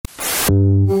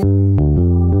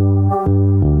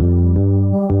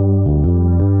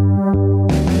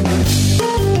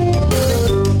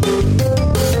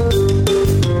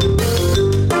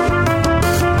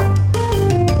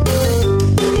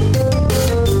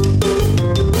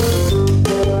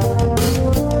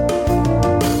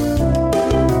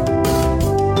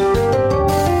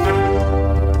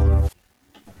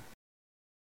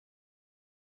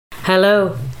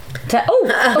Hello.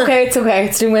 Okay, it's okay.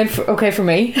 It's doing okay for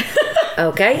me.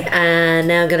 Okay, and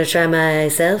now I'm going to try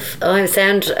myself.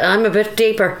 I'm a bit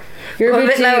deeper. You're a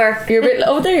bit lower. You're a bit.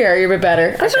 Oh, there you are. You're a bit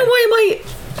better. I don't know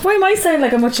why am I sound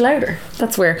like I'm much louder?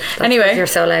 That's weird. Anyway, you're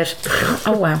so loud.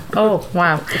 Oh wow. Oh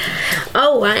wow.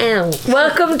 Oh wow.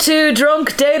 Welcome to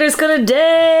Drunk Daters Gonna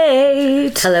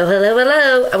Date.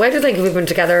 Hello. I like to think we've been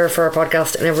together for a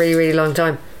podcast in a really, really long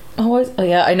time. Oh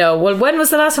yeah, I know. Well, when was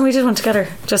the last time we did one together?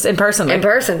 Just in person? In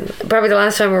person. Probably the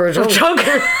last time we were drunk.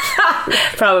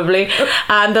 Probably.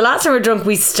 And the last time we were drunk,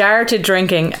 we started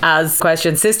drinking as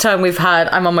questions. This time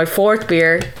I'm on my fourth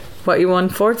beer. What, you won?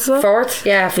 Fourth as well? Fourth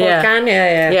can.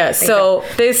 Yeah. So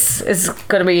this is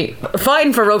going to be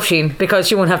fine for Roisin because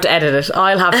she won't have to edit it.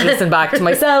 I'll have to listen back to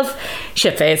myself,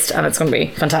 shit-faced, and it's going to be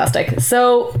fantastic.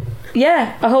 So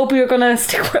yeah, I hope you're going to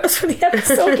stick with us for the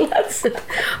episode, lads.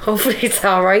 Hopefully it's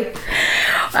alright.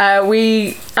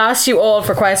 We asked you all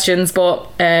for questions, but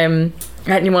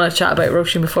you want to chat about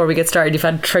Roisin before we get started? You've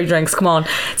had 3 drinks. Come on,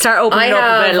 start opening up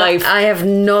about life. I have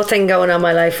nothing going on in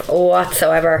my life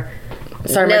whatsoever.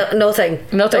 Sorry, nothing.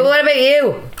 But what about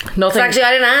you? Nothing. Actually,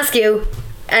 I didn't ask you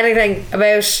anything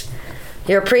about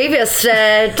your previous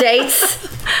dates.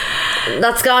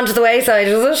 That's gone to the wayside,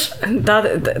 is it?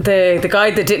 That the guy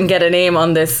that didn't get a name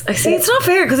on this. I see, it's not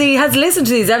fair because he has listened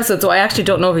to these episodes, so I actually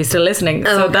don't know if he's still listening.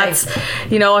 So that's,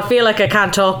 I feel like I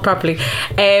can't talk properly.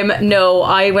 No,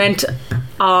 I went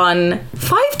on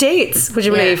 5 dates, would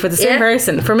you believe, with the same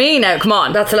person. For me now, come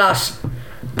on, that's a lot.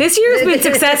 This year's been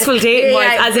successful dating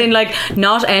wise, as in like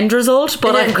not end result,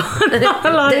 but I've gone on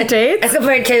a lot of dates. As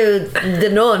compared to the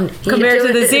none. Compared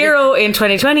to the 0 in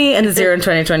 2020 and the 0 in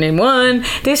 2021.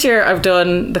 This year I've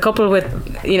done the couple with,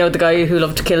 the guy who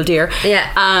loved to kill deer.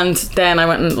 Yeah. And then I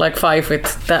went on like 5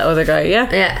 with that other guy,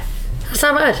 Yeah. That's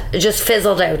not bad. It just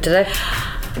fizzled out, did it?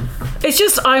 It's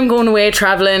just I'm going away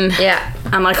travelling. Yeah.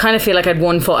 And I kind of feel like I had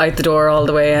one foot out the door all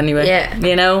the way anyway. Yeah.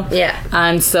 Yeah.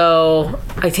 And so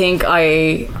I think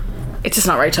it's just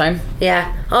not right time.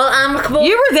 Yeah. All amicable.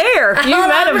 You were there. You all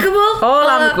met amicable. Him. All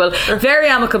amicable. Very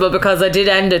amicable, because I did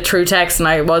end it through text and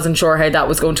I wasn't sure how that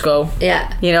was going to go.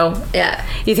 Yeah. Yeah.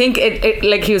 You think it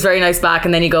like he was very nice back,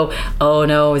 and then you go, oh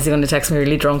no, is he going to text me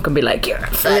really drunk and be like, you're a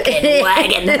fucking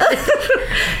wagon.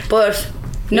 But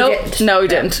No, he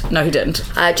didn't.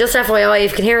 Just FYI,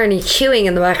 if you can hear any chewing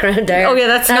in the background there. Oh yeah,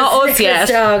 that's not us yet.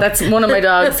 Dog. That's one of my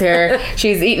dogs here.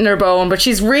 She's eating her bone, but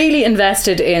she's really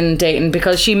invested in dating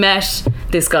because she met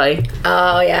this guy.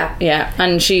 Oh yeah. Yeah,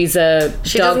 and she's a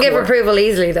She doesn't give approval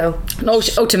easily though. No,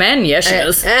 to men, yes she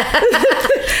does.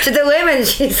 To the women,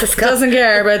 Jesus God. Doesn't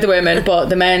care about the women, but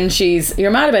the men,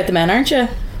 you're mad about the men, aren't you?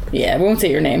 Yeah, I won't say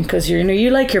your name because you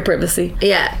like your privacy.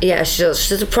 Yeah, she does.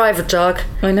 She's a private dog.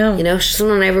 I know. She doesn't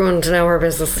want everyone to know her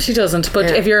business. She doesn't,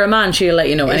 but if you're a man, she'll let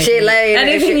you know anything. She'll let you know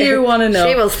anything you want to know.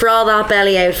 She will sprawl that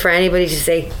belly out for anybody to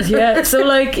see. Yeah,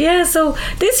 so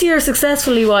this year,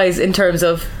 successfully wise, in terms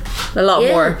of a lot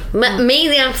more. Me,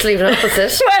 the absolute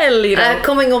opposite. Well,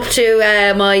 coming up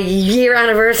to my year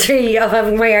anniversary of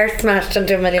having my heart smashed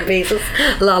into a million pieces.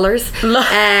 Lollers.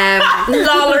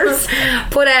 Lollers.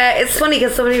 But it's funny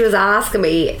because somebody was asking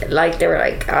me, like, they were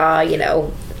like,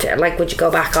 like, would you go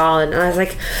back on? And I was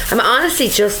like, I'm honestly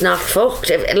just not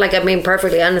fucked. I'm being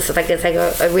perfectly honest.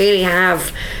 I really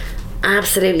have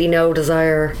absolutely no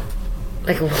desire,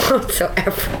 like,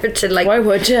 whatsoever to, like, why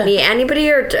would you meet anybody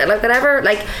or like whatever.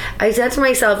 Like, I said to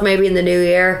myself, maybe in the new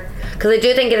year, because I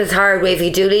do think it is hard if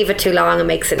you do leave it too long, it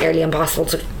makes it nearly impossible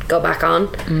to go back on.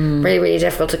 Really, really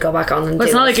difficult to go back on. And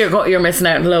it's not like you're missing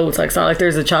out on loads. Like, it's not like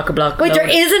there's a chock-a-block. Wait, there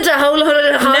isn't a whole lot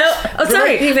of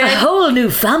a whole new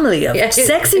family of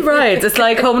sexy brides. It's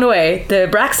like Home and Away. The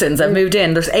Braxtons have moved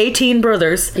in. There's 18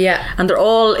 brothers. Yeah. And they're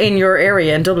all in your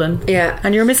area in Dublin. Yeah.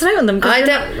 And you're missing out on them.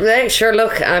 Sure,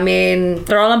 look, I mean,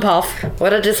 they're all on POF.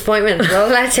 What a disappointment.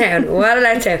 What a letdown.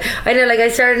 I know, like, I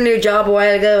started a new job a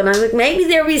while ago and I was like, maybe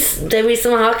there'll be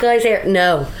some hot guys here.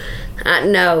 No,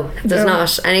 there's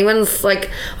not. Anyone's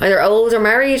like either old or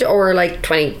married or like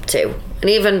 22, and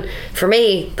even for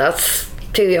me, that's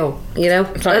too young, you know.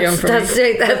 Not young for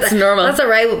me. That's normal. That's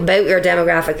alright about your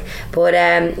demographic. But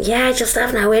I just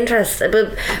have no interest.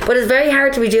 But it's very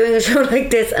hard to be doing a show like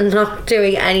this and not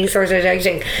doing any sort of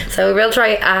dating. So I will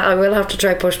try. I will have to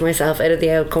try push myself out of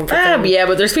the old comfort zone. Yeah,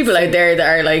 but there's people out there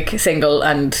that are like single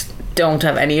and don't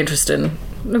have any interest in.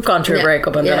 They've gone through a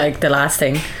breakup and they're like the last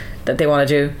thing that they want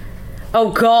to do.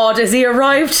 Oh God, has he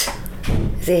arrived?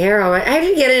 Is he here? All right. How did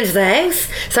he get into the house?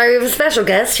 Sorry, we have a special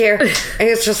guest here.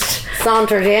 He's just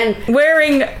sauntered in.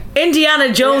 Wearing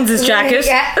Indiana Jones's jacket.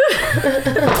 Yeah.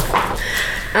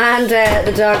 And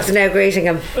the dogs are now greeting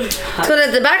him.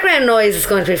 The background noise is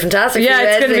going to be fantastic. Yeah,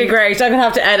 it's going to be great. I'm going to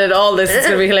have to edit all this. It's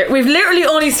going to be hilarious. We've literally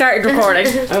only started recording.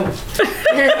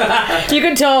 You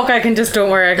can talk. I can just,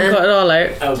 don't worry, I can cut it all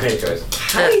out. Okay, good.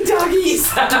 Hi, doggies.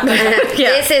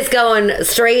 This is going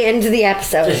straight into the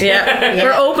episode. Yeah.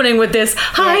 We're opening with this.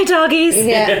 Hi, doggies.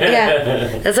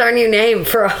 Yeah. That's our new name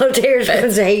for all dears.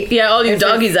 Yeah, all you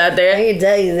doggies out there. All you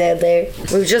doggies out there.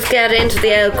 We'll just get into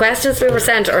the questions we were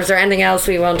sent, or is there anything else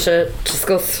we want to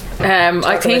discuss?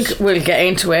 I think we'll get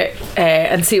into it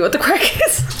and see what the crack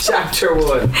is. Chapter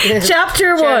 1.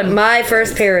 Chapter 1. My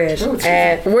first period.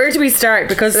 Where do we start?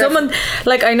 Because someone,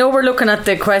 like, I know we're looking at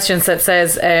the questions that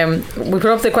says, we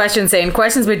put up the question saying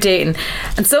questions about dating,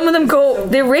 and some of them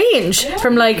they range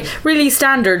from like really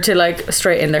standard to like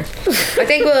straight in there. I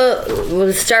think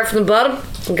we'll start from the bottom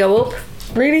and go up.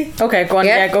 Really? Okay, go on.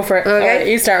 Yeah, go for it. Okay. Right,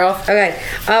 you start off.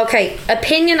 Okay.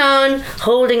 Opinion on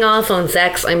holding off on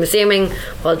sex, I'm assuming,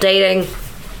 while dating.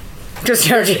 Just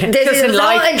This is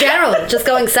all in general. Just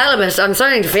going celibate. I'm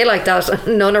starting to feel like that.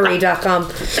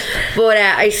 Nunnery.com. But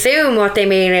I assume what they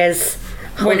mean is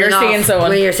when you're seeing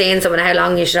someone, how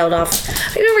long you should hold off.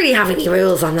 I don't really have any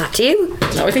rules on that, do you?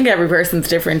 No, I think every person's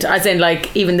different. As in,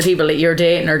 like, even the people that you're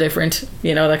dating are different.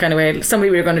 You know, that kind of way. Some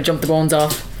people are going to jump the bones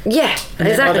off. Yeah, and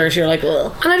exactly. Others you're like,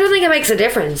 ugh. And I don't think it makes a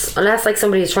difference unless like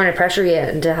somebody's trying to pressure you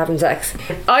into having sex.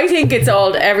 I think it's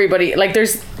all everybody. Like,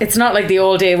 it's not like the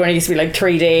old day when it used to be like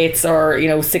 3 dates or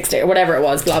 6 dates or whatever it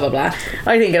was. Blah blah blah.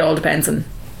 I think it all depends on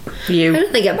you. I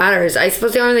don't think it matters. I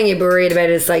suppose the only thing you'd be worried about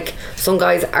is like some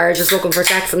guys are just looking for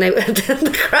sex and they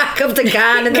the crack of the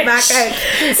can in the background.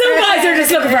 Some guys are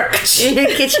just looking for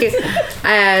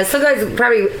some guys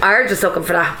probably are just looking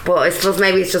for that, but I suppose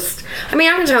maybe it's just, I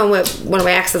mean, I went home with one of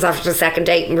my exes after the second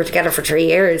date and we were together for 3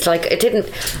 years. Like, it didn't,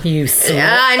 you slag.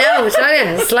 Yeah, I know,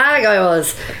 slag I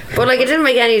was, but like it didn't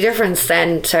make any difference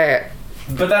then to.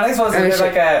 But then I suppose there's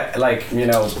like a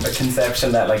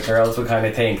conception that like girls would kind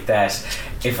of think that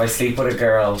if I sleep with a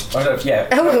girl, or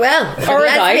a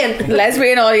guy,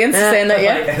 lesbian audience saying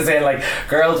that, saying like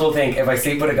girls will think if I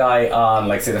sleep with a guy on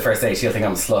like say the first date, she'll think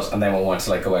I'm a slut and then will want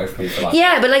to like go out with me for that.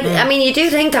 Yeah, but like I mean, you do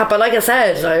think that, but like I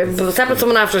said, I slept with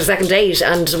someone after the second date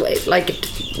and like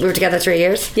we were together 3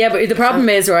 years. Yeah, but the problem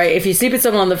is, right, if you sleep with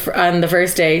someone on the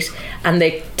first date and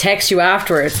they text you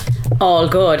afterwards, all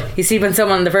good. You sleep with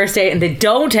someone on the first date and they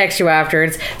don't text you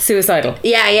afterwards, suicidal.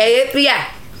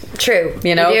 Yeah. True.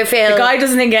 You know, the guy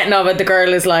doesn't think getting of it. The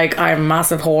girl is like, I'm a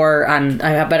massive whore and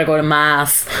I better go to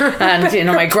mass and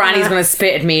my granny's gonna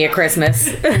spit at me at Christmas.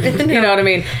 You know what I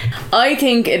mean? I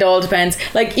think it all depends.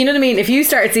 Like, you know what I mean? If you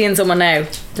started seeing someone now,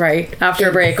 right, after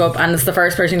a breakup and it's the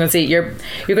first person you're gonna see, you're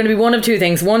gonna be one of two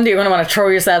things. One, you're gonna want to throw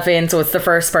yourself in so it's the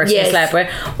first person you slept with,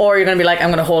 or you're gonna be like, I'm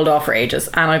gonna hold off for ages.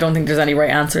 And I don't think there's any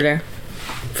right answer there.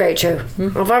 Very true.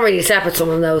 I've already slept with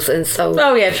someone though, and so.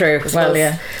 Oh yeah, true. Well,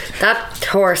 yeah. That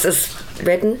horse is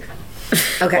ridden.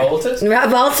 Okay. Bolted. That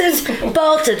was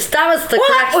the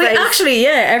correct Wait, phrase. actually,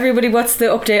 yeah. Everybody, what's the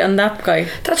update on that guy?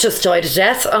 That's just joy to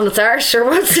death on its arse. Or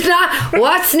what's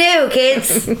new,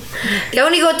 kids? The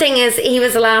only good thing is he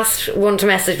was the last one to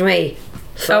message me.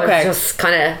 So it's just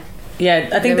kind of. Yeah,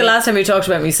 I think the last time we talked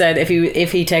about him, you said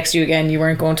if he texts you again, you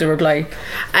weren't going to reply.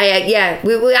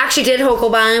 We actually did hook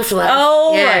up after that.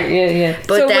 Oh, yeah. Right, yeah.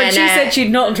 But so then, when she said she'd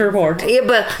nothing to report. Yeah,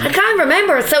 but I can't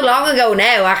remember. It's so long ago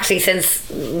now, actually, since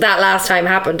that last time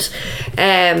happened.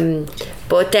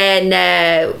 But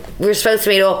then we were supposed to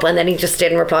meet up, and then he just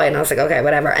didn't reply, and I was like, okay,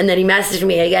 whatever. And then he messaged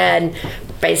me again,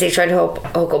 basically trying to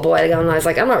hook up a while ago, and I was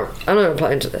like, I'm not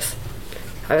replying to this.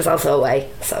 I was also away,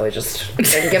 so I just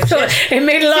didn't give a shit. It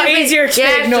made it a lot easier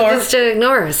to ignore. Just to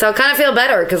ignore. So I kind of feel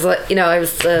better because I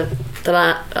was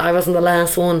I wasn't the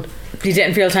last one. You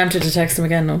didn't feel tempted to text him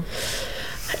again, no?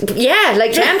 Yeah,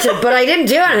 like tempted, but I didn't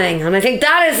do anything, and I think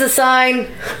that is a sign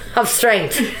of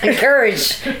strength and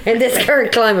courage in this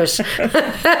current climate.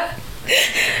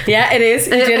 Yeah, it is.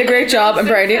 You did a great job. I'm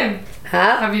proud of you.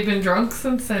 Have you been drunk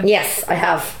since then? Yes, I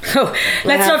have. Oh,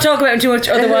 let's not talk about it too much,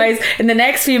 otherwise in the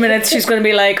next few minutes she's going to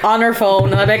be like on her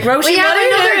phone and I'm like, Roisin, We what have are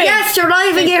you another doing? guest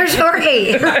arriving here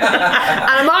shortly. And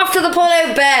I'm off to the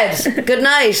pull-out bed. Good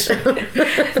night.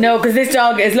 No, because this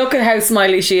dog is, look at how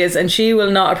smiley she is, and she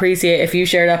will not appreciate if you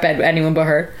share that bed with anyone but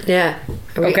her. Yeah.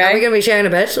 Are we Okay. going to be sharing a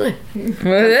bed tonight?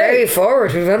 Very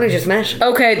forward. We've only just met.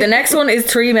 Okay, the next one is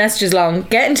 3 messages long.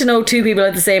 Getting to know 2 people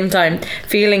at the same time.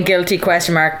 Feeling guilty, ?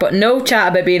 But no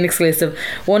chat about being exclusive.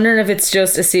 Wondering if it's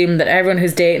just assumed that everyone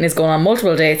who's dating is going on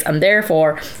multiple dates, and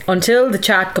therefore, until the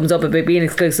chat comes up about being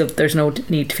exclusive, there's no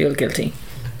need to feel guilty.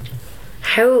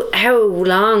 How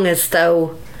long is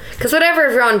though? Because whatever,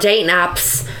 if you're on dating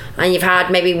apps and you've had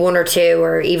maybe 1 or 2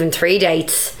 or even 3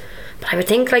 dates, but I would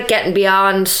think like getting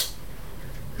beyond,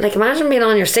 like imagine being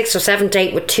on your 6th or 7th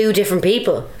date with 2 different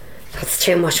people. That's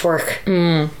too much work.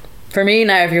 For me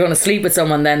now, if you're going to sleep with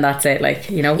someone, then that's it. Like,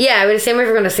 you know. Yeah, I would assume if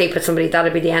you're going to sleep with somebody,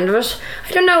 that'd be the end of it.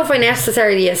 I don't know if I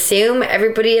necessarily assume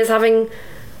everybody is having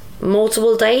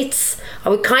multiple dates. I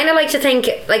would kind of like to think,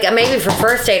 like maybe for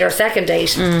first date or second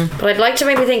date, but I'd like to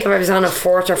maybe think if I was on a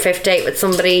 4th or 5th date with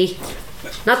somebody,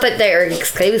 not that they're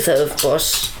exclusive,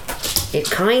 but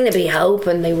you'd kind of be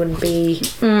hoping they wouldn't be.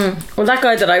 Well, that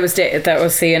guy that I was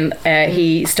seeing,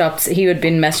 he had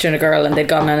been messaging a girl and they'd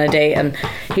gone on a date, and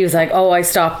he was like, oh, I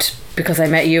stopped because I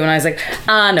met you, and I was like,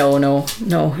 no, you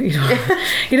don't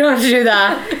you don't have to do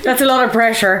that. That's a lot of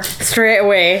pressure straight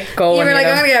away. Go. You were like,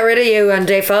 I'm going to get rid of you on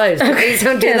day 5. Please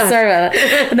don't do Yeah, that. sorry about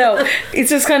that. No, it's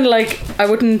just kind of like, I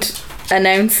wouldn't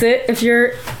announce it if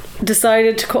you're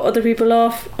decided to cut other people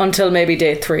off until maybe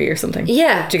day 3 or something.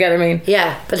 Yeah. Do you get what I mean?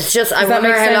 Yeah, but it's just, I Does that wonder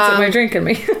make how sense long. when you're drinking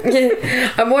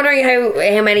me? I'm wondering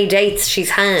how many dates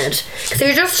she's had, because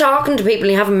you're just talking to people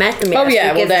and you haven't met them yet. Oh, yeah,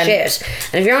 so who well gives a then. shit?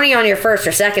 And if you're only on your 1st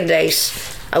or 2nd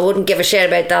date, I wouldn't give a shit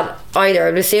about that either.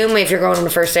 I'd assume if you're going on a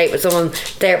first date with someone,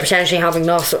 they're potentially having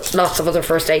lots of other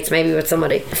first dates maybe with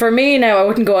somebody. For me now, I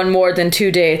wouldn't go on more than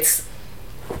 2 dates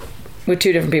with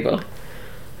 2 different people.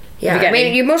 Yeah, You I get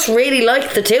mean, me? you must really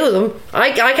like the 2 of them. I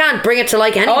can't bring it to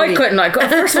like Oh, anybody. I couldn't. Like,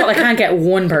 first of all, I can't get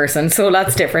one person, so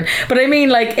that's different. But I mean,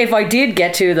 like, if I did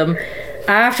get 2 of them,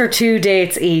 after 2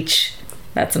 dates each,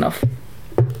 that's enough.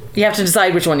 You have to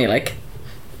decide which one you like.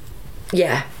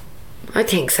 Yeah, I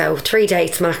think so. 3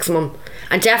 dates maximum,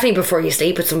 and definitely before you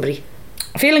sleep with somebody.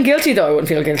 Feeling guilty though, I wouldn't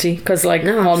feel guilty because like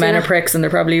No, all men are absolutely. pricks and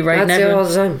they're probably right That's now. it all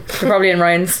the time. They're probably in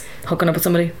Ryan's hooking up with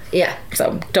somebody. Yeah.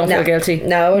 So don't No. feel guilty.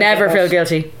 No, I wouldn't never do feel that.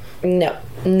 guilty. No,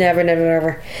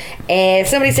 never.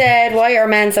 Somebody said, why are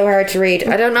men so hard to read?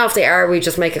 I don't know if they are, we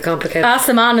just make it complicated. Ask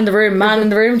the man in the room. Man in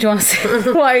the room, do you want to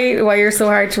say why you're so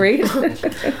hard to read?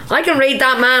 I can read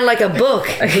that man like a book.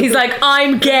 He's like,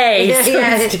 I'm gay.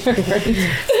 Yeah.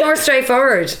 It's more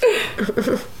straightforward.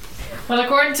 Well,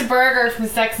 according to Berger from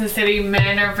Sex and the City,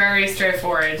 men are very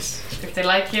straightforward. If they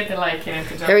like you, they like you. If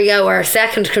they don't, There we go, our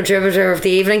second contributor of the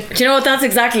evening. Do you know what that's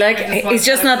exactly like? He's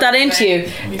just not that into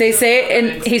you. They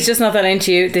say, he's just not that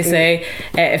into you. They say,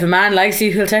 if a man likes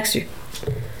you, he'll text you.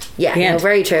 Yeah, The no, end.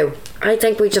 very true. I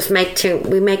think we just make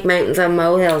mountains and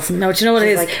molehills. No, do you know what it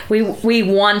is? It's We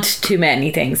want too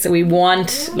many things. We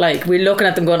want, like, we're looking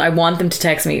at them going, I want them to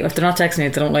text me. If they're not texting you,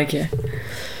 they don't like you.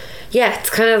 Yeah, it's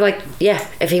kind of like, yeah,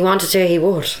 if he wanted to, he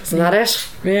would. Isn't that it?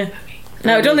 Yeah.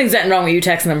 No, I don't think there's anything wrong with you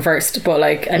texting them first, but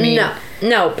like, I mean,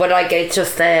 No, but like it's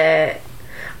just I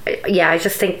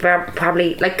just think we're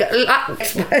probably like I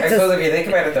suppose if you think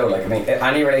about it though, like I mean,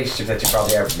 any relationship that you've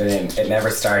probably ever been in, it never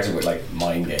started with like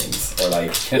mind games or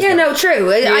like. yeah, no, true.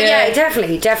 Yeah. Yeah,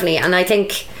 definitely. And I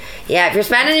think, yeah, if you're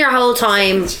spending your whole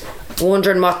time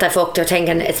wondering what the fuck they're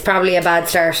thinking, it's probably a bad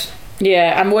start.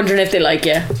 yeah, I'm wondering if they like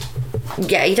you.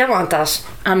 Yeah, you don't want that.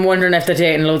 I'm wondering if they're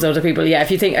dating loads of other people. Yeah,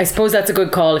 if you think, I suppose that's a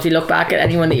good call if you look back at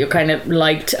anyone that you kind of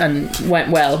liked and went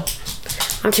well.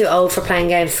 I'm too old for playing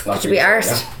games. Not Could you be really,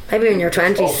 arsed? yeah. Maybe in your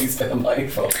 20s. Always been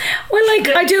mindful. Well, like,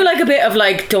 I do like a bit of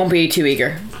like, don't be too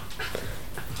eager.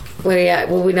 Well, yeah,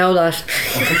 well, we know that.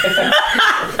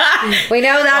 We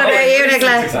know that about you,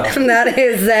 Nicola. That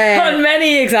is. On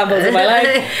many examples of my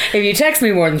life, if you text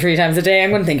me more than 3 times a day, I'm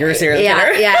going to think you're a serial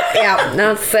killer. Yeah.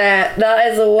 That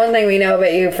is the one thing we know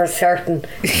about you for certain.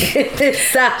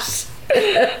 It's that.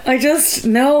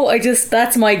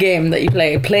 That's my game that you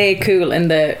play. Play cool in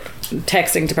the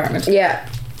texting department. Yeah,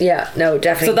 no,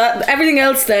 definitely. So that everything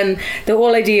else, then the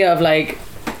whole idea of like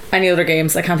any other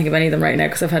games, I can't think of any of them right now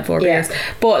because I've had 4 Yeah. beers.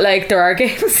 But like there are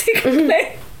games you can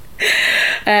play.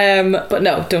 But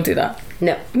no, don't do that.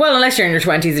 No. Well, unless you're in your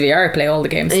 20s, if you are, play all the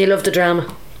games. And you love the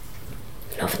drama.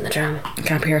 Loving the drama.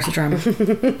 Can't be arsed with drama.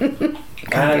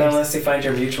 And unless you find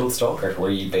your mutual stalker,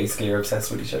 where you basically are obsessed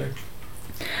with each other.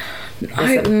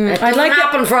 It doesn't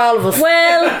happen for all of us.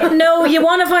 Well, no, you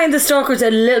want to find the stalkers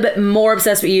a little bit more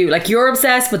obsessed with you. Like you're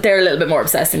obsessed, but they're a little bit more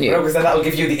obsessed than you. No, because then that'll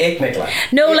give you the ick, Nicola.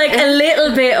 No, like a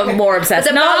little bit of more obsessed.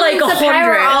 The Not like balance of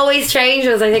power 100. always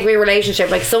changes. I think with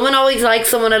relationship, like someone always likes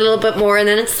someone a little bit more, and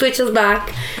then it switches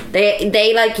back.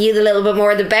 They like you a little bit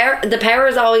more. The power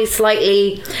is always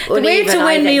slightly The way uneven, to I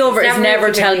win think. me over It's is never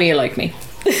easy to tell win. me you like me.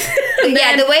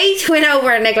 Yeah, the way to win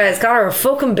over Nicola is call her a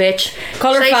fucking bitch.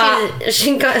 Call her Say fat.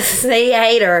 She say you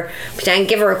hate her, but then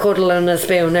give her a cuddle and a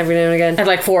spoon every now and again. At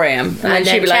like 4 a.m. And then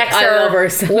she'd be like, text I love her.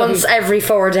 so once every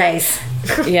 4 days.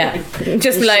 Yeah.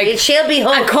 Just be like, She'll be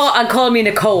hooked. and call me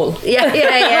Nicole. Yeah. I'd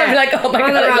be like, oh my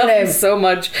Run God, I around love him. him so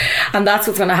much. And that's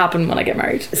what's going to happen when I get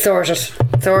married. Sorted.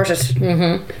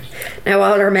 Mm-hmm. Now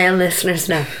all our male listeners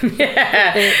know.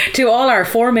 Yeah. To all our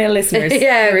 4 male listeners.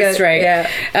 Yeah, we're good. straight.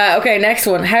 Yeah. Okay, next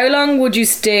one. How long would you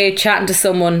stay chatting to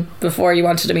someone before you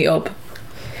wanted to meet up?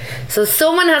 So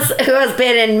someone who has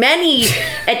been in many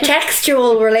a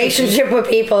textual relationship with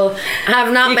people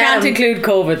have not You met can't him. include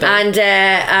COVID though.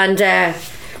 And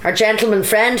our gentleman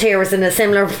friend here was in a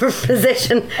similar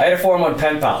position. I had a 4-month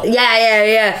pen pal.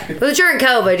 Yeah. It was during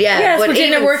COVID, yeah. Yes, but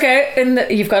didn't it even- work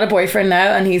out? You've got a boyfriend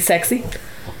now and he's sexy.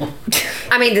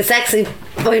 I mean, the sexy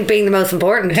point being the most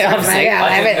important. Yeah, obviously.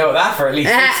 I didn't know that for at least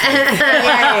 6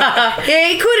 months. Yeah,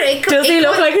 he could. Does he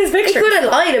look like his picture? He could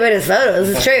have lied about his photos.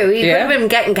 It's true. He Yeah. could have been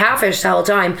getting catfish the whole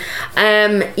time.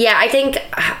 Yeah, I think.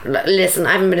 Listen,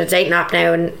 I haven't been a dating app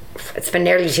now, and it's been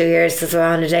nearly 2 years since we're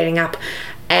on a dating app.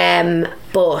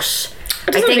 But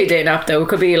It doesn't be a dating app though. It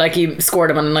could be like you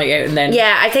scored him on a night out and then.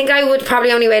 yeah, I think I would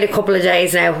probably only wait a couple of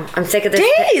days now. I'm sick of this.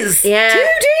 Days? Yeah. 2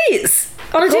 days?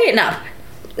 On a dating app?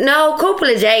 No, a couple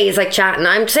of days like chatting.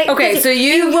 I'm saying. Okay, so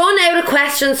you run out of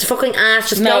questions to fucking ask.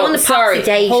 Just go on the sorry.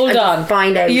 date. Hold and on. just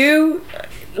find out. You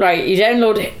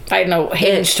download, I don't know,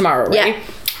 Hinge tomorrow, right? Yeah.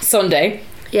 Sunday.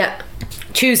 Yeah.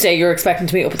 Tuesday, you're expecting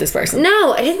to meet up with this person.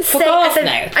 No, I didn't say. off I said,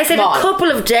 now. I said Come a on.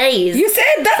 couple of days. You said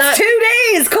that's So- 2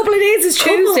 days. Couple of days is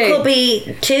Couple Tuesday. could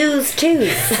be twos.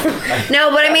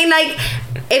 No, but I mean, like,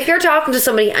 if you're talking to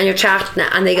somebody and you're chatting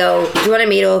and they go, do you want to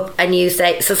meet up? And you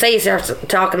say, so say you start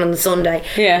talking on the Sunday.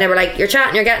 Yeah. And they were like, you're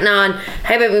chatting, you're getting on.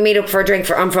 How about we meet up for a drink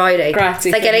on Friday? Grazie,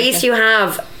 It's like, at Felicia. least you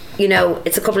have, you know,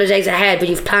 it's a couple of days ahead, but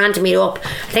you've planned to meet up.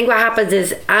 I think what happens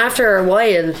is after a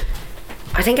while,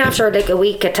 I think after like a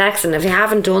week of texting, if you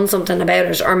haven't done something about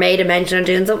it or made a mention of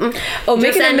doing something, Oh, you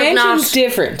just making a end up mention's not.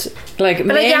 different. Like, But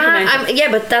like, making a mention.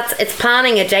 yeah, but it's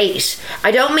planning a date.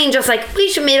 I don't mean just like we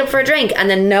should meet up for a drink and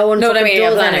then no one Know what I fucking mean, yeah,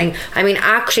 does planning. anything. I mean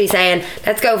actually saying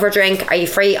let's go for a drink. Are you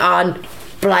free on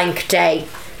blank day?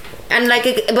 And like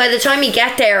by the time you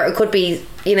get there, it could be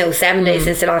 7 days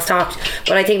since they last talked.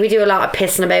 But I think we do a lot of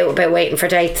pissing about waiting for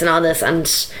dates and all this. And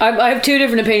I have two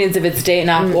different opinions if it's a dating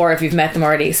app or if you've met them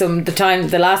already. So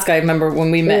the last guy, I remember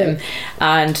when we met him,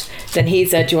 and then he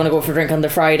said, do you want to go for a drink on the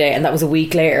Friday? And that was a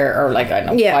week later, or like, I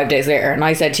don't know, 5 days later. And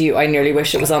I said to you, I nearly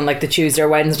wish it was on like the Tuesday or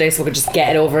Wednesday so we could just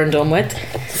get it over and done with.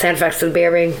 sound effects will be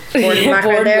being poured in the background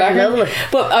Poured there. background. Lovely.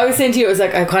 But I was saying to you, it was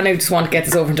like, I kind of just want to get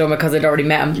this over and done with because I'd already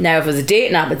met him. Now if it was a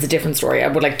dating app, it's a different story. I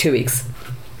would like 2 weeks.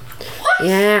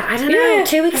 Yeah, I don't know. Yeah.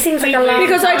 2 weeks seems like a long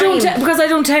Because time. I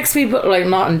don't text people, like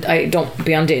I don't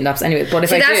be on dating apps anyway. But if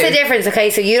See, I that's do, the difference.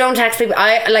 Okay, so you don't text people.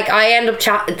 I end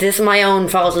up this is my own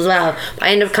fault as well.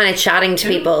 I end up kind of chatting to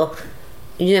people.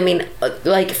 You know what I mean?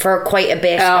 Like for quite a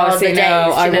bit of the days. no,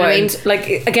 I you know what I mean? wouldn't. Like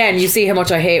again, you see how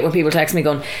much I hate when people text me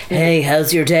going, "Hey,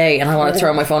 how's your day?" And I want to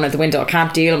throw my phone out the window. I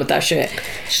can't deal with that shit.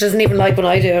 She doesn't even like when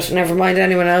I do it. Never mind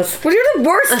anyone else. Well, you're the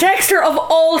worst texter of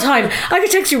all time. I could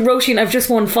text you, Roisin, I've just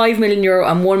won €5 million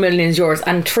and 1 million is yours,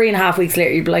 and 3.5 weeks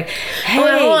later you'd be like, "Hey,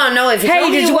 Well, hold on, no. If you hey,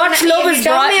 told me did you watch Love Is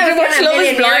Blind? Did you watch Love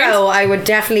Is Blind?" I would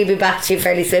definitely be back to you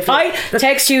fairly swiftly. I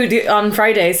text you on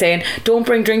Friday saying, "Don't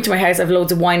bring drink to my house. I've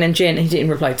loads of wine and gin," and he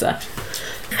didn't reply to that.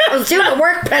 I was doing a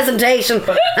work presentation.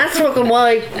 That's fucking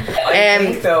why. I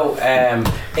think though,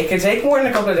 it can take more than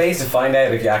a couple of days to find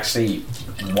out if you actually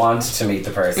want to meet the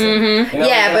person. Mm-hmm. You know,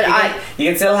 Yeah, but you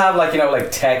can still have like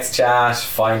text chat,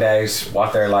 find out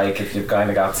what they're like if you've kind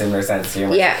of got similar sense of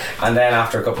humour. Yeah. And then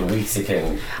after a couple of weeks you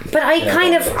can. But I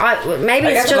kind of maybe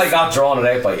I it's guess just like not drawn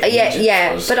it out by ages,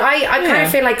 yeah. But I kind Yeah.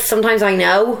 of feel like sometimes I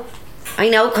know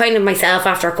kind of myself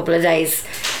after a couple of days.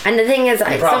 And the thing is,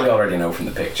 You probably already know from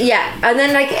the picture. yeah, and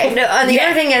then like, and the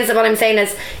other thing is, what I'm saying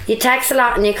is, you text a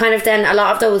lot, and you kind of then a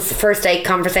lot of those first date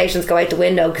conversations go out the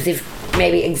window because you've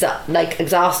maybe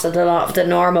exhausted a lot of the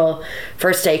normal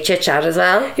first date chit chat as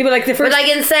well. Yeah, but like the But first. like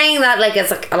in saying that, like it's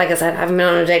like I said, I haven't been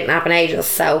on a dating app in ages,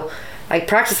 so I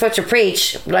practice what you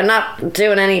preach, but I'm not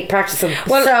doing any practicing.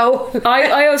 Well, so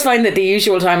I always find that the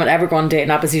usual time I'd ever go on a date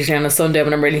nap is usually on a Sunday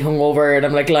when I'm really hungover and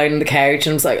I'm like lying on the couch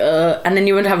and I'm just like, and then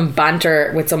you wouldn't have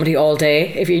banter with somebody all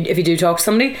day if you do talk to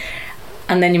somebody.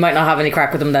 And then you might not have any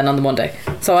crack with them then on the Monday.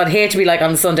 So I'd hate to be like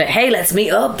on the Sunday, hey, let's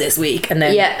meet up this week. And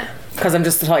then, because I'm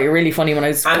just thought you're really funny when I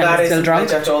was and kind of still drunk.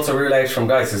 You have to also rule out from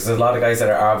guys, because there's a lot of guys that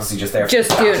are obviously just there for the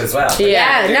chat as well.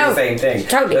 Yeah, do no, the same thing.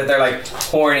 Totally. They're like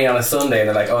horny on a Sunday and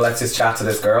they're like, oh, let's just chat to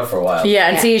this girl for a while. Yeah,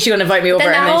 and see if she's going to invite me over,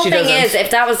 then and then she doesn't. The whole thing is,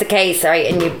 if that was the case, right,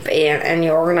 and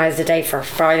you organise a date for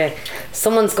Friday,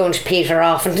 someone's going to peter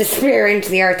off and disappear into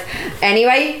the earth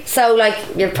anyway. So like,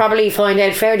 you'll probably find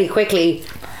out fairly quickly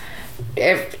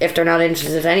if they're not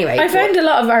interested anyway. I found a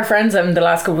lot of our friends in the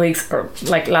last couple of weeks, or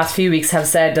like last few weeks, have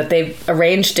said that they've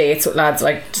arranged dates with lads,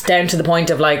 like down to the point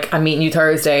of like, I'm meeting you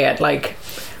Thursday at like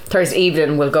Thursday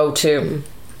evening, we'll go to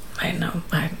I don't know,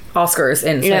 Oscars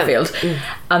in Smithfield,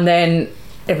 and then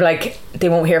if like they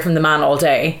won't hear from the man all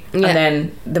day, and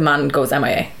then the man goes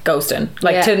MIA, ghosting,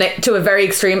 like to a very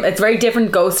extreme. It's very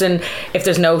different ghosting if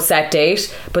there's no set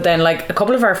date, but then like a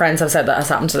couple of our friends have said that has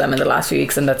happened to them in the last few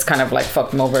weeks, and that's kind of like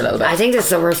fucked them over a little bit. I think this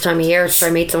is the worst time of year to try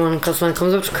and meet someone, because when it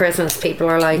comes up to Christmas, people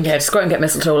are like, just go out and get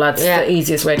mistletoe, lads. The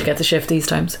easiest way to get the shift these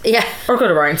times. Or go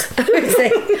to Ryan's.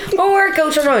 Or go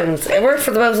to Ryan's. It worked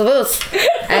for the both of us,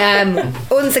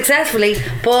 unsuccessfully,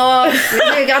 but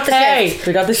we got the shift.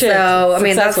 We got the shift. So I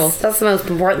mean, that's Successful. the most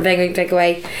important thing we can take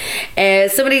away.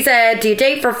 Somebody said, do you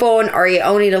date for fun, or are you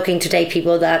only looking to date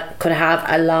people that could have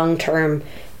a long-term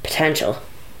potential?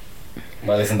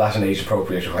 Well, isn't that an age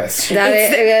appropriate question?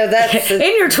 That's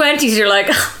in your 20s you're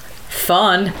like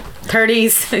fun,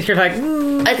 30s you're like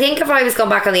I think if I was going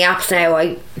back on the apps now,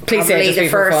 Please say just the be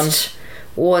for first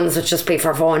ones would just be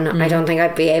for fun. I don't think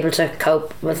I'd be able to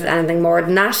cope with anything more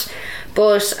than that,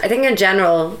 but I think in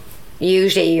general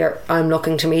usually I'm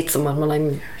looking to meet someone when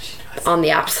I'm on the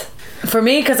apps. For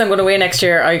me, because I'm going away next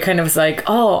year, I kind of was like,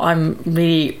 I'm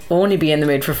really only be in the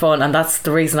mood for fun, and that's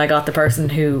the reason I got the person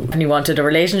who wanted a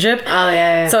relationship.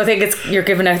 So I think you're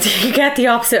giving out, you get the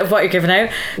opposite of what you're giving out.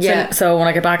 So when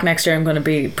I get back next year, I'm going to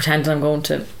be pretending I'm going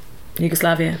to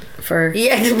Yugoslavia for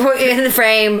to put you in the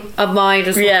frame of mind.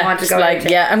 Want to go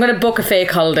I'm going to book a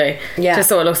fake holiday just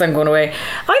so it looks like I'm going away.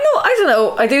 I don't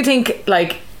know, I do think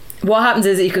like what happens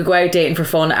is that you could go out dating for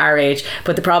fun at our age,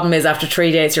 but the problem is after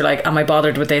 3 days you're like, am I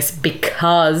bothered with this?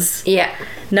 Because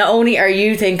not only are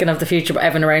you thinking of the future, but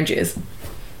everyone around you is.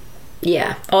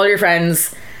 All your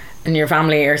friends and your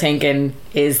family are thinking,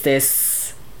 is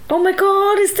this, oh my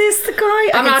god, is this the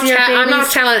guy? I'm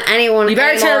not telling anyone. You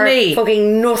better tell me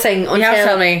fucking nothing until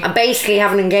tell me. I basically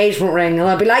have an engagement ring, and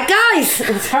I'll be like, guys,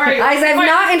 sorry, I've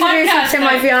not introduced you to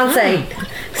my fiance.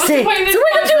 So we're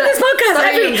not doing this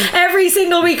podcast every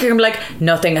single week. I'm like,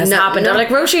 nothing has happened. I'm like,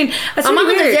 Roisin, I'm on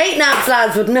the date naps,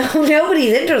 lads, but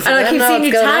nobody's interested. And I keep seeing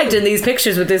you tagged in these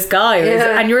pictures with this guy,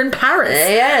 and you're in Paris.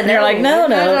 And you're like, no, I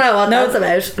don't know what that's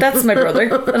about. That's my brother.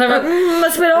 And I'm like,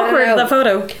 that's a bit awkward, that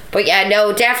photo. But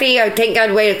definitely, I think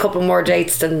I'd wait a couple more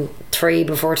dates than 3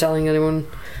 before telling anyone.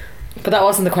 But that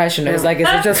wasn't the question. It was like, is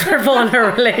it just for fun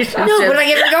or relationship? No, but like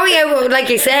if we're going out, like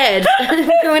you said,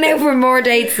 going out for more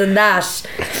dates than that.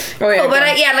 But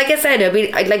like I said,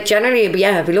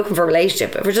 I'd be looking for a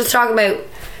relationship. If we're just talking about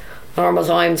normal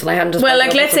times, and I hadn't just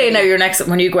let's say now you're next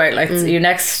when you go out, like you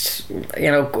next,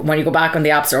 when you go back on the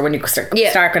apps or when you start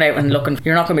going out and looking,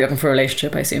 you're not going to be looking for a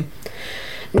relationship, I assume.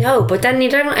 No, but then you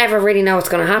don't ever really know what's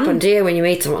going to happen, do you, when you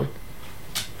meet someone?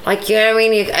 Like, you know what I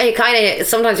mean? You kind of,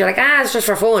 sometimes you're like, it's just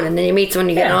for fun, and then you meet someone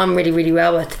you get on really, really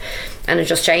well with, and it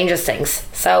just changes things.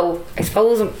 So I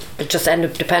suppose it just end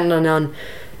up depending on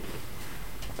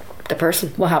the person.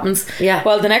 What happens? Yeah.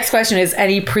 Well, the next question is,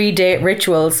 any pre-date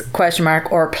rituals, ?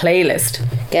 Or playlist?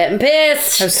 Getting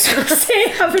pissed.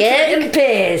 Getting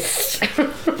pissed.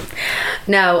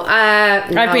 No.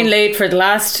 I've been late for the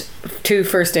last 2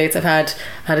 first dates. I've had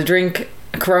a drink,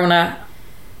 a Corona,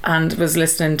 and was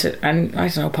listening to, and I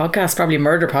don't know, podcast, probably a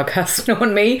murder podcast,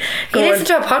 knowing me. You listen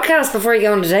to a podcast before you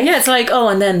go on a date? Yeah, it's like,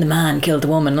 and then the man killed the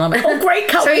woman, and I'm like, great,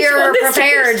 can't so you're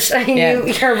prepared.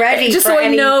 You're ready. Just so I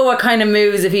know what kind of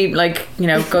moves, if he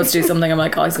goes to do something, I'm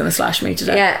like, he's going to slash me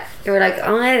today. Yeah, you were like,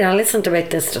 I listened to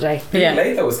this today. Being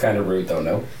late, that was kind of rude though,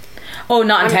 no? Oh,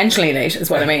 not intentionally late is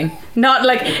what I mean. Not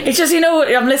like, it's just,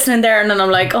 I'm listening there and then I'm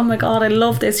like, oh my god, I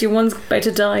love this, your one's about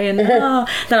to die, and then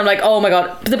I'm like, oh my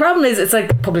god. But the problem is, it's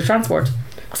like public transport,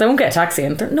 because I won't get a taxi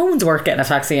in. No one's worth getting a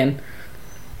taxi in,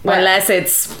 unless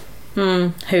it's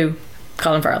who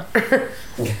Colin Farrell.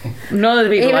 None of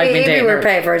the people I've been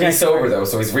dating. He's sober though,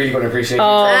 so he's really going to appreciate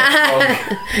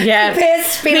it. Yeah.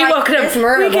 Pissed, Me like, walking up. this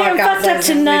murder We getting podcast fucked up is-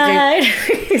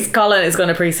 tonight. Colin is going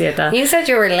to appreciate that. You said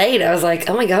you were late. I was like,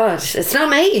 oh my god, it's not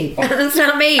me. It's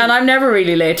not me. And I'm never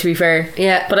really late, to be fair.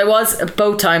 Yeah. But I was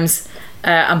both times,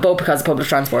 and both because of public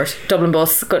transport. Dublin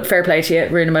bus, good, fair play to you,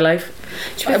 ruining my life.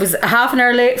 I was half an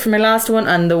hour late for my last one,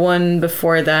 and the one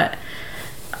before that,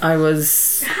 I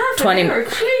was 20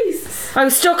 minutes. I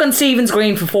was stuck on Stephen's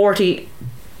Green for 40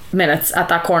 minutes at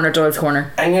that corner, Doyle's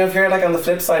corner. And if you're like on the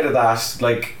flip side of that,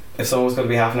 like if someone was going to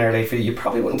be half an hour late for you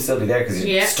probably wouldn't still be there because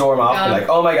you'd storm off and be like,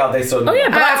 oh my god, they stood. Oh yeah,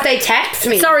 but if they text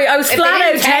me, sorry, I was If flat they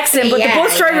out didn't text texting, me, but yeah, the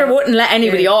bus driver yeah. wouldn't let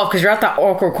anybody off because you're at that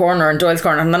awkward corner in Doyle's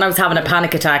corner, and then I was having a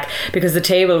panic attack because the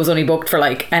table was only booked for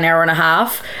like an hour and a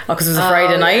half because it was a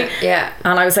Friday night. Yeah.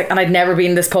 And I was like, and I'd never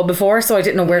been in this pub before, so I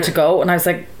didn't know where to go, and I was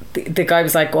like, the guy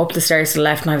was like, go up the stairs to the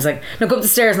left, and I was like, no, go up the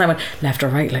stairs, and I went left or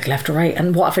right, like left or right,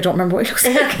 and what if I don't remember what he looks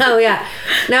like? Oh yeah,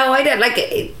 no, I don't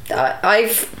like.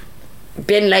 I've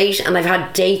been late and I've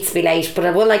had dates be late, but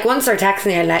I will like once they're texting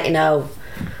me, I'll let you know.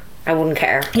 I wouldn't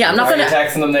care. Yeah, I'm not Are you gonna.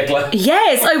 texting them, Nicola?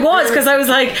 Yes, I was, because I was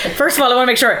like, first of all, I want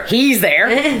to make sure he's there.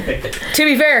 To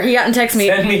be fair, he hadn't texted me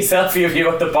Send me a selfie of you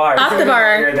at the bar. at the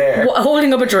bar You're there.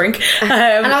 holding up a drink.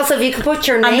 And also, if you could put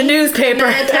your name and the newspaper.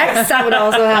 in the text, that would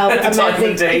also help. At the time of the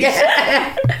Amazing.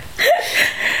 date.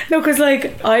 No, because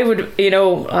like I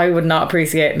would not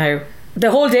appreciate now. The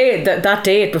whole day, that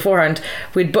date beforehand,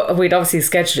 we'd obviously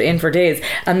sketched it in for days,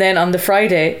 and then on the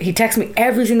Friday he texted me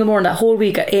every single morning that whole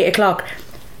week at 8 o'clock.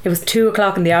 It was 2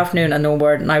 o'clock in the afternoon and no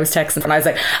word, and I was texting, and I was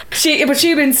like,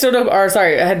 she'd been stood up, or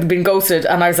sorry, had been ghosted,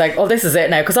 and I was like, oh, this is it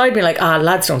now, because I'd been like,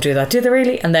 lads don't do that, do they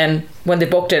really? And then when they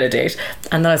booked it a date,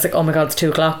 and then I was like, oh my god, it's 2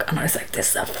 o'clock, and I was like, this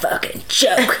is a fucking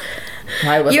joke.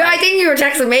 I think you were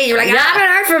texting me. You were like, I haven't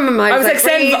heard from him. I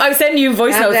was sending you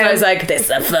voice notes, and I was them. like, this is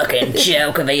a fucking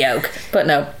joke of a yoke. But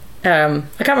no, I can't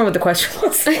remember what the question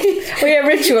was. We have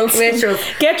rituals.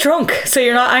 Get drunk so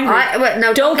you're not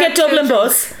angry. Don't get Dublin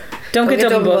bus. Don't get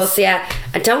Dublin bus. Yeah,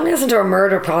 and don't listen to a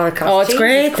murder podcast. Oh, it's Jesus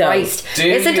great Christ. Do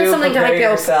Listen you to something to prepare hype you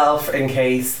up. yourself in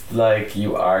case like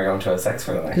you are going to have sex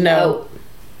for the night? No.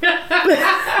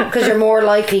 Because you're more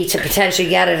likely to potentially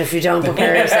get it if you don't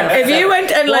prepare yourself. If you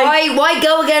went and like, why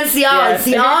go against the odds?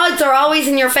 Yeah. The odds are always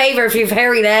in your favour if you've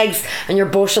hairy legs and your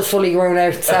bush is fully grown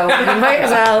out. So you might as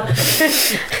well.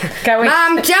 can't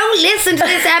wait. Don't listen to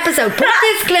this episode. Put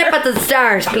this clip at the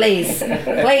start, please.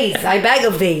 Please, I beg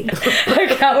of thee. I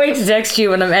can't wait to text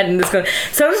you when I'm editing this. So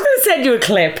I'm just going to send you a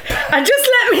clip and just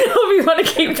let me know if you want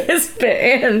to keep this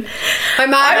bit in. My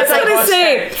mom I was was like, going to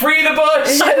say, free the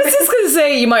bush. I was just going to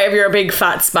say, you might have your big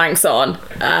fat Spanx on.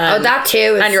 that too.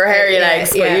 Is, and your hairy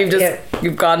legs, but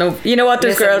you've gone over. You know what?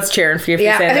 There's girls cheering for you if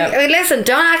you say that. I mean, listen,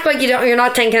 don't act like you're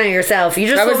not thinking of yourself. You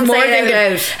just I was wouldn't more say it out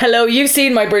thinking, loud. hello, you've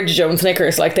seen my Bridget Jones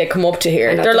knickers, like they come up to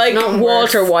here. know, They're there's like nothing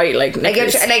Walter worse. White, like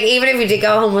knickers. Like even if you did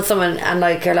go home with someone and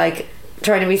like you're like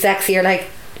trying to be sexy, you're like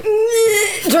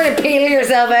trying to peel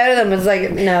yourself out of them. It's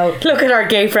like, no. Look at our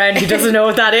gay friend who doesn't know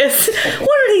what that is. What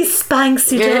are these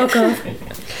Spanx you talk of?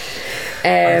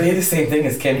 I did the same thing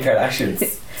as Kim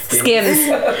Kardashian's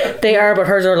Skims. They are, but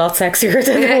hers are a lot sexier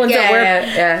than the ones that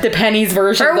wear the pennies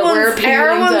version. Her that wear ones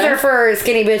peelings are out. for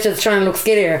skinny bitches trying to look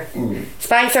skinnier.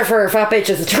 Spanx are for fat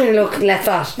bitches trying to look less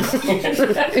fat.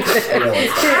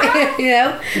 You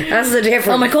know, that's the difference.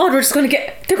 Oh my god,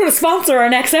 they're going to sponsor our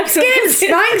next episode. Skims,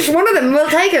 Spanx, one of them will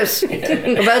take it.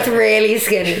 They're both really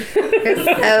skinny.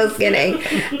 So skinny.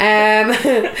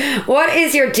 What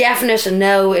is your definite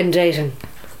no in dating?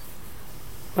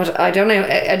 I don't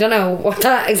know what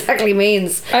that exactly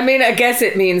means. I mean, I guess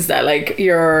it means that like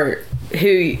you're who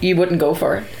you wouldn't go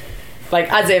for. Like,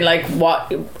 as in, like,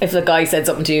 what if the guy said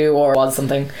something to you or was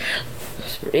something?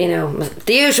 You know,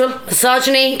 the usual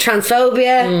misogyny,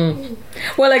 transphobia.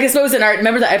 Well, like, I suppose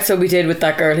remember that episode we did with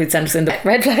that girl who'd sent us in the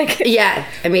red flag? Yeah,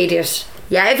 immediate.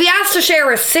 Yeah, if he asked to share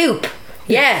a soup,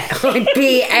 yeah, I'd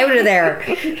be out of there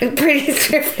pretty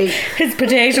swiftly. His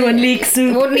potato and leek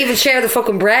soup. Wouldn't even share the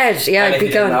fucking bread. Yeah, And I'd if be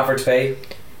you didn't gone. offer to pay,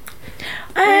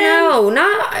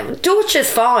 No, Dutch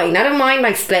is fine. I don't mind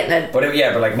like splitting it. but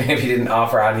like maybe you didn't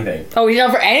offer anything. Oh, he didn't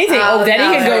offer anything. Oh, Then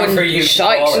no, he can go no. For you and to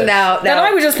shite. call it. No. Then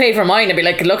I would just pay for mine and be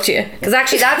like, good luck to you. Because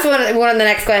actually, that's one of the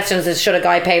next questions is should a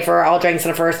guy pay for all drinks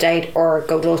on a first date or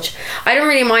go Dutch? I don't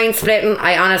really mind splitting.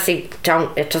 I honestly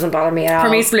don't. It doesn't bother me at all. For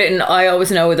me, splitting, I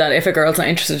always know that if a girl's not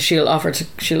interested,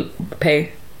 she'll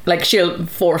pay. Like, she'll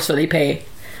forcefully pay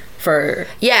for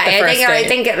yeah, the first I date.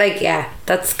 think it like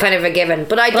that's kind of a given.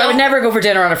 But I But I don't. would never go for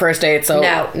dinner on a first date, so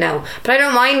No. But I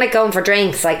don't mind like going for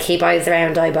drinks. Like he buys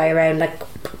around, I buy around. Like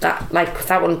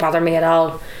that wouldn't bother me at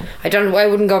all. I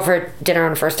wouldn't go for dinner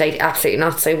on a first date. Absolutely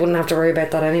not. So I wouldn't have to worry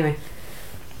about that anyway.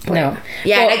 No.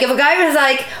 Yeah, But- like if a guy was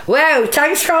like, wow,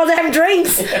 thanks for all them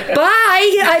drinks,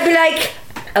 bye, I'd be like,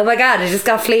 oh my god, I just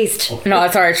got fleeced. No,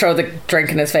 it's alright, throw the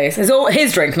drink in his face.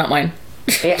 His drink, not mine.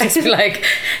 Yeah. Just be like,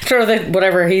 throw the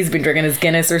whatever he's been drinking, his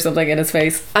Guinness or something, in his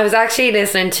face. I was actually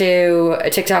listening to a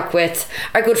TikTok with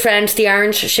our good friend The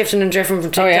Orange, shifting and drifting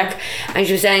from TikTok, Oh, yeah. and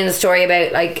she was saying the story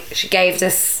about like she gave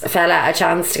this fella a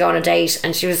chance to go on a date,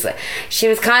 and she was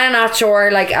kind of not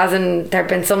sure, like as in there'd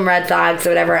been some red flags or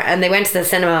whatever, and they went to the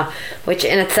cinema, which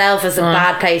in itself is a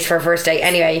bad place for a first date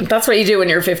anyway. That's what you do when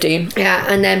you're 15. Yeah,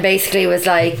 and then basically he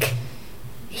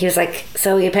was like,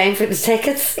 so you're paying for the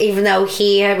tickets? Even though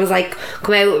he was like,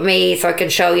 come out with me so I can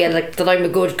show you like that I'm a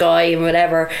good guy and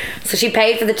whatever. So she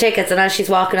paid for the tickets, and as she's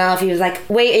walking off, he was like,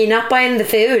 wait, are you not buying the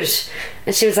food?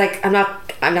 And she was like, I'm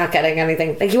not getting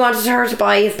anything. Like he wanted her to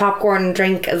buy his popcorn and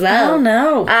drink as well. Oh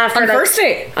no. After, On like, first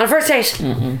date? On first date.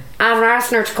 Mm-hmm. After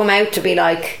asking her to come out to be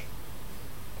like,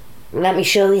 let me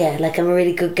show you, like I'm a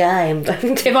really good guy.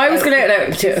 If I was going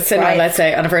out to a cinema, Right. let's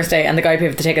say, on a first date, and the guy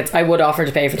paid for the tickets, I would offer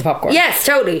to pay for the popcorn. Yes,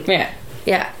 totally. Yeah.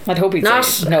 Yeah. I'd hope he'd Not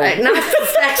say no. not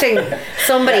suspecting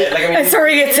somebody. Like, I mean,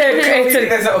 Sorry, it's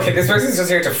okay, this person's just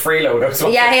here to freeload us.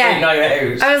 Yeah, yeah. Free night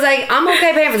out. I was like, I'm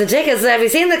okay paying for the tickets. Have you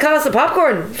seen the cost of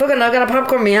popcorn? Fucking, I've got a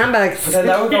popcorn in my handbag. But then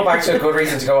that would go back to a good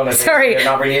reason to go on a date. Sorry. You're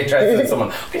not really interested in someone.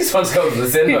 I just want to go to the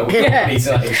cinema with Yeah. me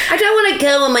tonight. I don't want to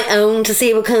go on my own to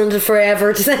see Wakanda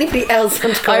Forever. Does anybody else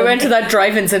want to go? I went to that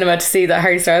drive-in cinema to see that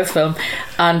Harry Styles film,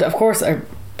 and of course I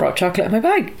brought chocolate in my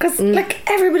bag because like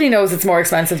everybody knows it's more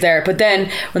expensive there. But then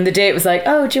when the date was like,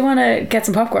 oh, do you want to get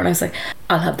some popcorn? I was like,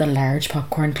 I'll have the large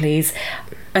popcorn, please.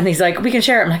 And he's like, we can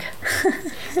share it. I'm like,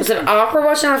 Was it awkward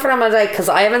watching that for them? I was like, because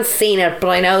I haven't seen it, but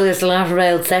I know there's a lot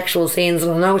about sexual scenes,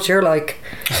 and I know what you're like.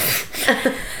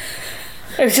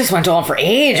 it just went on for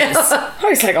ages. I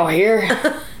was like, oh, here.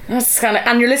 That's kind of,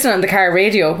 and you're listening on the car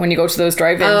radio when you go to those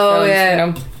drive-in films, yeah. you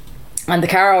know. And the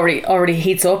car already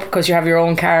heats up because you have your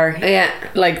own car, Yeah.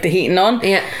 like the heating on.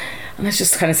 Yeah. And it's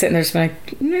just kind of sitting there, just being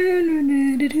like,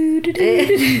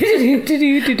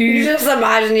 You just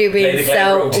imagine you being Lady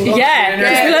so. Glenbrook. yeah,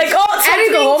 just be like, oh, it's time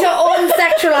to go Anything home. to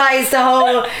unsexualize the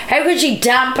whole. How could she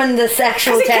dampen the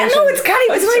sexual tension? No, it's canny.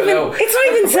 It's not even. It's not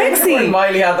even When sexy.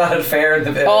 Miley had that affair in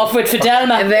the bit. Off with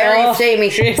Fidelma. Very Oh, steamy.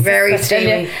 Jesus, Very I tell you.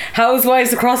 steamy.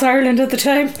 Housewives across Ireland at the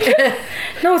time.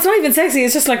 No, it's not even sexy.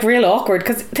 It's just like real awkward.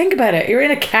 Because think about it. You're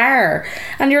in a car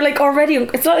and you're like already.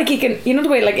 It's not like you can. You know the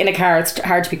way like in a car it's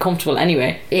hard to be comfortable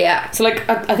anyway. Yeah. So like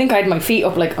I think I had my feet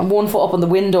up like on one foot up on the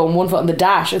window and one foot on the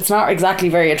dash. It's not exactly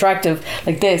very attractive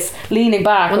like this, leaning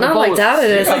back. Well, with a not like bowl. that.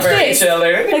 It is. Not like very this. chill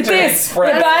there. Like Just this.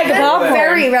 spread A bag of it. popcorn.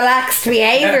 Very relaxed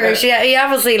behaviour. She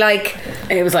obviously like.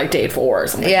 It was like date 4 or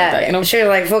something Yeah. like that, you know. She was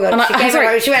like fuck it. And She gave sorry,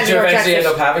 her. She went Did to you her eventually end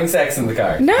breakfast. up having sex in the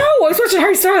car? No, I was watching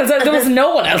Harry Styles. There was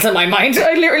no one else in my mind.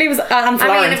 I literally was and Florence.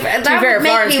 I mean, To be that fair, would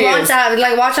make Florence me want Hughes. to have,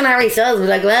 like watching Harry Styles. Be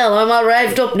like, well, I'm all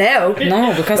revved up now.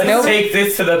 No, because Let's no, take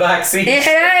this to the back seat.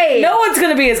 Hey. no one's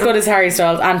going to be as good as Harry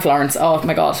Styles and Florence. Oh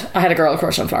my god, I had a girl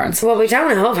crush on Florence. Well, we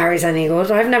don't know if Harry's any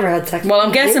good. I've never had sex. Well,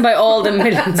 I'm guessing by all the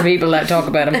millions of people that talk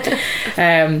about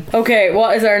him. Okay,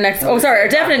 what is our next? Oh, sorry, our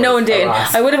definite no and dating.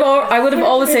 I would have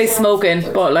always say smoking,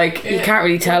 but like you can't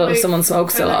really tell if someone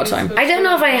smokes a lot of time. I don't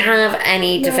know if I have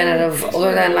any definitive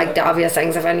other than like the obvious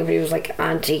things. If anybody was like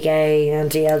anti-gay,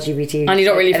 anti-LGBT, And you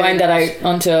don't really find that out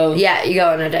until. Yeah, you go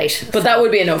on a date. But that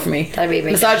would be a no for me. That'd be a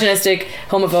big Misogynistic,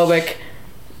 homophobic,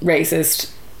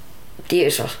 racist. the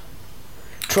usual.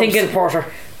 Trump Thinking- supporter.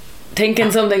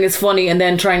 Thinking something is funny and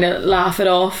then trying to laugh it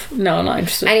off. No, not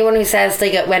interested. Anyone who says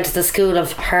they went to the school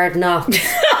of hard knocks.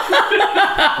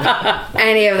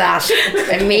 Any of that.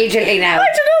 Immediately now. I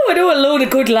don't know. I know a load of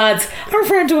good lads. Our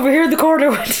friend over here in the corner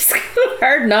went to school of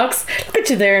Hard Knocks. Look at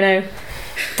you there now.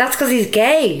 That's because he's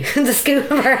gay. The school of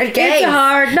hard gay. It's a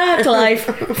hard knock life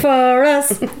for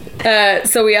us.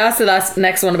 So we asked the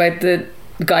next one about the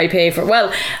guy pay for.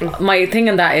 Well, my thing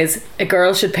on that is a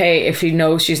girl should pay if she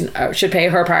knows should pay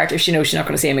her part if she knows she's not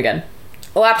going to see him again.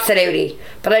 Oh, absolutely.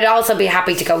 But I'd also be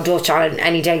happy to go Dutch on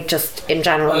any date, just in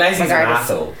general. Unless he's an regardless.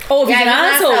 asshole. Oh, if Yeah, he's an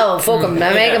asshole. fuck him.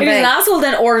 Now make him If he's pay. an asshole,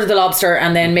 then order the lobster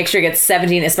and then make sure you get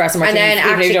 17 espresso martinis And then even if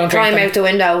you actually don't climb drink out the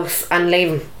windows and leave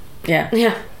him. them. Yeah.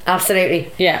 Yeah,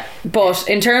 absolutely. Yeah, but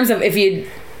in terms of if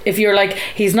you're like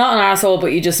he's not an asshole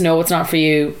but you just know it's not for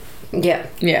you, Yeah.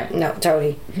 yeah, No,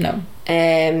 totally. no.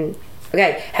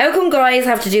 Okay, how come guys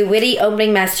have to do witty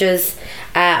opening messages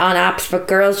on apps but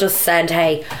girls just send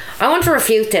hey? I want to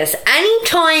refute this.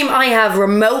 Anytime I have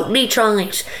remotely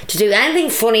tried to do anything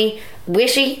funny,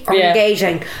 witty or Yeah.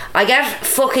 engaging, I get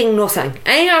fucking nothing.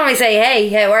 Anytime I say hey,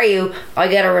 how are you, I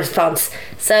get a response.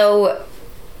 So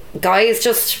guys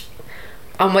just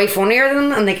I'm way funnier than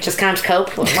them and they just can't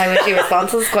cope with my witty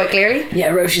responses quite clearly.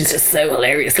 Yeah, Roisin's just so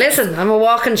hilarious. Listen, I'm a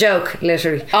walking joke,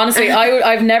 literally. Honestly,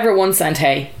 I've never once sent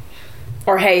hey.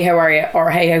 Or hey, how are you?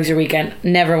 Or hey, how's your weekend?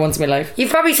 Never once in my life.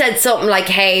 You've probably said something like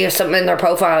hey or something in their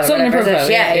profile. Or something in whatever. profile,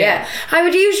 yeah. I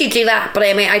would usually do that, but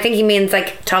I mean, I think he means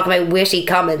like talk about witty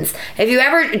comments. If you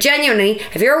ever, genuinely,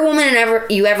 if you're a woman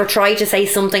and you ever try to say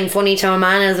something funny to a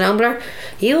man as an opener,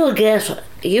 you will get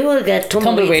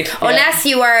tumbleweed. Yeah. Unless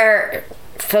you are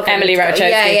fucking Emily Ratajkowski.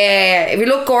 Yeah. If you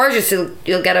look gorgeous,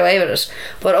 you'll get away with it.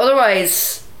 But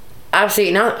otherwise,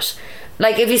 absolutely not.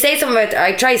 Like if you say something about,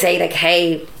 I try to say like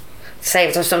hey. Say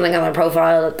if there's something on their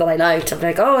profile that I liked, I'm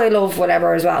like, oh, I love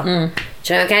whatever as well. Do you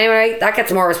know, anyway, that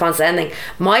gets more response than anything.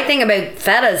 My thing about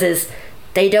fellas is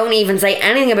they don't even say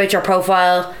anything about your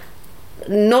profile,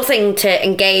 nothing to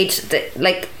engage,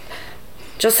 like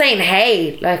just saying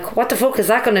hey, like what the fuck is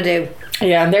that gonna do?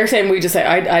 Yeah, and they're saying we just say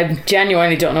I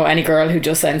genuinely don't know any girl who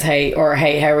just sends hey or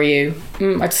hey, how are you?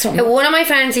 I just don't know. One of my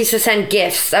friends used to send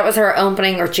gifts. That was her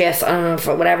opening, or gifs, I don't know,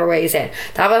 for whatever way you say it.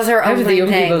 That was her How opening do the young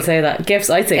thing. people say that? Gifts?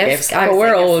 I'd say gifts. I But would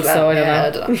we're say old, gifts, so I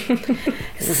well, don't know.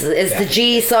 Is the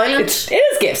G silent? It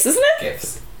is gifts, isn't it?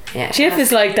 Gifts. Yeah. Gif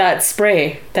is like that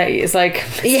spray that is like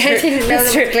Yeah, I didn't know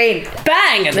that was clean.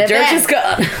 bang and the dirt is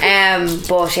gone.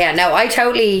 But yeah, no, I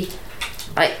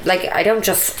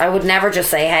would never just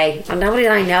say hey, and nobody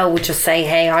that I know would just say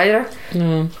hey either.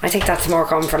 I think that's more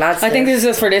common for lads. I think this is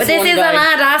just for this But this one is guy. a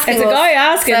lad asking It's a us, guy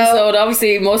asking, so- so it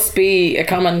obviously must be a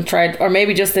common thread, or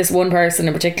maybe just this one person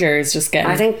in particular is just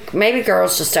getting. I think maybe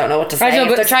girls just don't know what to say. I know, If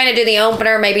but- they're trying to do the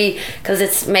opener, maybe because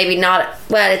it's maybe not.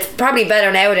 Well, it's probably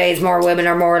better nowadays. More women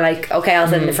are more like, okay, I'll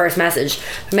send the first message.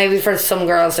 Maybe for some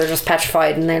girls, they're just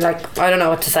petrified and they're like, I don't know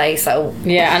what to say. So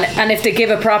Yeah, and if they give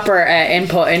a proper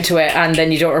input into it and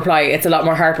then you don't reply, it's a lot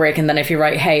more heartbreaking than if you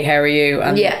write hey, how are you,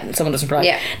 and someone doesn't reply.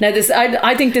 Yeah. Now this,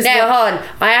 I think this. now, hold on,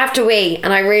 I have to wee,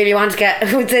 and I really want to get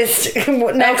with this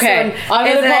next Okay, one. I'm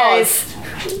Is gonna it- pause.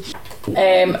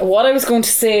 What I was going to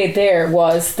say there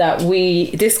was that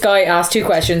this guy asked two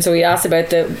questions. So he asked about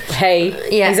the hey.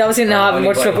 Yeah. He's obviously not having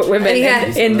much luck with women Yeah.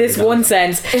 in this one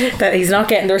sense that he's not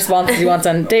getting the responses he wants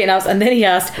on dating apps. And then he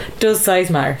asked, does size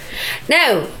matter?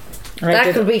 Now, Right,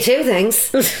 that could be two things.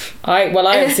 I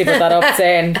obviously put that up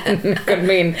saying could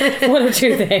mean one of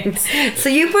two things. So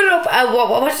you put up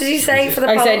what did you say for the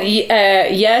I poll? said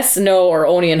yes, no, or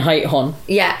only in height, hun.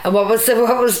 Yeah, and what was the No,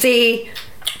 it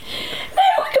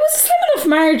was a slim enough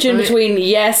margin between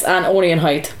yes and only in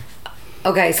height.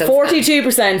 okay, so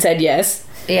 42% said yes,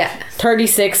 yeah.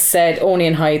 36 said only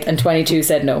in height, and 22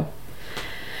 said no.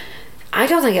 I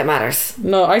don't think it matters.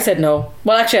 No, I said no.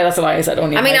 Well, actually, that's a lie. I said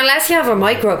only. I mean, height. unless you have a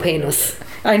micro penis.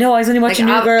 I know. I was only watching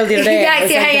New Girl the other day. Yes, It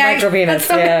was like the micro penis. That's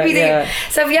what Yeah, made me think. yeah.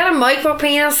 So if you had a micro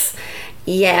penis,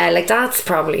 yeah, like that's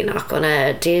probably not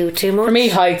gonna do too much. For me,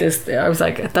 height is. I was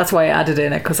like, that's why I added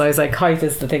in it, because I was like, height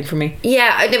is the thing for me.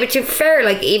 Yeah, but to be fair,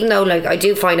 like even though like I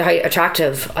do find height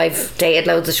attractive, I've dated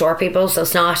loads of short people, so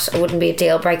it wouldn't be a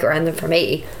deal breaker or anything for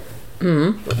me.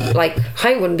 Like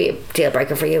height wouldn't be a deal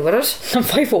breaker for you, would it? I'm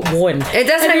 5'1". It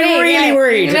doesn't I'd be mean, really yeah,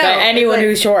 worried you know, about anyone like,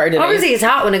 who's shorter than me. obviously it's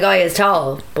hot when a guy is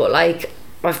tall, but like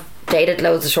I've dated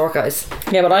loads of short guys.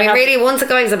 Yeah, but I I mean, have. really, once a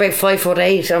guy's about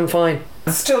 5'8", I'm fine.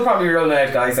 There's still probably ruling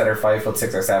out guys that are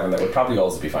 5'6" or 7 that would probably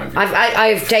also be fine for you.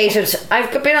 I've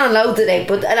been on loads of dates,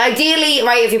 but ideally,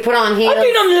 right, if you put on heels, I've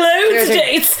been on loads There's of a-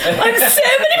 dates. so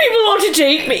many people want to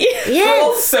date me. They're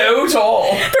all yeah. so tall.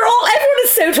 Everyone is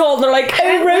so tall. And they're like,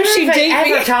 oh, Roisin, date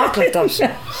ever me. talk like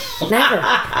that? Never.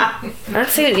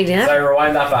 Absolutely never. Sorry,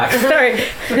 rewind that back. Sorry.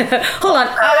 Hold on.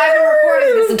 I've been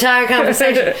recording this entire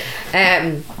conversation.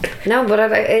 No, but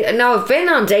I've been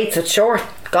on dates with short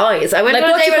guys. I went Like, on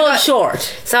a what date you with a call guy- short?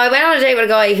 So I went on a date with a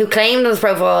guy who claimed on his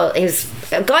profile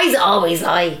guys always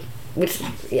lie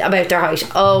about their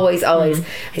height. Always.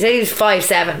 He said he was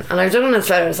 5'7", and I was looking at his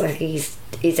photos like he's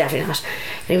definitely not.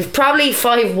 And he was probably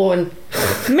 5'1".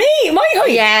 Me? My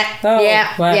height? Yeah, Oh,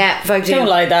 yeah, well, yeah. 5'2". don't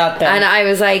like that then. And I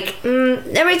was like,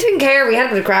 I didn't care. We had a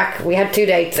bit of crack. We had 2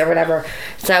 dates or whatever.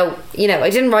 So I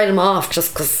didn't write him off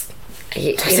just because.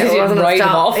 You it didn't wasn't a write him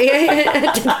stop. off?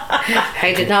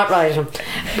 I did not write him,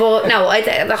 but no,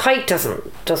 the height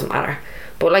doesn't matter.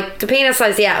 But like the penis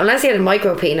size, yeah, unless you had a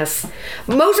micro penis.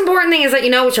 Most important thing is that you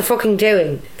know what you're fucking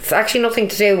doing. It's actually nothing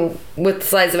to do with the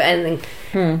size of anything.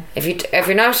 If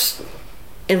you're not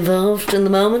involved in the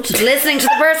moment, listening to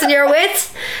the person you're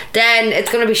with, then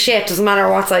it's gonna be shit. Doesn't matter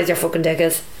what size your fucking dick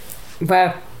is.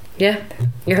 Wow. Yeah,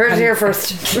 you heard it here first.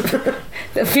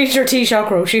 The future Taoiseach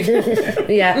Roisin.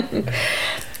 Yeah.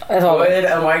 Would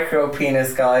a micro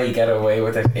penis guy get away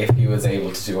with it if he was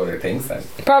able to do other things then?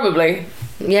 Probably.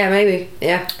 Yeah, maybe.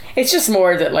 Yeah. It's just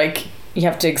more that, like, you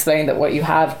have to explain that what you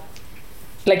have.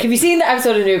 Like, have you seen the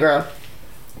episode of New Girl?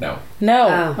 No.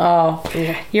 Oh.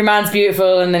 Okay. Your man's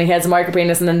beautiful, and then he has a micro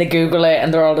penis, and then they Google it,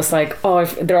 and they're all just like, oh,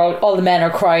 all the men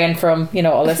are crying from, you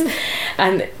know, all this.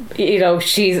 And, you know,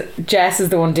 Jess is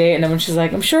the one dating him, and she's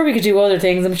like, I'm sure we could do other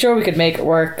things, I'm sure we could make it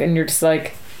work. And you're just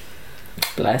like,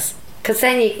 bless. Because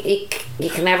then you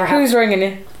can never have. Who's ringing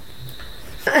you?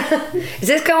 Is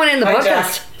this going in the Hi,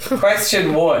 podcast? Jack.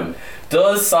 Question 1.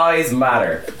 Does size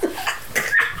matter?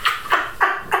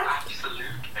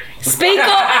 Speak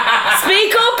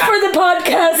up for the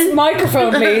podcast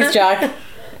microphone, please, Jack.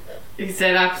 He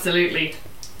said absolutely.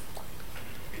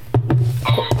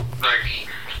 Oh, like,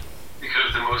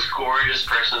 because the most gorgeous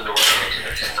person in the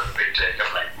world is just a big dick.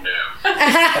 I'm like, no.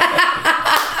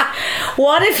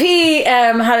 What if he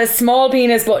had a small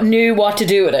penis but knew what to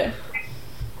do with it?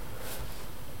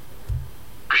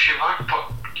 But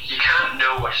you can't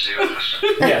know what to do with it.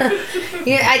 Yeah.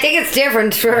 Yeah, I think it's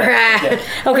different for.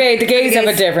 Okay, the gays have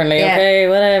it differently. Yeah. Okay,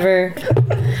 whatever.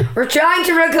 We're trying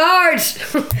to record.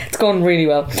 It's going really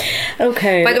well.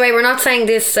 Okay. By the way, we're not saying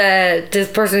this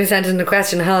person who sent in the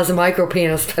question has a micro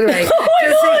penis. By the way, Oh my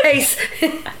just God. in case.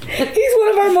 He's one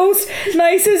of our most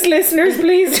nicest listeners.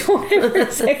 Please don't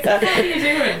ever say that. What are you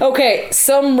doing? Okay,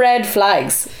 some red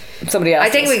flags. Somebody else. I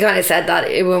think we kind of said that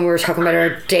when we were talking about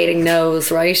our dating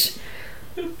no's, right?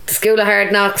 The School of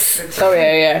Hard Knocks. Oh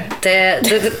yeah.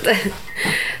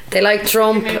 They like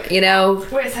Trump, you know.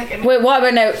 Wait a second. Wait, what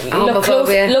about now?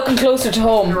 Homophobia. Looking closer to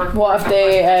home. What if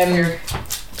they?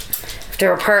 They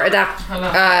were part of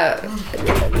that.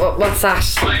 What's that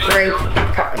group?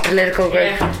 Political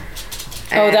group.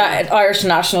 Yeah. That Irish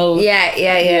National. Yeah.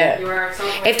 You are so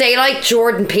If they like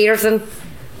Jordan Peterson,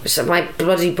 which my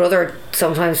bloody brother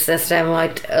sometimes says to them,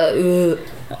 like,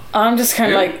 I'm just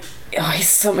kind of like. Oh,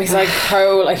 he's like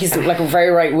pro, like he's like a very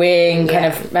right wing kind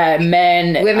of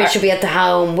men. women should be at the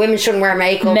home. Women shouldn't wear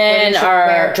makeup. Men women shouldn't are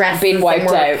wear dresses being wiped and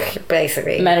work, out.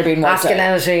 Basically, Men are being wiped out.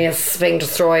 Masculinity is being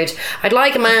destroyed. I'd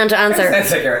like a man to answer.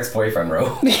 Sounds like your ex-boyfriend, Ro.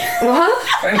 What?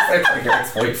 Sounds like your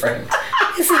ex-boyfriend.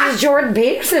 This is Jordan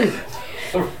Peterson.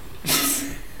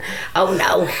 Oh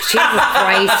no, Jesus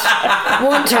Christ!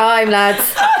 One time,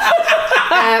 lads.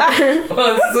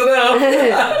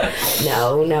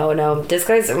 No. This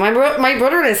guy's my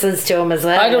brother listens to him as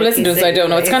well. I don't Like, listen to it, so I don't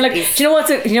know. It's kind of like, do you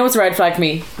know what's a red flag for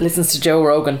me? Listens to Joe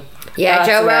Rogan. Yeah, That's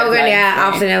Joe a red Rogan. flag Yeah, for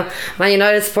me. absolutely. No. Man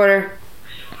United supporter.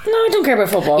 No, I don't care about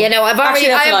football. You know, I've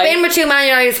been with 2 Man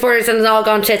United supporters and it's all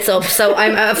gone tits up. So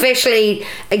I'm officially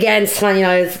against Man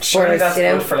United Surely supporters. that's You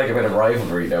know. good for like a bit of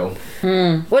rivalry, though.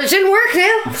 Well, it didn't work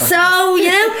now. So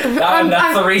you know,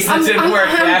 That's the reason it didn't work.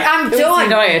 Yeah. I'm It was done.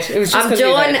 United. It was just I'm 'cause of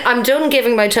done. United. I'm done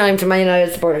giving my time to Man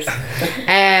United supporters.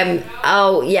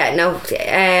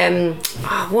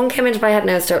 One came into my head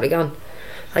now. It's totally gone.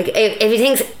 Like if he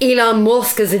thinks Elon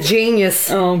Musk is a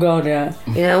genius, Oh god, yeah.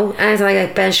 you know, anything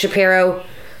like Ben Shapiro,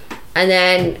 and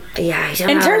then I don't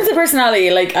In know. terms of personality,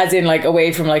 like as in like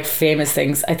away from like famous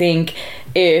things, I think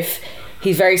if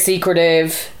he's very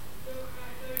secretive,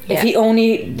 if he doesn't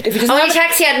only have,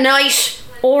 texts you at night.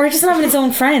 or he doesn't have his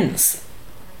own friends,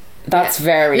 that's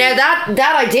very Now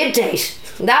that I did date.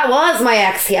 That was my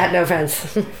ex. He had no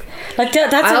friends. like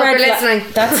that's I a hope red you're flag.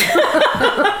 listening.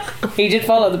 That's he did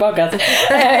follow the podcast.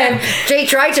 Jay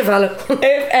tried to follow.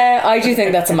 I do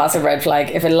think that's a massive red flag.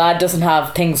 If a lad doesn't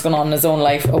have things going on in his own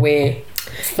life away.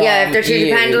 Yeah, if they're too you.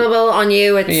 dependable on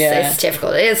you, it's Yeah.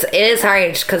 difficult. It is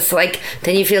hard because like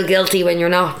then you feel guilty when you're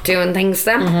not doing things to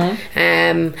them.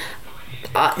 Mm-hmm.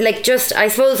 I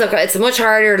suppose look, it's much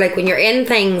harder. Like when you're in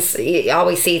things, you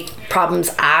always see problems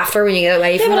after when you get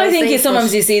away Yeah, from but I those think things,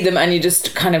 sometimes you see them and you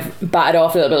just kind of bat it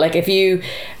off a little bit. Like if you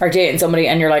are dating somebody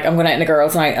and you're like, I'm going out on a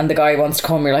girls' night, and the guy wants to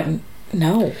come, you're like,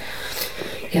 no.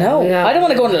 No, yeah. I don't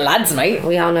want to go on a lads' night.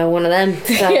 we all know one of them.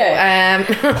 So, Yeah.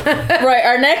 Right,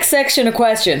 our next section of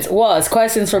questions was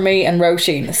questions for me and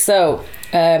Roisin. So,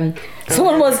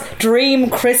 someone was dream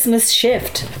Christmas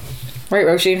shift. Right,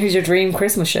 Roisin, who's your dream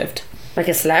Christmas shift? like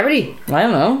a celebrity. I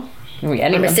don't know. Maybe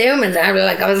I'm anyone. assuming. I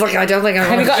don't think I'm.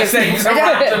 Have you got- Just saying some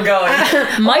random guy.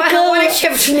 I Michael. want to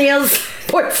shift Neil's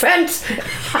boyfriend.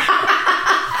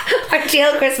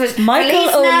 Ideal Christmas. Michael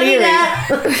Feliz O'Leary.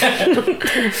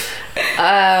 Navidad.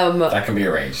 That can be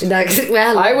arranged.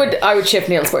 Well, I would shift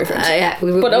Neil's boyfriend. yeah,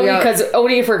 But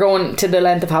only if we're going to the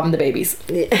length of having the babies.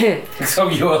 So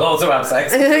you will also have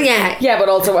sex. yeah. Yeah, but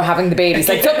also we're having the babies.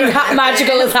 Like something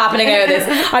magical is happening out of this.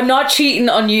 I'm not cheating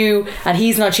on you, and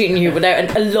he's not cheating on you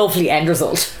without a lovely end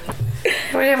result.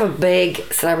 I have a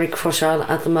big celebrity crush on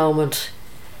at the moment.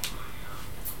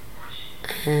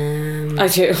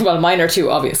 Well, mine are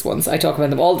two obvious ones. I talk about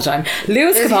them all the time.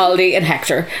 Lewis Capaldi and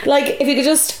Hector. Like, if you could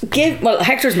just give... Well,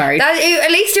 Hector's married.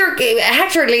 At least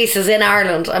Hector at least is in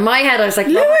Ireland. In my head I was like,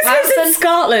 Lewis Robert was in Pattinson?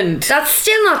 Scotland. That's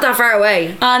still not that far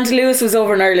away. And Lewis was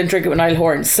over in Ireland drinking with Niall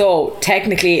Horan. So,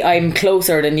 technically, I'm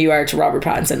closer than you are to Robert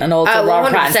Pattinson. And also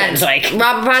Robert 100%. Pattinson's like...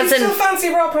 Robert Do you still Pattinson. fancy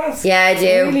Rob Pattinson? Yeah, I do.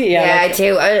 Really? Yeah, Yeah, like- I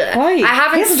do. Why? I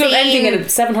haven't He hasn't seen done anything in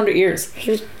 700 years.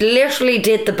 He literally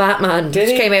did the Batman, Did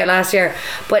which he? came out last year.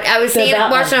 But I was seeing,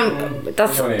 Batman. watching him.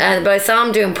 That's Funny. but I saw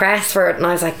him doing press for it, and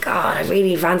I was like, God, I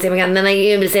really fancy him again. And then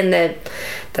he was in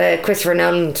the Christopher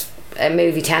Nolan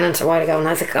movie Tenet a while ago, and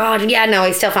I was like, God, yeah, no,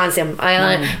 I still fancy him.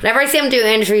 Whenever I see him doing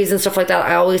interviews and stuff like that,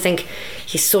 I always think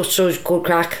he's such good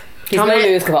crack. He's no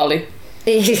Lewis Capaldi.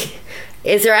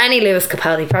 Is there any Lewis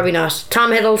Capaldi? Probably not.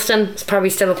 Tom Hiddleston is probably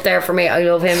still up there for me. I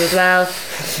love him as well.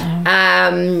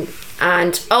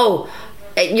 And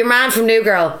your man from New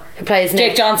Girl who plays Nick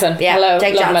Jake Johnson. Yeah, Hello,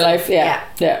 Jake love Johnson. my life. Yeah.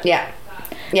 Yeah.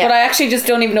 But I actually just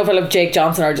don't even know if I love Jake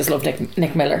Johnson or I just love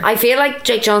Nick Miller. I feel like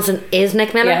Jake Johnson is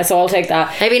Nick Miller. Yeah, so I'll take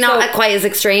that. Maybe not So, quite as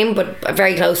extreme, but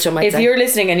very close to him. I'd if say. you're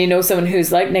listening and you know someone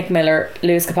who's like Nick Miller,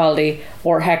 Lewis Capaldi,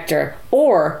 or Hector,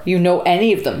 or you know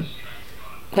any of them,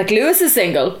 like Lewis is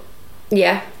single,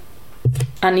 Yeah.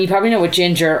 and you probably know a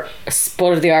ginger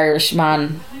spud of the Irish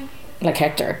man like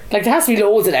Hector. Like there has to be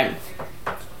loads of them.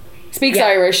 Speaks Yeah.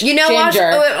 Irish. You know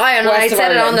ginger, what? I west of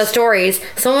said it on Ireland. the stories.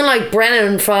 Someone like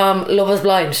Brennan from Love Is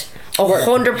Blind.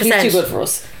 100%. He's too good for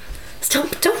us. Don't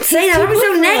say that. That was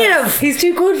so negative. He's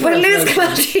too good for But us. Lewis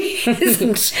Capaldi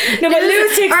isn't. No, but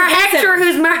Lewis takes or the piss Hector, out-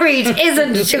 who's married,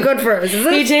 isn't too good for us. Is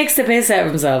it? He takes the piss out of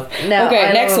himself. No, okay,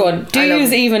 I next love him. one. Do I love you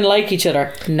him. even like each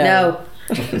other? No.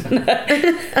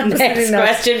 Next not.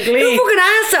 question, Who please. fucking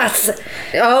asked that?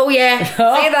 Oh yeah.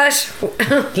 Oh. Say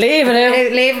that. Leave it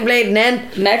out. Leave him bleeding in.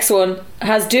 Next one.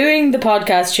 Has doing the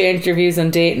podcast changed your views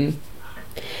on dating?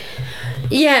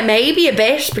 Yeah, maybe a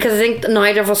bit, because I think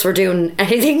neither of us were doing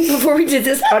anything before we did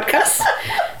this podcast.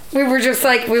 We were just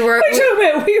like we were We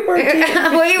were dating.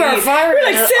 we were firing. We're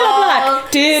like it Cilla all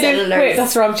Black. Do-do. cylinders. Wait,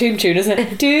 that's the wrong tune, isn't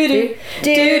it? Do-do.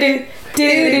 Do-do.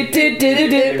 Do-do.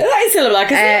 Do-do. That is Cilla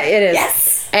Black, isn't it? It is.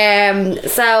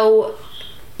 Yes. So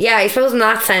yeah, I suppose in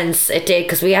that sense it did,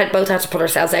 because we both had to put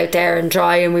ourselves out there and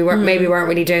try, and we weren't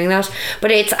really doing that.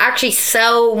 But it's actually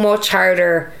so much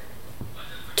harder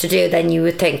to do than you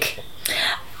would think.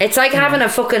 It's like having a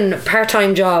fucking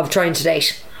part-time job trying to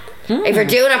date. If you're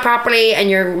doing it properly and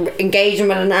you're engaging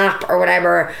with an app or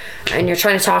whatever, and you're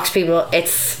trying to talk to people,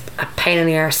 it's a pain in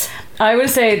the arse. I will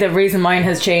say the reason mine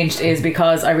has changed is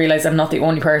because I realise I'm not the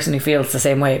only person who feels the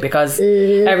same way, because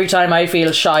every time I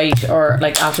feel shy or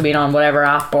like after being on whatever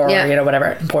app or Yeah. you know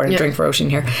whatever, important Yeah. drink for Ocean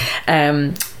here,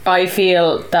 I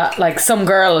feel that like some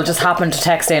girl will just happen to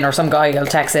text in, or some guy will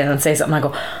text in and say something, and I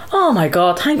go, oh my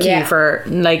god, thank Yeah. you for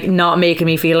like not making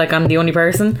me feel like I'm the only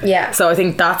person. Yeah. So I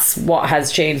think that's what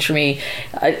has changed for me.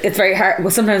 It's very hard,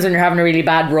 well, sometimes when you're having a really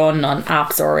bad run on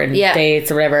apps or in Yeah. dates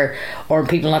or whatever, or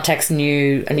people not texting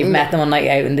you and you've met them on night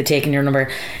out and they've taken your number,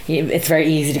 it's very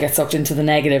easy to get sucked into the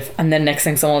negative, and then next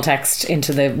thing someone will text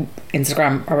into the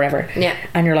Instagram or whatever, Yeah.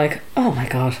 and you're like, oh my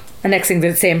god, and next thing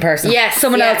the same person, Yes,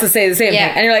 someone yeah. else will say the same Yeah.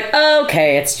 thing, and you're like,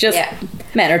 okay, it's just Yeah.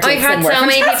 men are I've dicks had and we're so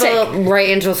many fantastic. people write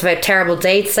into us about terrible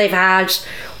dates they've had,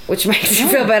 which makes you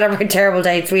feel better about terrible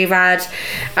dates we've had.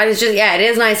 And it's just, yeah, it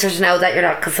is nicer to know that you're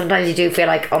not, because sometimes you do feel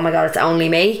like, oh my god, it's only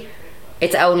me.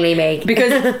 It's only me.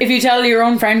 Because if you tell your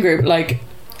own friend group, like,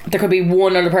 there could be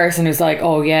one other person who's like,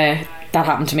 oh yeah, that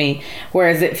happened to me,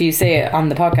 whereas if you say it on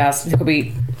the podcast, there could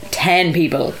be 10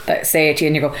 people that say it to you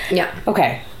and you go, Yeah.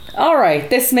 okay, alright,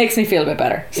 this makes me feel a bit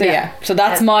better. So Yeah. yeah, so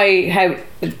that's how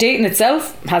dating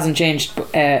itself hasn't changed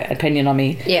opinion on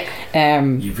me. Yeah.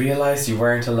 You realised you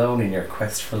weren't alone in your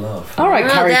quest for love. Alright,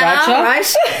 Carrie Bradshaw. All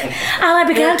right. And I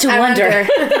began to I wonder.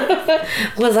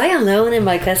 was I alone in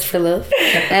my quest for love?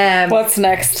 What's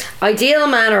next? Ideal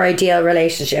man or ideal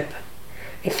relationship?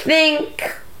 I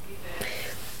think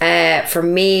for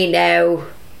me now,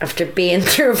 after being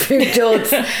through a few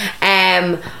duds,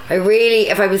 I really,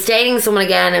 if I was dating someone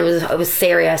again, I was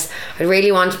serious, I'd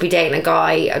really want to be dating a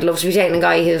guy. I'd love to be dating a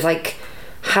guy who's like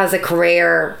has a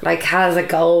career, like has a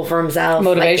goal for himself,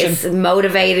 Motivation. like, is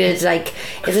motivated, like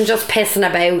isn't just pissing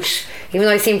about. Even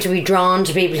though I seem to be drawn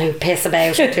to people who piss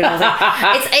about or do nothing.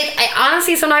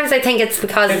 Honestly, sometimes I think it's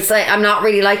because it's like I'm not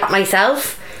really like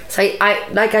myself. So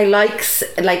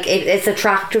it's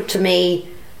attractive to me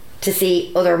to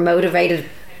see other motivated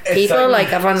people.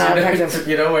 Like I find that attractive.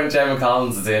 You know when Gemma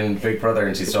Collins is in Big Brother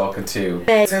and she's talking to,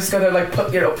 just gonna like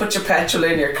put your petrol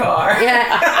in your car.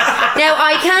 Yeah. Now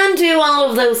I can do all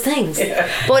of those things,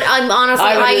 but I'm honestly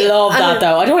I would love that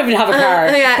though. I don't even have a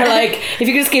car. Like if you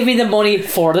could just give me the money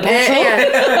for the petrol.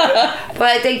 But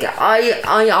I think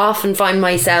I often find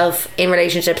myself in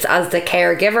relationships as the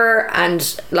caregiver,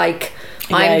 and like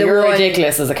I'm the you're one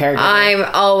ridiculous as a caregiver. I'm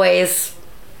always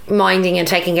minding and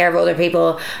taking care of other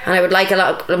people, and I would like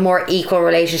a more equal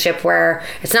relationship where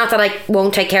it's not that I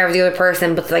won't take care of the other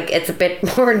person, but like it's a bit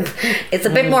more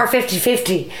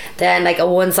 50-50 than like a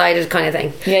one-sided kind of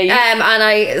thing. And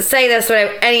I say this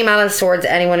without any malice towards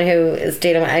anyone who is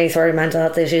dealing with any sort of mental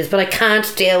health issues, but I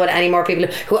can't deal with any more people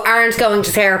who aren't going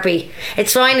to therapy.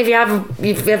 It's fine if you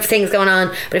have things going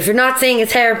on, but if you're not seeing a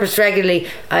therapist regularly,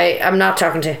 I'm not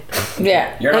talking to.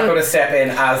 You're not going to step in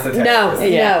as the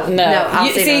therapist. No,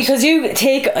 absolutely. Because you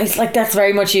take, it's like that's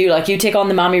very much you. Like you take on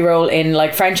the mommy role in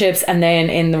like friendships, and then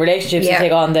in the relationships you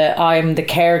take on I'm the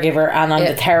caregiver, and I'm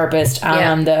the therapist, and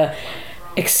I'm the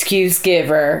excuse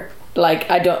giver. Like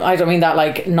I don't mean that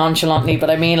like nonchalantly, but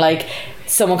I mean like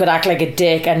someone could act like a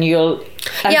dick, and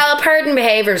I'll pardon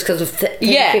behaviours because of things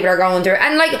people are going through,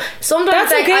 and like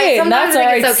sometimes that's okay. Sometimes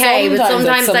I think it's okay, but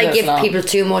sometimes I give people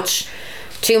too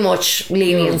much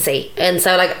leniency, and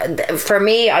so like for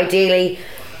me, ideally,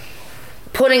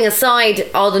 putting aside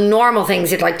all the normal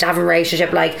things you'd like to have in a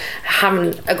relationship, like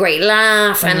having a great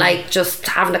laugh and like just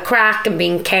having a crack and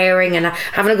being caring and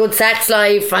having a good sex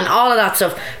life and all of that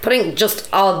stuff, putting just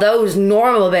all those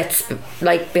normal bits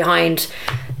like besides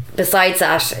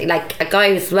that, like a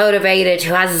guy who's motivated,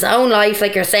 who has his own life,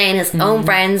 like you're saying, his own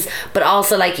friends, but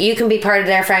also like you can be part of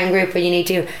their friend group when you need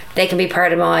to, they can be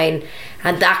part of mine,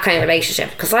 and that kind of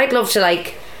relationship. Because I'd love to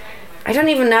like, I don't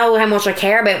even know how much I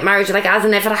care about marriage, like as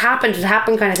in if it happened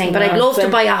kind of thing, but I'd love to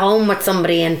buy a home with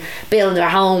somebody and build a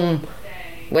home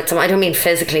with some. I don't mean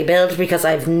physically build, because I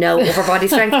have no upper body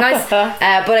strength, guys, but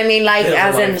I mean like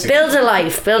as in build a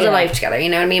life together, you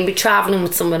know what I mean, be travelling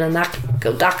with someone and that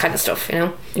kind of stuff, you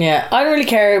know. I don't really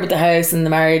care about the house and the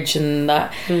marriage and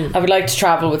that. I would like to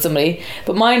travel with somebody,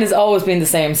 but mine has always been the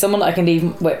same, someone I can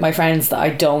leave with my friends that I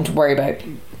don't worry about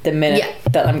the minute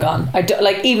that I'm gone. I do,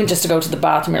 like even just to go to the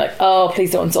bathroom, you're like, oh, please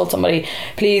don't insult somebody,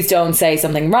 please don't say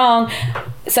something wrong.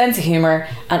 Sense of humour,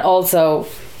 and also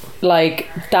like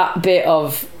that bit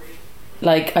of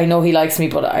like, I know he likes me,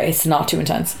 but it's not too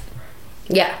intense.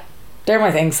 They're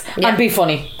my things. And be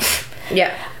funny.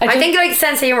 I think like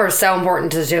sense of humour is so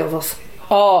important to the two of us.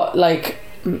 Like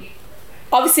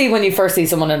obviously when you first see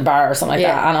someone in a bar or something like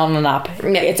that, and on an app,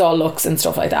 it's all looks and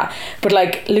stuff like that, but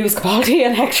like Lewis Capaldi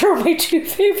and Hector are my two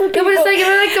favourite people. But it's like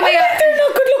the way they're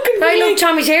not good looking, but I love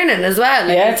Tommy Tiernan as well.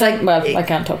 Like, it's like, well, I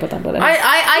can't talk about that, but anyway.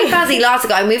 I fancy lots of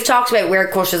guys, and we've talked about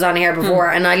weird crushes on here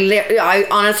before, and I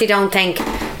honestly don't think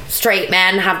straight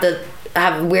men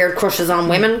have weird crushes on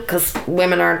women, because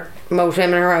most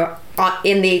women are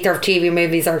in their TV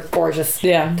movies are gorgeous.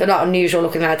 They're not unusual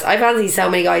looking lads. I fancy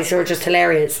so many guys who are just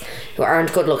hilarious who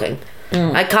aren't good looking.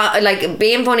 I can't, like,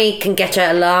 being funny can get you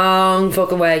a long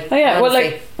fucking way. Well,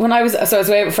 like when I was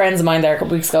away with friends of mine there a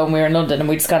couple weeks ago, and we were in London, and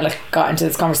we just kind of like got into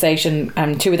this conversation,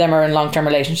 and two of them are in long-term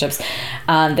relationships,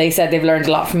 and they said they've learned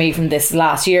a lot from me from this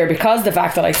last year, because of the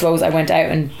fact that I suppose I went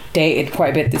out and dated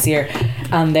quite a bit this year,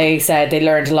 and they said they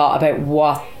learned a lot about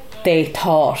what they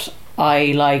thought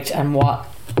I liked and what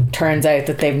turns out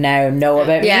that they now know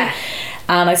about me.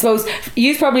 And I suppose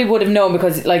you probably would have known,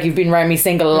 because like you've been around me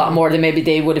single a lot more than maybe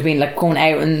they would have been like going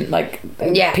out and like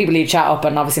people you chat up,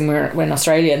 and obviously we're in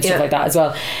Australia and stuff like that as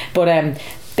well, but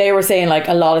they were saying like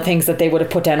a lot of things that they would have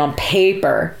put down on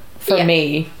paper for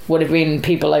me would have been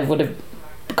people I would have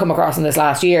come across in this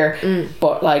last year,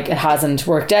 but like it hasn't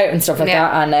worked out and stuff like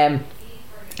that. And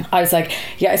I was like,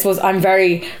 I suppose I'm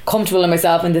very comfortable in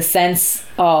myself in the sense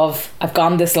of I've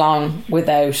gone this long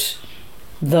without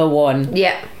the one.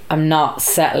 I'm not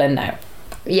settling now.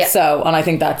 So, and I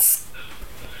think that's,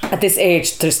 at this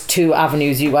age, there's two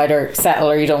avenues. You either settle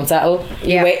or you don't settle.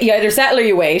 You either settle or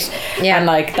you wait. And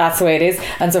like that's the way it is.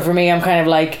 And so for me, I'm kind of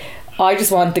like, I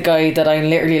just want the guy that I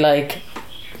literally like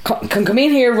can come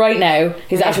in here right now.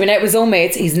 He's actually been out with his own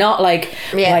mates. He's not like,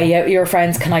 your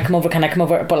friends, can I come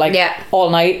over, but like all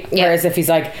night. Whereas if he's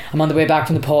like, I'm on the way back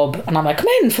from the pub, and I'm like, come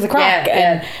in for the crack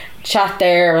and chat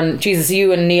there, and Jesus,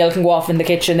 you and Neil can go off in the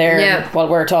kitchen there while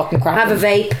we're talking crap. Have a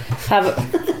vape.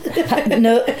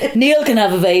 No, Neil can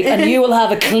have a vape, and you will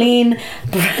have a clean.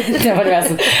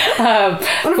 Menthol,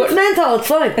 it's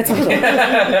fine. It's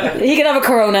fine. He can have a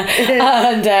Corona,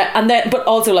 and then, but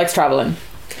also likes traveling.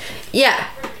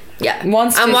 Yeah.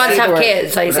 Wants to and wants see to the have world.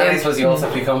 kids, I But then I assume. suppose you also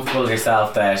have to be comfortable with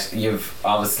yourself that you've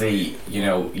obviously,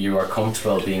 you are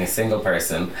comfortable being a single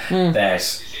person,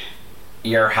 that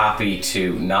you're happy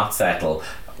to not settle,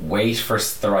 wait for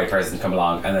the right person to come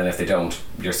along, and then if they don't,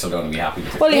 you're still going to be happy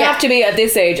with it. Well, you have to be at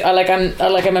this age. I'm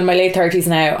in my late 30s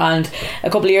now, and a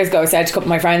couple of years ago I said to a couple of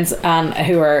my friends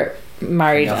who are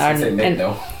married You're not supposed to say mid,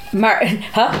 no.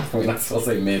 huh? We're not supposed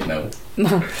to say mid, no.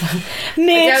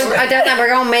 Mid. I don't know. We're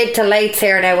going mid to late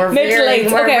here now. We're Mid to veering-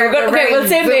 late. Okay, we'll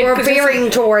say mid, We're 'cause it's veering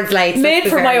towards late. Made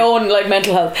for my own like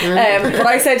mental health. Mm-hmm. But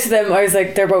I said to them, I was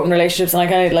like, they're both in relationships, and I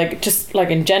kind of like just like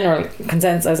in general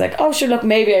consensus, I was like, oh sure, look,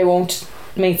 maybe I won't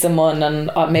meet someone, and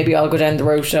maybe I'll go down the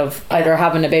route of either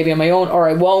having a baby on my own, or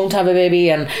I won't have a baby,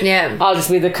 and Yeah. I'll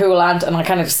just be the cool aunt. And I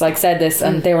kind of just like said this,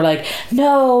 and they were like,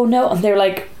 no, and they were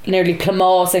like nearly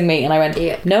clamossing me, and I went,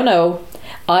 Yeah. no,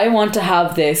 I want to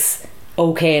have this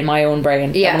okay in my own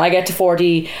brain. Yeah. And when I get to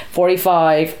 40,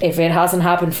 45, if it hasn't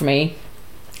happened for me,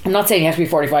 I'm not saying you have to be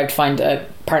 45 to find a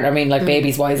partner. I mean, like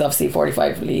babies wise, obviously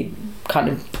 45, you kind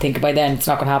of think by then it's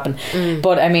not going to happen.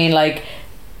 But I mean, like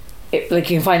you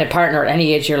can find a partner at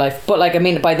any age of your life. But like, I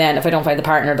mean, by then, if I don't find the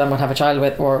partner that I'm going to have a child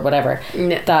with or whatever,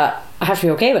 Yeah. that I have to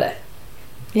be okay with it.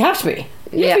 You have to be.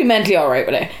 You have to be mentally alright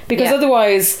with it. Because Yeah.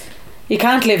 otherwise, you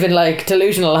can't live in like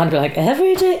delusional and be like,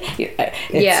 every day,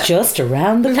 it's just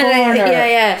around the corner.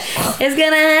 yeah. It's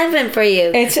gonna happen for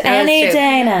you. It's No, any true.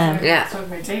 day now. Yeah.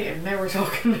 Talking about dating, now we're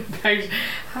talking about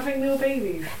having no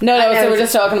babies. No, I know, so we're it's-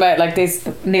 just talking about like this.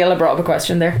 Neil brought up a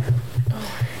question there.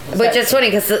 Which is funny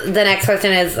because the next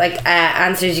question is like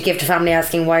answers you give to family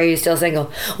asking why are you still single?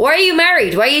 Why are you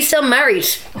married? Why are you still married?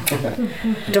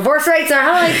 Divorce rates are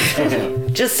high.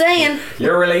 Just saying.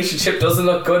 Your relationship doesn't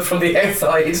look good from the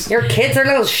outside. Your kids are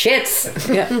little shits.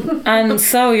 Yeah. And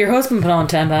so your husband put on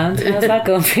 £10. How's that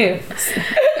going for you?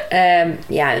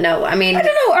 Yeah, no, I mean, I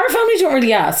don't know. Our family don't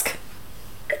really ask.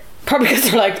 Probably because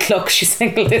they're like, look, she's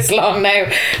single this long now.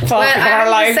 Fuck well, her I have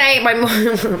life. to say my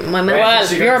mum. Well,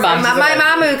 She your got- mum. My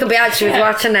mum who could be out, she was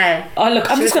watching Oh look,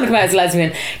 I'm just going to come out as a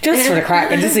lesbian just for the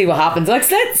crack and just see what happens. Like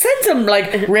send some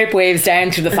like rip waves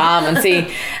down to the farm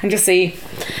and just see.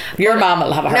 Your mum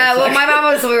will have a heart. No, well, attack. my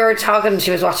mum was. We were talking.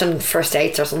 She was watching First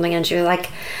Dates or something, and she was like,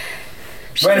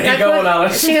 When are you going on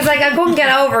it? She was like, I couldn't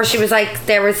get over. She was like,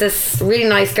 there was this really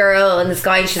nice girl and this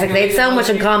guy, and she's like, they had so much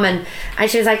in common. And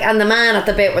she was like, and the man at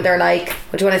the bit where they're like,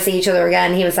 would you want to see each other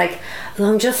again? He was like,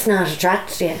 well, I'm just not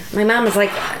attracted to you. My mum was like,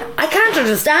 I can't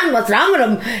understand what's wrong with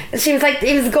him. And she was like,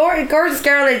 he was a gorgeous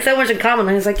girl, they had so much in common.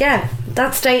 And I was like, yeah,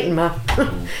 that's dating, ma.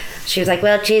 She was like,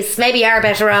 well, geez, maybe you are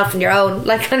better off on your own,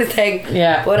 like kind of thing.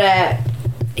 Yeah. But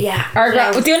yeah.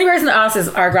 The only person that asks is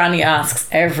our granny asks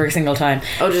every single time.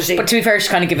 Oh, does she? But to be fair, she's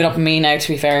kind of given up on me now. To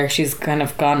be fair, she's kind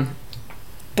of gone.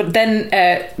 But then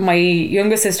my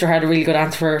youngest sister had a really good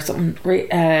answer for something.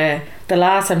 The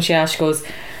last time she asked, she goes,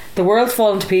 "The world's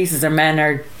falling to pieces, or men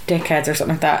are dickheads, or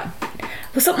something like that."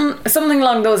 It was something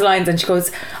along those lines. And she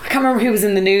goes, I can't remember who was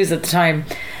in the news at the time.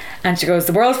 And she goes,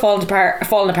 "The world's falling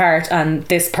apart, and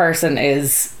this person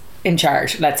is in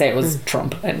charge." Let's say it was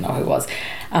Trump. I don't know who it was.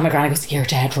 And my granny goes, "You're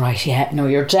dead right. Yeah, no,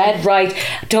 you're dead right.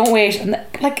 Don't wait." And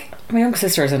like, my younger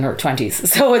sister is in her 20s,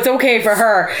 so it's okay for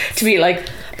her to be like.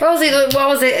 What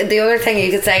was it? The other thing you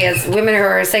could say is women who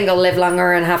are single live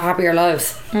longer and have happier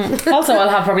lives. Also, I'll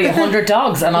have probably 100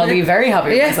 dogs, and I'll be very happy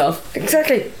with myself.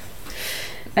 Exactly.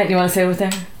 And you want to say what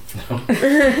thing?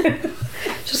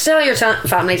 Just tell your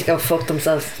family to go fuck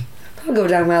themselves. That'll go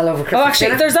down well over Christmas. Oh, actually,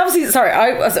 dinner. there's obviously. Sorry,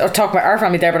 I was talking about our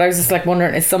family there, but I was just like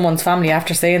wondering, is someone's family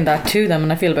after saying that to them?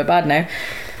 And I feel a bit bad now.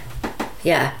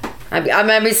 Yeah,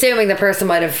 I'm assuming the person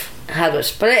might have had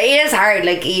it, but it is hard.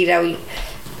 Like, you know,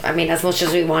 I mean, as much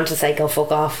as we want to say go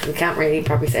fuck off, we can't really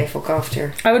probably say fuck off to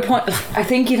her. I would point. I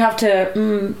think you'd have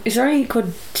to. Is there any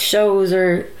good shows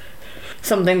or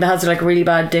something that has like really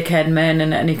bad dickhead men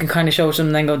in it, and you can kind of show them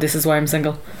and then go, "This is why I'm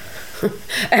single."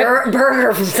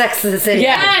 Burger from Sex and the City.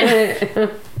 Yeah.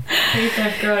 Hate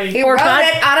that guy. He Or wrote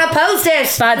bad- it on a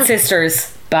post-it. Bad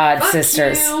Sisters. Bad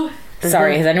Sisters. You.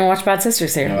 Sorry, has anyone watched Bad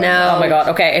Sisters here? No. Oh my god.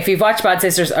 Okay, if you've watched Bad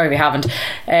Sisters or if you haven't,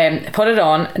 put it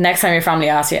on next time your family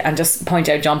asks you and just point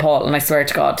out John Paul, and I swear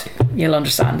to God, you'll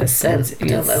understand this soon.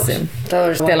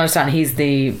 They'll understand he's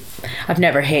the. I've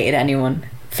never hated anyone,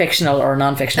 fictional or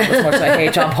non-fictional, as much as I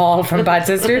hate John Paul from Bad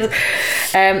Sisters.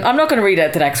 I'm not going to read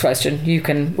out the next question. You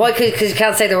can. Why? Because you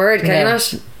can't say the word, can you No.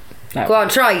 not? No. Go on,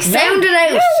 try. Sound it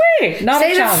out. No way. Not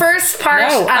Say a the chance. first part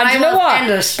No. and And I you know will what?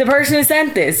 end it. The person who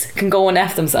sent this can go and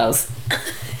F themselves.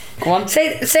 Go on.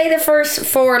 Say the first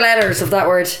 4 letters of that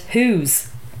word. Whose?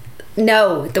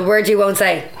 No, the word you won't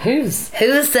say. Whose?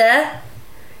 Who's the?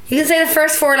 You can say the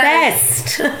first 4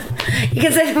 letters. Best. You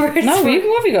can say the first. No, you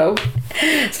can have you go.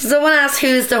 So someone asked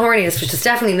who's the horniest, which is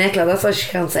definitely Nicola. That's why she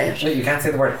can't say it. Wait, you can't say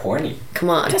the word horny. Come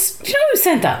on. Just, you know who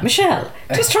sent that? Michelle.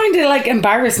 Just trying to like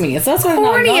embarrass me. That's why I'm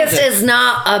not Horniest involved. is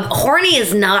not a horny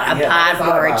is not a Yeah, bad that's not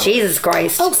a word. bad word. Jesus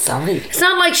Christ. Oh, sorry. It's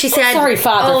not like she said, sorry,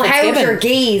 Father oh, how's Fitzgibbon." your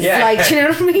geese? Yeah. Like, do you know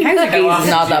what I mean? How's your Like, geese? It's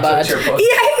not that bad.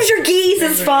 yeah, how's your geese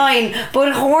is fine,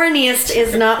 but horniest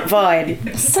is not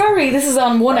fine. Sorry, this is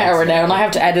on 1 hour now and I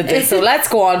have to edit this. So let's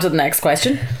go on to the next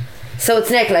question. So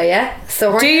it's Nicola, yeah?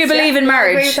 So Do you horniest, believe yeah? in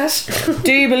marriage? Agree with that?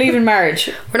 Do you believe in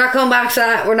marriage? We're not going back to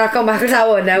that. We're not going back to that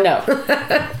one now. No.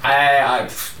 I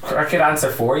could answer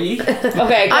for you.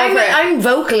 Okay, go for it. I'm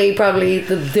vocally probably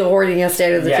the horniest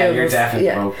out of the Yeah, two of you're us. definitely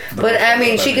the But most I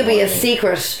mean, she could be a horny.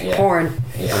 secret Yeah. porn.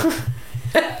 Yeah.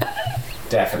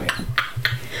 Definitely.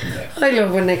 I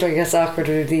love when Nicola gets awkward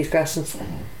with these questions.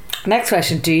 Next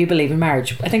question. Do you believe in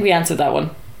marriage? I think we answered that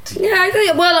one. Yeah, I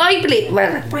think. Well, I believe.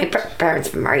 Well, my parents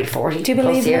have been married 40 Do you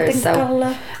believe plus in years, nothing, so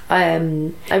Paula? I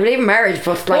believe in marriage.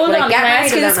 But like, Hold when on, I get can I married,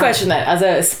 ask you I this don't know. question then, as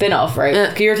a spin-off, right?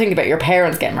 Yeah. You're thinking about your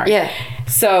parents getting married. Yeah.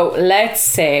 So let's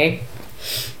say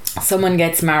someone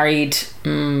gets married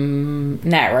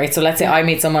now, right? So let's say I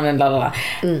meet someone and blah blah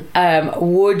blah.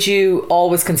 Would you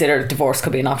always consider divorce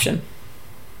could be an option?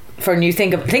 For when you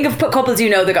think of couples you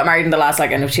know that got married in the last like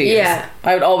 2 years. Yeah.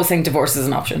 I would always think divorce is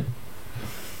an option.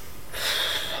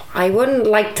 I wouldn't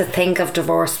like to think of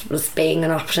divorce as being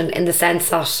an option in the sense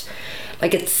that,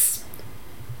 like, it's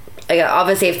like,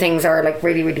 obviously if things are like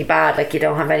really really bad, like you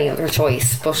don't have any other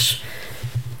choice. But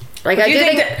like Do I you do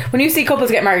think think, that when you see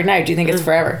couples get married now, do you think it's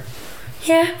forever?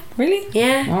 yeah, Really?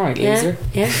 yeah, All right, yeah, loser.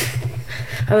 yeah.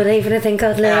 I would even think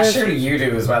I'd Yeah, live. surely you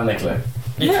do as well, Nicola.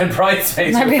 You've been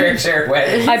bridesmaids for I mean- fair share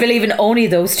weddings. I believe in only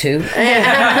those two.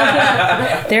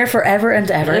 They're forever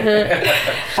and ever,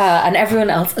 and everyone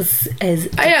else is.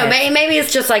 I don't know. Maybe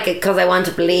it's just like because I want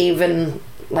to believe in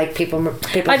like people.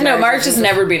 I don't know. Marriage has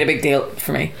never been a big deal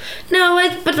for me. No,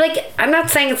 but like I'm not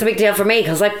saying it's a big deal for me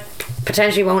because I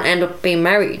potentially won't end up being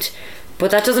married. But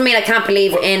that doesn't mean I can't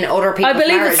believe in other people's believe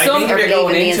marriage. that I think some- if you're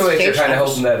going into it, you're kind of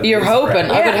hoping that You're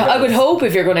hoping. I would hope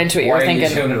if you're going into it, Why you're are you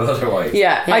thinking. doing it otherwise?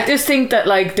 Yeah, I just think that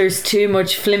like there's too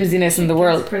much flimsiness in the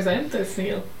world. Present this,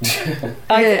 Neil.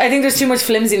 I think there's too much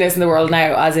flimsiness in the world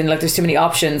now, as in like there's too many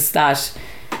options that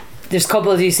there's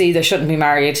couples you see that shouldn't be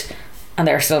married and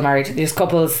they're still married. There's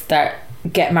couples that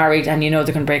get married and you know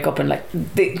they're going to break up and like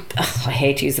I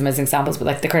hate to use them as examples, but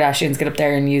like the Kardashians get up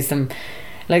there and use them.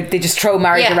 Like they just throw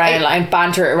marriage Yeah, around and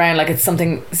banter it around like it's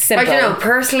something simple. I don't know.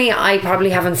 Personally, I probably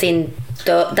haven't seen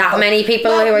that many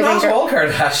people who I Not think are. all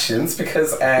Kardashians,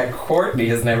 because Courtney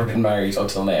has never been married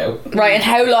until now. Right, and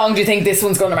how long do you think this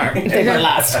one's going to marry? They're going to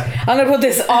last. I'm going to put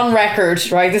this on record,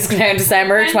 right? This is now in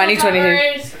December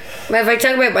 2022. Well, if I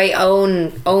talk about my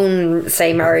own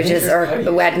say marriages or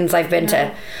the weddings I've been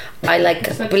to, I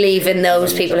like believe in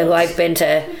those people who I've been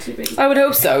to. I would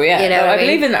hope so, yeah. You know No, what I I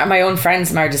mean? believe in my own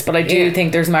friends' marriages, but I do Yeah.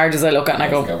 think there's marriages I look at and I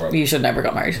Let's go, go, bro. you should never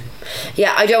got married.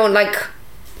 Yeah, I don't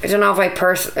know if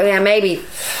I yeah, maybe. And you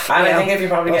I know, think if you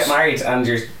probably get but- married and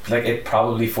you're like, it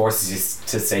probably forces you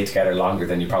to stay together longer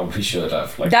than you probably should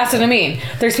have. Like, That's what I mean.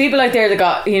 There's people out there that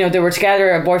got, you know, they were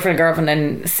together, a boyfriend and girlfriend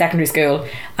in secondary school,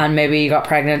 and maybe you got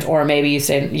pregnant, or maybe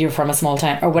you're from a small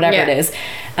town, or whatever Yeah. it is.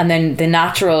 And then the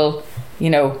natural, you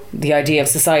know, the idea of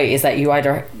society is that you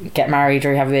either get married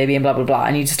or you have a baby and blah, blah, blah,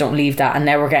 and you just don't leave that. And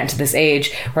now we're getting to this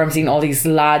age where I'm seeing all these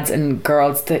lads and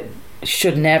girls that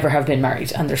should never have been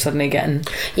married and they're suddenly getting...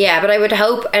 Yeah, but I would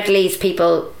hope at least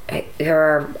people who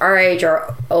are our age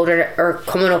or older or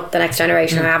coming up the next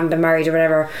generation who haven't been married or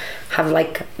whatever have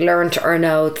like learned or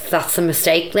know that that's a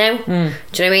mistake now. Do you know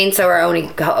what I mean? So we're only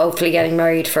hopefully getting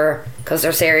married because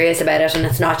they're serious about it, and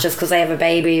it's not just because they have a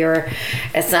baby, or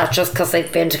it's not just because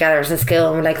they've been together since school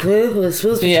and we're like, we're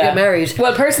supposed to get married.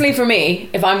 Well, personally for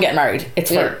me, if I'm getting married, it's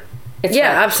for... Yeah. It's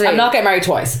Yeah, for- absolutely. I'm not getting married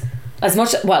twice. As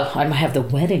much, well, I might have the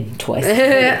wedding twice,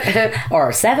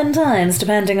 or 7 times,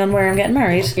 depending on where I'm getting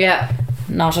married. Yeah.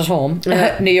 Not at home.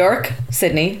 New York,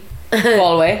 Sydney,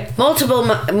 Galway.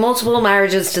 Multiple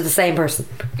marriages to the same person.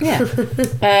 Yeah.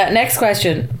 Next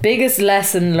question: biggest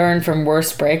lesson learned from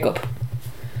worst breakup.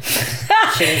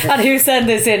 And who sent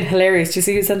this in? Hilarious. Do you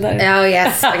see who sent that in? Oh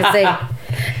yes, I can see.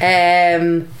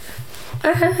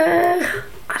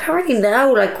 I don't really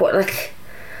know, like what,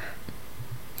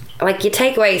 like you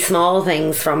take away small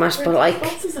things from it, but like.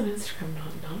 What's this on Instagram?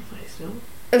 Not nice,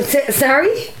 no.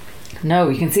 Sorry. No,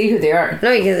 you can see who they are.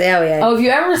 No, you can. Oh yeah. Oh, if you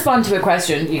ever respond to a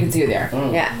question, you can see who they are.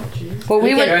 Yeah. But we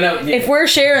You would, can- No, you- if we're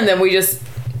sharing them, we just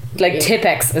like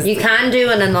Tipex. You can do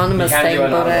an you anonymous can't thing, do but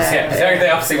anonymous. Yeah, they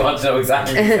obviously want to know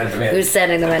exactly who sent them in. who's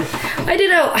sending them in? I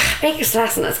don't know. Biggest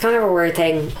lesson. It's kind of a weird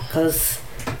thing because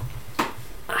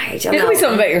I don't It know. could be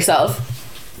something about yourself.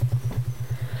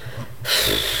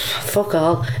 Fuck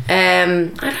all. I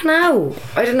don't know.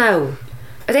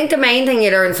 I think the main thing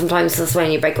you learn sometimes is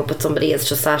when you break up with somebody is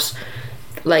just that,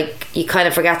 like, you kind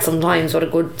of forget sometimes what a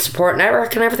good support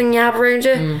network and everything you have around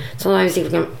you. Sometimes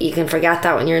you can forget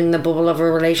that when you're in the bubble of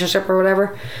a relationship or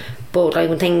whatever. But like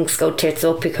when things go tits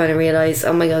up, you kind of realise,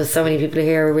 oh my god, so many people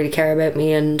here who really care about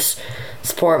me and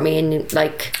support me, and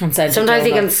like sometimes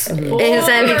you can say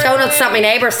donuts at my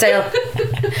neighbour's tail.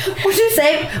 What did you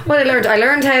say? What I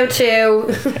learned how to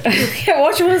yeah,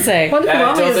 what do you want to say? What did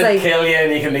Mommy doesn't say? kill you,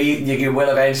 and you can eat. You will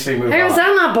eventually move How on. is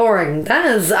that not boring? That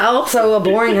is also a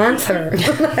boring answer.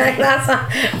 That's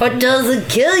not, what doesn't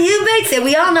kill you makes it.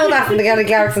 We all know that from the Kelly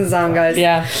Clarkson song, guys.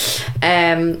 Yeah.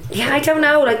 Yeah, I don't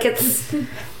know. Like it's,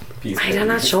 I'm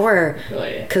not sure,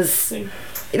 because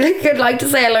I'd like to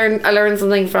say I learned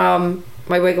something from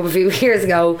my breakup a few years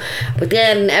ago, but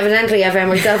then evidently I found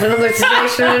myself in another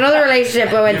situation, in another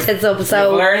relationship. I went tits up. So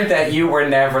you've learned that you were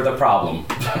never the problem.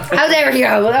 Oh, there you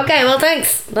go. Okay, well,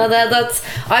 thanks. That's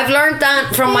I've learned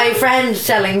that from my friend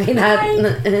telling me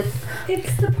that.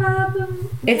 It's the problem.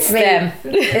 It's me. them.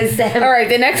 It's them. Alright,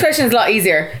 the next question is a lot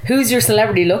easier. Who's your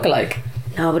celebrity lookalike?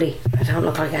 Nobody. I don't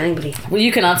look like anybody. Well,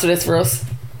 you can answer this for us.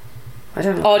 I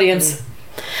don't know. Audience.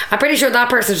 I'm pretty sure that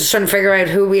person's just trying to figure out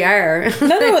who we are.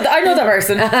 No, I know that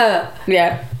person.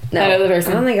 Yeah. No, I know the I don't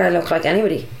person. think I look like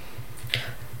anybody.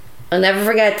 I'll never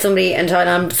forget somebody in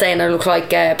Thailand saying I look like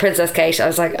Princess Kate. I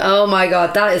was like, oh my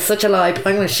god, that is such a lie, but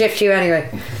I'm going to shift you anyway,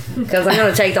 because I'm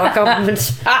going to take that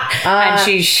compliment. And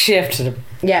she shifted him.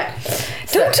 Yeah.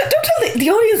 Don't tell the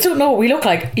audience don't know what we look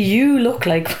like. You look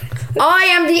like I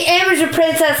am the image of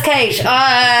Princess Kate.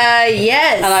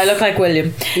 Yes. and I look like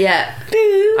William. Yeah.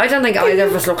 I don't think either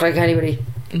of us look like anybody.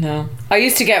 No. I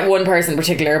used to get one person in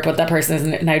particular, but that person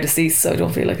is now deceased, so I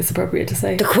don't feel like it's appropriate to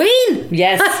say. The Queen.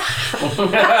 Yes.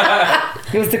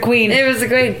 It was the Queen. It was the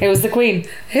Queen. It was the Queen.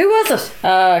 Who was it?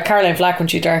 Caroline Flack when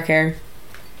she had dark hair.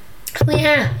 Oh,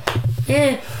 yeah.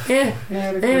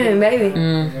 Maybe.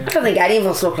 I don't think any of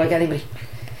us look like anybody.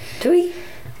 Do we?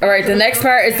 Alright, the next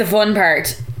part is the fun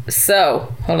part.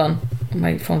 So, hold on.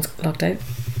 My phone's locked out.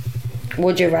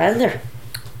 Would you rather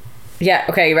Yeah,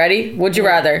 okay, you ready? Would you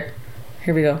rather?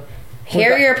 Here we go.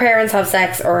 hear your parents have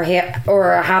sex or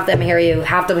have them hear you?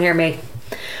 Have them hear me.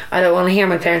 I don't want to hear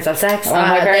my parents have sex. Well,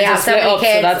 my They parents have are split up,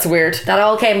 so that's weird. That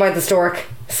all came by the stork.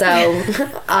 So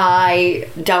I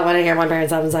don't want to hear my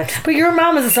parents having sex. But your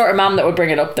mom is the sort of mom that would bring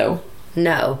it up, though.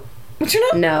 No. Would you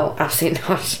not? No, absolutely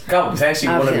not. God, potentially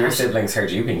one of Absolutely your not. siblings heard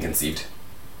you being conceived.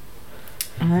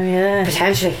 Oh, yeah.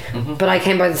 Potentially. But I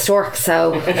came by the stork,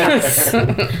 so that's not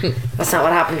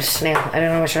what happened. Now, I don't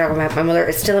know what you're talking about. My mother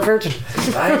is still a virgin.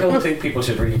 I don't think people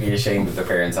should really be ashamed of their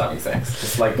parents having sex.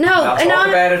 Just like No, not talk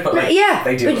about it, but like yeah,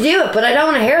 they do. we do it, but I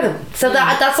don't want to hear them. So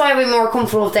that's why I'd be more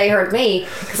comfortable if they heard me,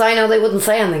 because I know they wouldn't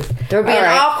say anything. There would be an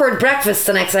Alright. awkward breakfast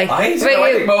the next day. I don't What know, about I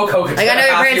you? think Moco could Like, I know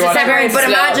your ask parents you are what separated, but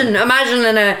happens. imagine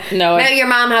No, now your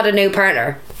mom had a new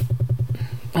partner.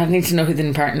 I need to know who the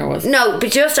new partner was. No, but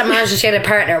just imagine she had a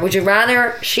partner. Would you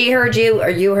rather she heard you or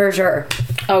you heard her?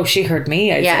 Oh, she heard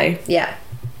me, I'd say. Yeah.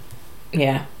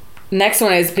 Yeah. Next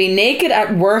one is be naked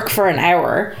at work for an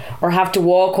hour or have to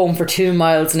walk home for 2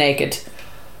 miles naked.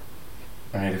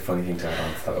 I had a funny thing to add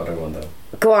on to that other one though.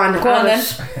 Go on Then.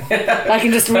 it. I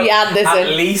can just re-add this At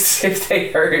in. least if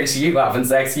they heard you having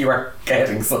sex, you are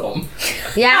getting some.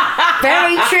 Yeah,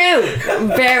 very true.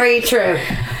 Very true.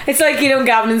 It's like, you know,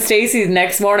 Gavin and Stacey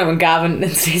next morning when Gavin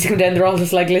and Stacey come down, they're all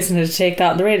just like listening to Take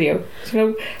That on the radio. You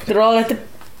know, they're all at the...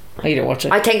 Oh, you don't watch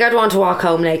it. I think I'd want to walk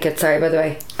home naked, sorry, by the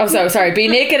way. Oh, sorry. Be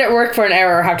naked at work for an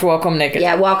hour or have to walk home naked.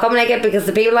 Yeah, walk home naked, because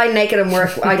the people I naked in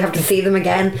work, I'd have to see them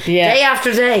again. Yeah. Day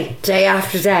after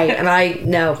day. And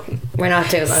no, we're not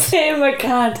doing that. Same, I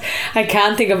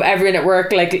can't think of everyone at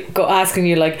work like go asking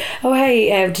you like, oh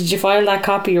hey, did you file that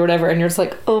copy or whatever, and you're just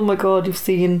like, oh my god, you've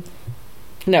seen...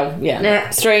 No, yeah. Nah.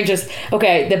 Strangest.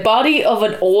 Okay, the body of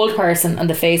an old person and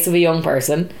the face of a young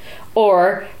person,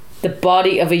 or the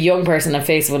body of a young person and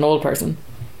face of an old person.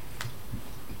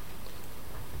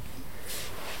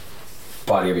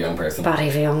 Body of a young person. Body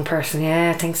of a young person, yeah,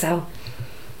 I think so.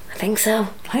 I think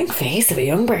face of a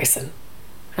young person,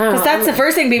 I don't because know, that's the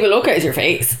first thing people look at is your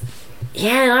face.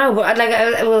 Yeah, no, but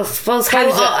I suppose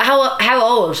how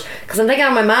old? Because I'm thinking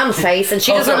of my mum's face, and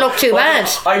she doesn't look too bad.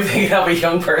 I'm thinking of a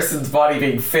young person's body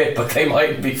being fit, but they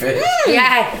mightn't be fit.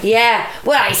 Yeah.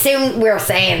 Well, I assume we're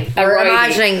saying we're righty.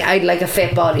 imagining I'd like a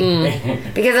fit body,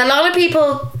 because a lot of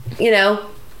people, you know,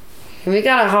 we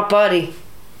got a hot body,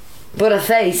 but a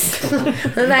face. Put a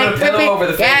pillow over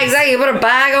the Yeah, face. exactly. You put a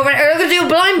bag over it. Or you could do a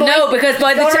blind boy. No, because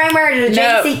by the Go around wearing a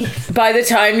No. JC. by the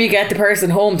time you get the person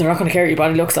home, they're not going to care what your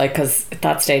body looks like, because at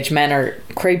that stage men are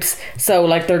creeps. So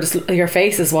like, they're just, your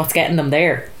face is what's getting them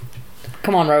there.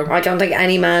 Come on, Ro. I don't think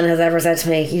any man has ever said to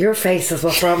me, your face is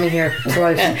what brought me here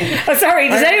tonight. Oh, sorry,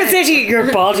 does anyone say to you,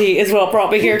 your body is what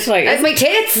brought me here tonight? It's my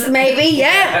tits, maybe,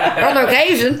 yeah, on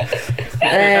occasion.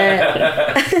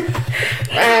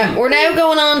 We're now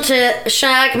going on to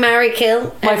Shag, Marry,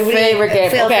 Kill. My favourite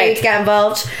game. Feel Okay. free to get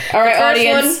involved. All right, The first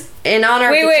audience. one, in honour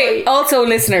of the Wait. toy- Also,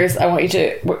 listeners, I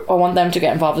want them to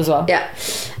get involved as well. Yeah.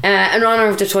 In honour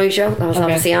of the toy show that was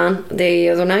obviously on the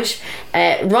other night,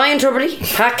 Ryan Trubberly,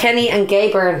 Pat Kenny and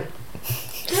Gay Byrne.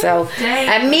 So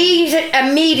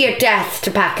immediate death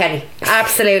to Pat Kenny.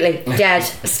 Absolutely dead,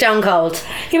 stone cold.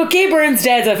 Yeah, but Gay Byrne's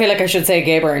dead. I feel like I should say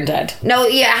Gay Byrne dead. No,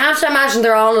 you have to imagine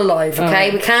they're all alive. Okay,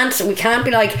 we can't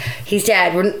be like he's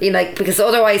dead. We're like, because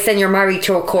otherwise then you're married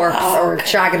to a corpse or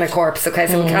shagging a corpse. Okay,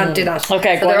 so we can't do that.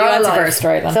 Okay, so go on, they're you all answer alive. first,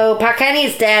 right then. So Pat Kenny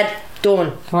is dead.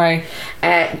 Done. Right.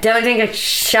 Then I think it's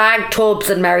Shag, Tubbs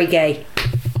and Mary Gay.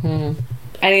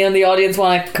 Any in the audience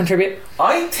want to contribute?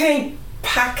 I think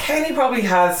Pat Kenny probably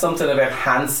has something a bit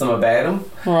handsome about him.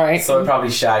 Right. So I'd probably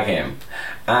shag him.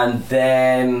 And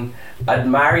then I'd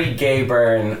marry Gay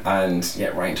Byrne and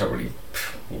Ryan Tuberty.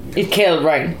 You'd kill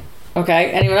Ryan.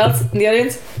 Okay. Anyone else in the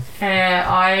audience?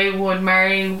 I would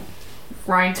marry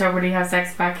Ryan Tuberty, have sex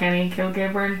with Pat Kenny, kill Gay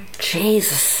Byrne.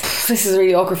 Jesus. This is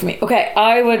really awkward for me. Okay,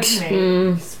 I would.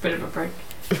 It's a bit of a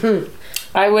break.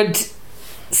 I would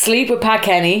sleep with Pat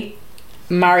Kenny,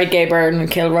 marry Gay Byrne, and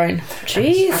kill Ryan. I'd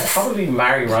Jesus. probably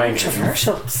marry Ryan because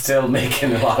he's still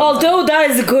making a lot. Although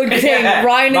that is a good thing, Yeah.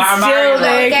 Ryan is Marry still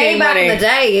Ryan. Gay making back in the money.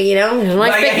 day, you know, nice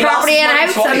Like, big he lost property his and a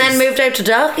money house, and then twice. moved out to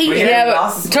Dalkey. Well, Yeah,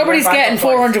 Lost- but Tuberty's went getting bankrupt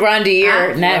twice. 400 grand a year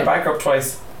Went now. bankrupt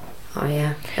twice. Oh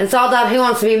yeah, it's all that Who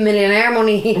Wants to Be a Millionaire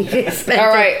money he spent. All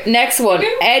right, next one.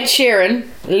 Ed Sheeran,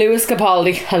 Lewis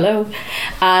Capaldi. Hello,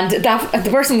 and the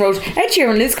person wrote Ed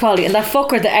Sheeran, Lewis Capaldi, and that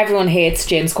fucker that everyone hates,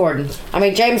 James Corden. I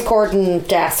mean, James Corden,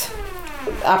 death.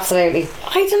 Absolutely.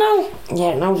 I don't know.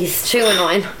 Yeah, no, he's too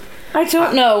annoying. I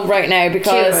don't know right now Too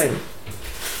because annoying.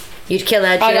 You'd kill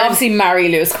Ed I'd Sheeran. obviously marry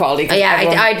Lewis Capaldi. 'cause Yeah,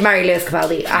 everyone- I'd marry Lewis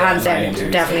Capaldi. Hands Ryan down,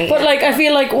 too. definitely. But like, I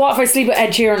feel like, what if I sleep with Ed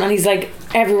Sheeran and he's like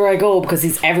everywhere I go because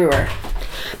he's everywhere?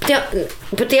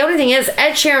 But the only thing is,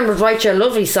 Ed Sheeran would write you a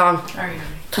lovely song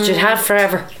that you'd have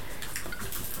forever.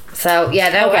 So yeah,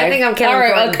 no, I think I'm killing. All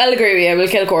right, Corden. I'll agree with you. We'll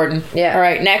kill Corden. Yeah. All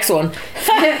right, next one.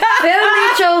 Bill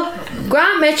Mitchell,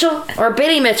 Grant Mitchell, or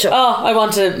Billy Mitchell. Oh, I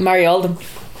want to marry all of them.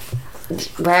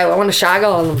 Wow, I want to shag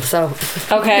all of them. So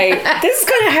Okay, this is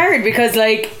kind of hard because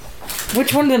like,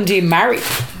 which one of them do you marry?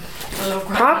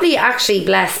 probably actually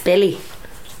bless Billy.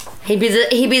 He'd be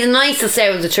the nicest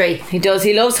out of the three. He does.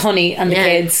 He loves honey and the Yeah.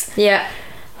 kids. Yeah.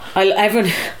 I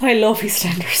love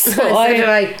EastEnders. So, So do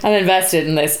I. I'm invested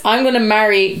in this. I'm going to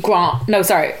marry Grant. No,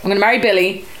 sorry. I'm going to marry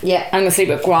Billy. Yeah. I'm going to sleep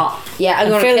with Grant. Yeah,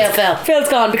 I'm And going to kill Phil. Phil's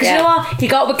gone because Yeah. you know what? He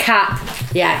got with Kat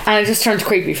Yeah. and it just turned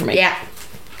creepy for me. Yeah.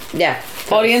 Yeah.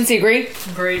 Audience, you agree?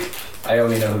 Agreed. I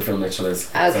only know who Phil Mitchell is.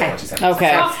 Okay. So what you said.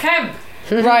 Okay. Cross Kemp.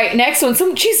 Right, next one.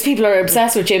 Some Jesus people are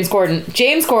obsessed with James Corden.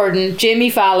 James Corden, Jimmy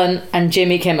Fallon, and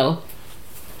Jimmy Kimmel.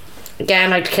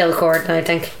 Again, I'd kill Corden, I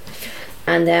think.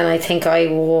 And then I think I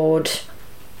would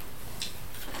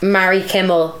marry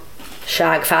Kimmel,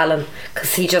 shag Fallon,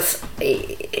 because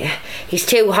he's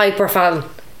too hyper Fallon.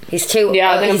 He's too.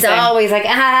 Yeah, I think he's I'm saying. always like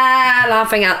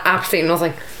laughing at absolutely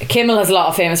nothing. Kimmel has a lot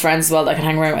of famous friends as well that can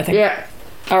hang around with, I think. Yeah.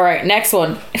 All right, next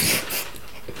one.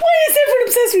 Why is everyone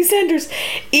obsessed with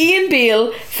EastEnders? Ian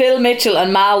Beale, Phil Mitchell,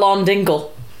 and Malon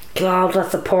Dingle. God,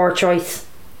 that's a poor choice.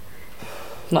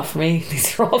 Not for me.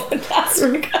 These are all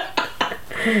fantastic.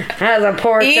 That's a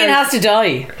poor choice. Ian has to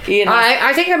die. Ian.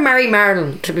 I think I'd marry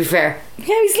Marlon, to be fair. Yeah,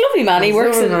 he's a lovely man. He He's a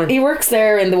works. lovely man. He works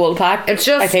there in the wool pack. It's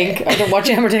just- I think I don't watch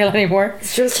Emmerdale anymore.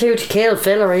 It's just who to kill,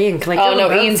 Phil or Ian. Can I Oh kill no,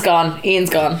 them both? Ian's gone. Ian's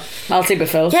gone. I'll sleep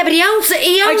with Phil. Yeah, but he owns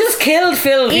I just killed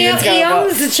Phil. he Ian's gone.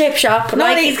 owns the chip shop. No,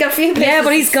 Like, he's got a few places. Yeah,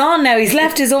 but he's gone now. He's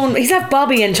left his own. He's left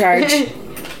Bobby in charge.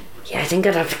 Yeah, I think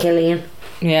I'd have to kill Ian.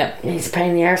 Yeah. He's a pain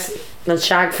in the arse. And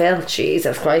shag Phil.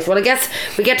 Jesus Christ. Well, I guess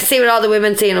we get to see what all the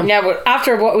women seeing him. Yeah, but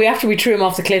after we threw him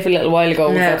off the cliff a little while ago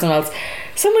No. with something else.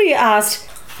 Somebody asked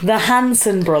the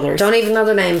Hanson brothers. Don't even know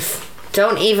their names.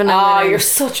 Don't even know Oh, their you're names.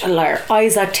 such a liar.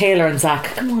 Isaac Taylor and Zach.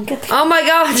 Come on, get the Oh my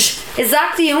gosh. Is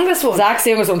Zach the youngest one? Zach's the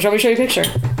youngest one. Shall we show you a picture?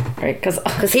 Right, because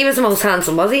Because he was the most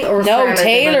handsome, was he? Or was no, Sarah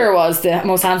Taylor was the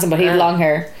most handsome, but he had long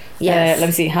hair. Yes. Let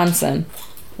me see, Hanson.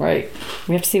 Right,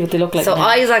 we have to see what they look like. So now.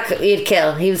 Isaac, you'd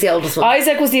kill. He was the oldest one.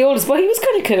 Isaac was the oldest, but he was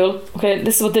kind of cool. Okay,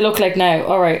 this is what they look like now.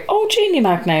 All right. Oh, Jeannie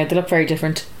Mac now. They look very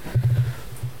different.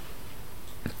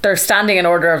 They're standing in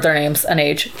order of their names and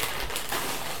age.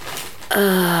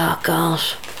 Oh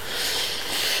gosh.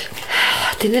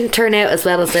 They didn't turn out as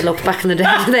well as they looked back in the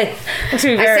day, did they? I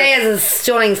say as a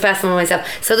stunning specimen myself.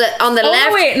 So on the left.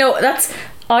 Oh wait, no, that's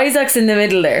Isaac's in the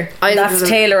middle there. That's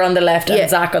Taylor on the left and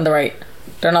Zach on the right.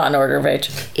 They're not in order of age.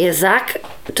 Yeah, Zach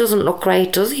doesn't look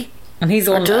great, does he? And he's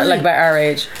the one like about our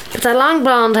age. But that long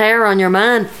blonde hair on your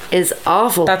man is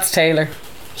awful. That's Taylor.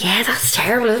 Yeah, that's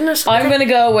terrible, isn't it? I'm going to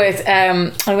go with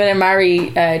I'm going to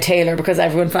marry Taylor because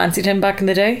everyone fancied him back in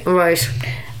the day. Right.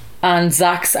 And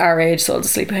Zach's our age, so I'll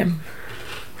just sleep with him.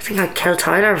 I think I'd kill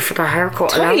Tyler for the haircut.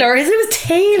 Tyler? His name was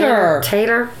Taylor.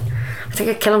 Taylor. I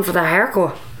think I'd kill him for the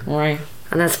haircut. Right.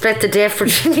 And then split the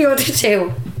difference between the other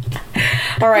two.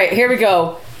 Alright, here we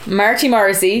go. Marty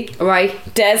Morrissey.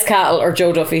 Right. Des Cattle or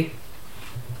Joe Duffy.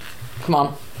 Come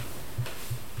on.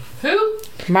 Who?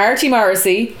 Marty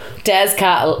Morrissey, Des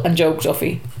Cattle and Joe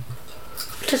Duffy.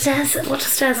 What does Des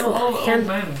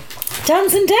Man.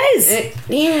 Dancing Des.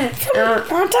 yeah.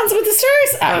 Dancing with the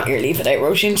Stars. You're leaving it out,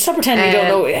 Roisin. Stop pretending you don't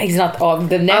know. He's not.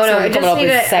 The next one coming up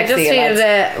is Sexy. I just needed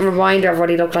a reminder of what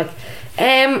he looked like.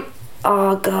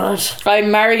 Oh God. I'm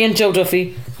marrying Joe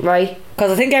Duffy. Right.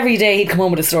 Because I think every day he'd come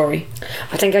home with a story.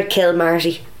 I think I'd kill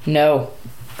Marty. No.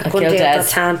 I couldn't do that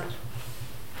tan.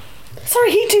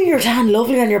 Sorry, he'd do your tan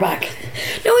lovely on your back.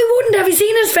 No, he wouldn't. Have you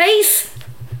seen his face?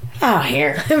 Oh,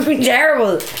 here. It'd be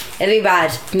terrible. It'd be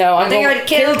bad. No, I think I'd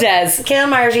kill Des. Kill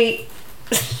Marty.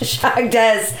 Shag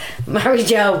Des. Marry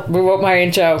Joe. We're both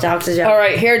marrying Joe. Talk to Joe.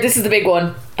 Alright, here, this is the big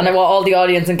one. And I want all the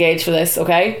audience engaged for this,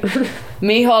 okay?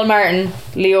 Micheál Martin,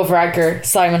 Leo Varadkar,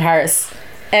 Simon Harris.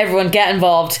 Everyone get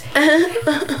involved.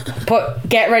 But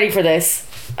get ready for this.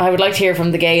 I would like to hear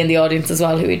from the gay in the audience as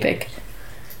well who he'd pick.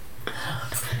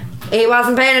 He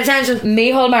wasn't paying attention.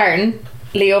 Micheál Martin,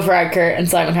 Leo Varadkar and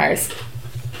Simon Harris.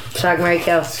 Shag, marry,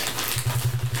 kill.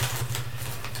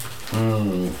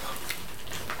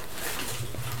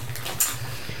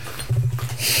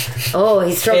 Oh,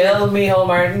 he's struggling. Kill Micheál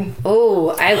Martin.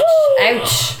 Oh, ouch,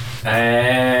 ouch.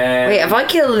 Wait, if I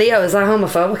kill Leo, is that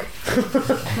homophobic?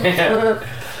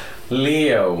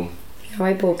 Leo.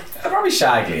 Right, bub. I'd probably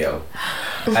shag Leo.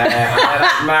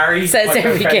 I'd marry Says my good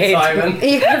every friend gay.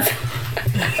 Simon.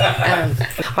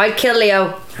 I'd kill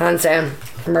Leo, hands down.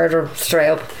 Murder him straight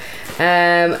up.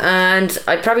 And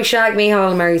I'd probably shag Micheál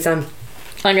and marry Sam.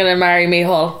 I'm going to marry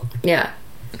Micheál Yeah.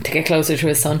 to get closer to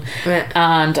his son. Yeah.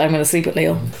 And I'm going to sleep with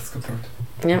Leo.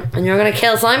 Yeah. And you're going to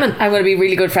kill Simon. I'm going to be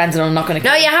really good friends and I'm not going to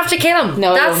No, you have to kill him.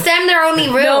 No, that's them their only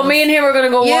rules. No, me and him are going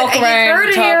to go walk around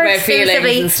and talk about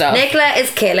feelings and stuff. Nicola is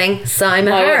killing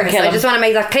Simon Harris. Kill him. I just want to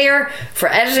make that clear for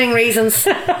editing reasons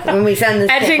when we send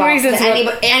this Editing tip off reasons,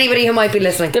 to anybody who might be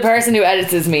listening. The person who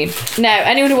edits is me. Now,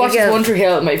 anyone who watches go. One Tree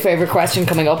Hill, my favourite question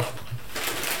coming up.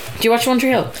 Do you watch One Tree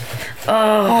Hill?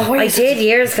 Oh, I did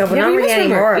years ago, but not really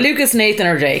anymore. Lucas, Nathan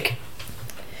or Jake?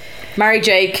 Marry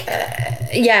Jake.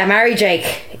 Yeah, marry Jake.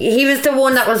 He was the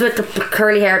one that was with the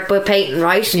curly hair with Peyton,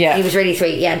 right? Yeah. He was really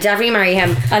sweet. Yeah, definitely marry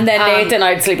him. And then Nathan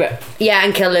I'd sleep with. Yeah,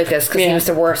 and kill Lucas because he was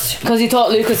the worst. Because you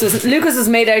thought Lucas is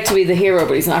made out to be the hero,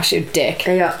 but he's actually a dick.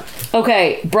 Yeah.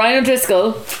 Okay, Brian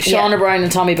O'Driscoll, Sean O'Brien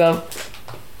and Tommy Bowe.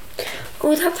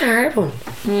 Oh, that's a hard one.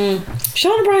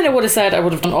 Sean O'Brien, I would have said I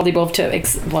would have done all the above to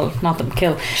well, not them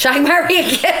kill. Shag, marry, and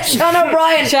kill Sean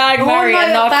O'Brien. Shag, marry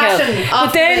and not kill.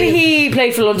 But then the he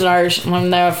played for London Irish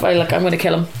and now I feel like I'm going to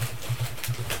kill him.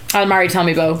 I'll marry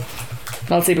Tommy Bowe.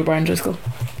 I'll sleep with Brian Driscoll.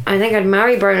 I think I'd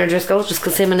marry Brian O'Driscoll just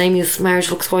because him and Amy's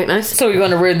marriage looks quite nice. So you're going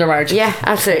to ruin their marriage? Yeah,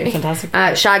 absolutely. Fantastic.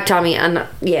 Shag Tommy and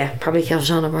probably kill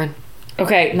Sean O'Brien.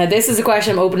 Okay, now this is a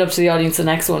question I'm opening up to the audience. The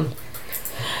next one.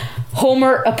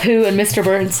 Homer, Apu and Mr.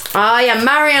 Burns. Oh yeah,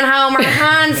 Marion Homer,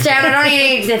 hands down. I don't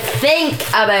even need to think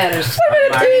about it.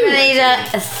 I don't even need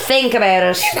to think about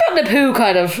it. You've got an Apu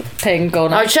kind of thing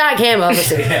going on. I'd shag him,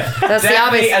 obviously. That's the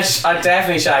obvious. I'd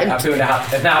definitely shag Apu and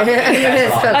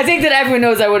I think that everyone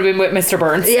knows I would have been with Mr.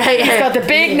 Burns. Yeah. He's got the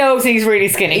big nose, he's really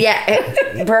skinny.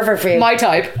 Yeah, perfect for you. My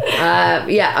type.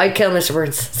 I'd kill Mr.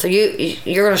 Burns. So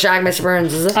you're gonna shag Mr.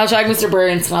 Burns, is it? I'll shag Mr.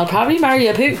 Burns and I'll probably marry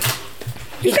Apu.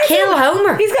 You kill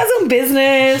Homer. He's got some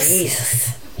business.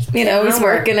 Jesus. You know, he's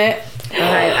working it.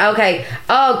 Okay.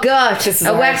 Oh god, a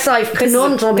Westlife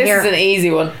conundrum this here. This is an easy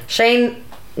one. Shane,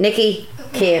 Nikki,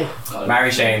 Cian.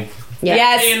 Marry Shane. Yeah.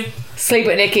 Yes. Sleep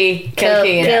with Nikki. Kill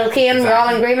Cian. Kill Cian. We're all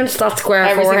in agreement. That's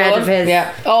square forehead of his.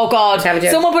 Yeah. Oh god.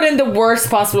 Someone put in the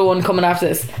worst possible one coming after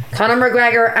this. Conor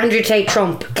McGregor, Andrew Tate,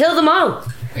 Trump. Kill them all.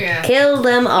 Yeah. Kill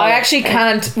them all. I actually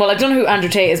can't. Well, I don't know who Andrew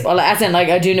Tate is, but as in, like,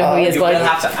 I do know who he is. You but will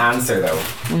have to answer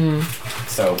though.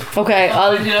 So okay,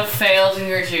 you have failed in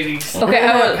your duties. Okay,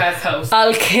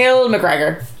 I'll kill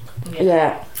McGregor.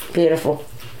 Yeah, beautiful,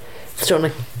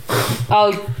 stunning.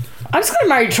 I'll I'm just gonna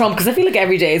marry Trump because I feel like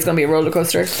every day is gonna be a roller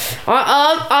coaster.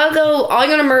 I'll go. I'm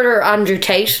gonna murder Andrew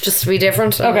Tate just to be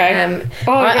different. Okay.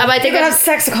 I think I'd have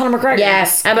sex with Conor McGregor.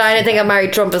 Yes, but I think I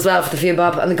married Trump as well for the few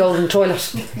bob and the golden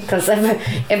toilet. Because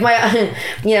if my,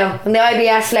 when the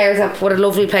IBS flares up, what a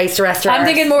lovely place to rest your I'm arse,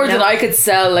 thinking more you know? that I could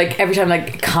sell like every time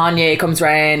like Kanye comes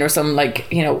round or some like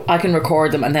I can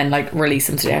record them and then like release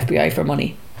them to the FBI for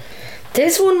money.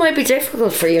 This one might be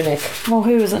difficult for you, Nick. Oh,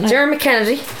 who is it now? Dermot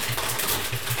Kennedy,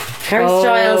 Harry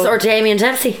Styles, or Damien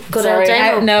Dempsey. Good old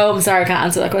Damo. No, I'm sorry, I can't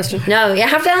answer that question. No, you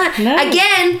have to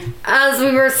again, as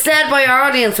we were said by our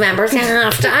audience members, you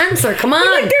have to answer. Come on.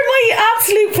 Like, they're my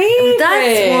absolute favourite.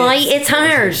 That's why it's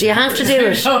hard. You have to do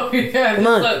it. Oh, yeah, Come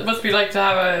on. It must be like to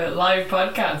have a live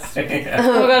podcast. Oh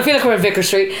my god, I feel like we're in Vicar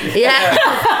Street. Yeah.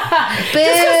 Boo.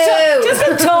 Just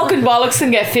for talking bollocks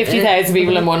and get 50,000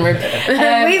 people in one room. we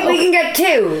can get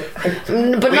 2,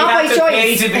 but not by have to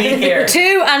pay choice. to be here.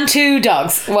 2 and 2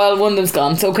 dogs. Well, one of them's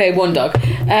gone, so okay, 1 dog.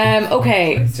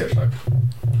 Okay,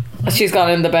 she's gone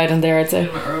in the bed in there, I'd say.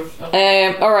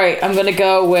 Alright, I'm gonna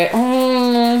go with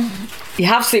you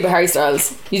have to sleep with Harry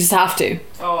Styles. You just have to.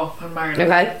 Oh, I'm married.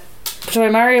 Okay. Do I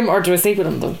marry him or do I sleep with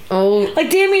him though? Oh. Like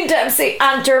Damien Dempsey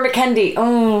and Dermot Kennedy.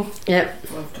 Oh.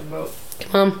 Yep. Love them both.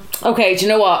 Come on. Okay, do you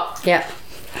know what? Yeah.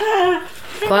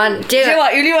 Go on. Do you know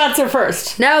what? You answer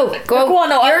first. No. Go on,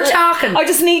 no. You're talking. I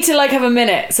just need to like have a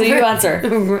minute, so you answer.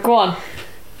 Go on.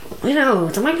 I know.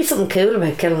 There might be something cool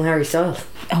about killing Harry Styles.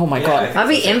 Oh my god. I'd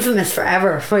be infamous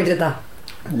forever if I did that.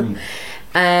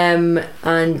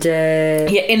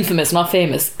 Yeah, infamous, not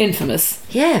famous. Infamous.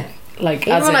 Yeah. Like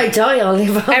Even as when in, I die, I'll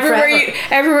live on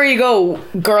everywhere you go,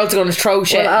 girls are going to throw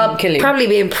shit I'll and kill you. probably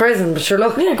be in prison, but sure,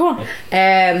 look. Yeah, go on.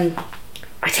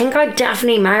 I think I'd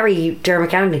definitely marry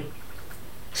Dermot Kennedy.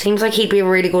 Seems like he'd be a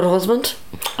really good husband.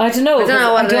 I don't know.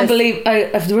 I don't is. believe.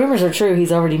 If the rumours are true,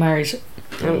 he's already married.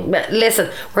 But listen,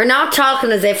 we're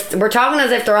talking as if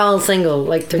they're all single.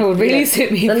 Like That would really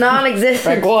suit me. The non-existent.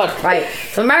 Right, go on. Right.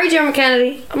 So marry Dermot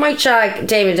Kennedy. I might shag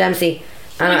Damien Dempsey,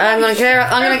 and I'm gonna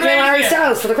kill Harry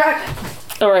Styles for the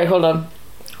crack. All right, hold on.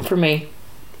 For me.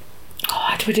 Oh,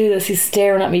 how do we do this? He's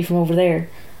staring at me from over there.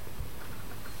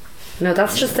 No,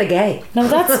 that's just a gay. No,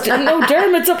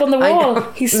 Dermot's up on the I wall.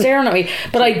 know. He's staring at me.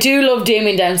 But I do love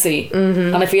Damien Dempsey,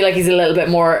 and I feel like he's a little bit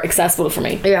more accessible for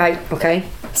me. Yeah. Okay.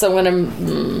 So I'm going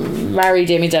to marry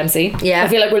Damien Dempsey. Yeah. I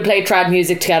feel like we'll play trad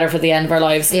music together for the end of our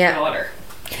lives. Yeah. Daughter.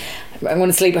 I'm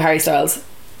going to sleep with Harry Styles.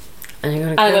 And you're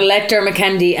And I'm going to let Dermot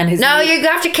Kennedy and his... No, you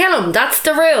have to kill him. That's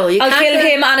the rule. I'll kill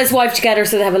him and his wife together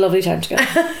so they have a lovely time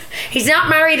together. He's not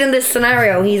married in this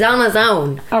scenario. He's on his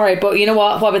own. Alright, but you know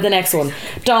what? What about the next one?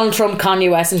 Donald Trump,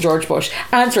 Kanye West and George Bush.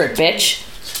 Answer it, bitch.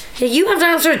 Yeah, you have to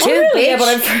answer it too, really? bitch. Yeah,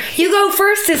 but you go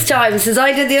first this time since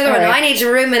I did the other one. Alright. I need to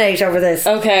ruminate over this.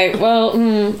 Okay, well,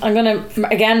 I'm going to,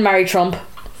 again, marry Trump.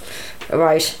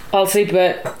 Right. I'll sleep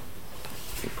with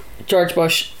George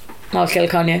Bush. I'll kill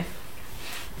Kanye.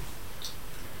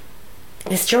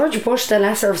 Is George Bush the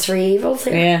lesser of 3 evils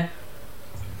here?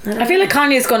 Yeah. I feel like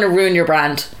Kanye's going to ruin your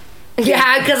brand.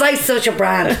 Yeah, because I have such a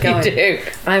brand going. You do.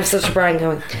 I have such a brand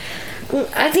going.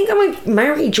 I think I might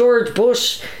marry George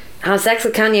Bush, have sex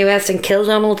with Kanye West and kill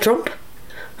Donald Trump.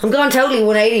 I'm going totally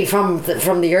 180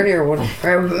 from the earlier one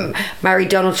where I married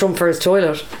Donald Trump for his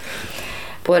toilet.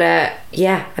 But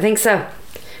yeah, I think so.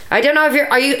 I don't know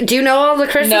if do you know all the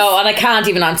Chris's? No, and I can't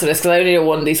even answer this because I only know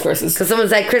one of these Chris's. Because someone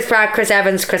said Chris Pratt, Chris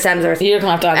Evans, Chris Hemsworth. You're going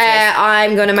to have to answer this.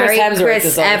 I'm going to marry Hemsworth Chris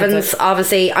is all I can Evans, say.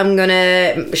 obviously. I'm going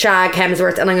to shag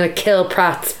Hemsworth and I'm going to kill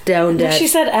Pratt down dead. She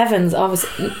said Evans,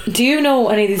 obviously. Do you know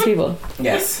any of these people?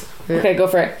 Yes. Okay, go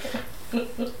for it.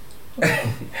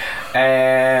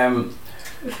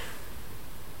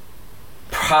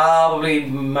 Probably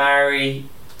marry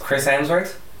Chris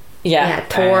Hemsworth. Yeah.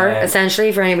 Thor,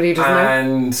 essentially, for anybody who doesn't know.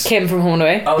 And Kim from Home and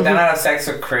Away. oh, then I'd have sex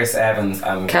with Chris Evans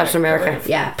and Captain America.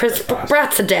 Yeah,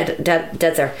 Pratt's a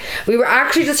dead sir. We were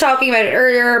actually just talking about it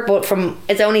earlier, but from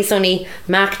It's Only Sunny,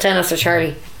 Mac, Dennis or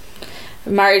Charlie.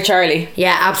 Marry Charlie.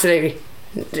 Yeah, absolutely.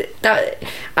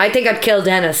 I think I'd kill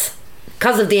Dennis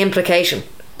because of the implication.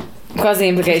 Because of the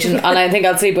implication. And I think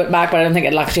I'll sleep with Mac, but I don't think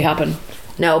it'll actually happen.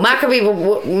 No, Mac would be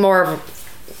more of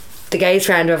the gay's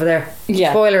friend over there.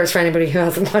 Yeah. Spoilers for anybody who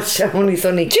hasn't watched Only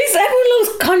Sunny. Jeez, everyone loves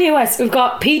Kanye West. We've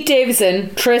got Pete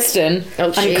Davidson, Tristan,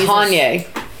 and Jesus. Kanye.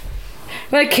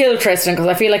 I'm going to kill Tristan because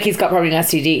I feel like he's got probably an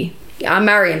STD. I'm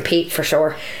marrying Pete for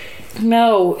sure.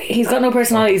 No, he's got no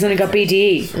personality. He's only got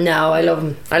BDE. No, I love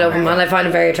him. And I find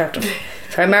him very attractive.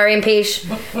 So I'm marrying Pete.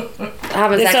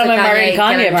 Having This sex time with I'm marrying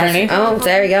Kanye, getting- apparently. Oh,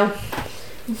 there we go.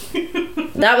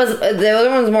 That was the other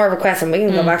one's more of a question. We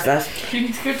can go back to that. You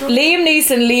need to get to Liam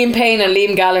Neeson, Liam Payne, and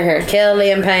Liam Gallagher. Kill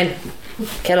Liam Payne.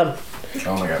 Kill him.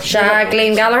 Oh my god. Shag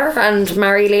Liam Gallagher and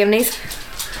marry Liam Neeson.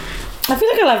 I feel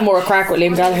like I'll have more crack with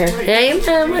Liam Gallagher.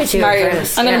 Yeah, my two. Marry him.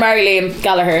 I'm going to marry Liam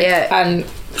Gallagher and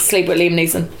sleep with Liam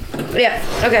Neeson. Yeah,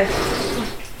 okay.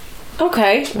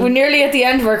 Okay, we're nearly at the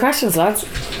end of our questions, lads.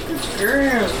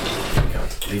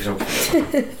 Leave it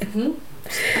open.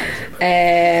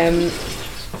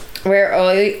 Where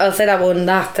I'll say that one.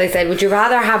 That they said, would you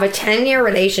rather have a 10-year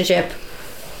relationship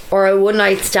or a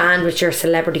one-night stand with your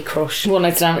celebrity crush? One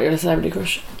night stand with your celebrity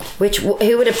crush.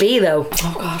 Who would it be though?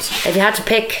 Oh God. If you had to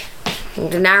pick,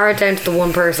 to narrow it down to the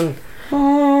one person.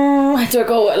 I do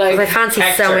go with like. I fancy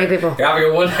so many people. You're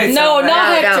having a one night No, stand.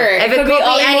 not No. Hector. If it could be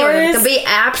anyone, it could be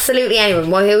absolutely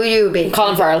anyone. Well, who would you be?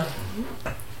 Colin Farrell.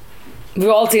 We've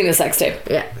all seen a sex tape.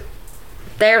 Yeah.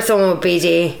 There's someone with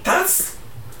BG. That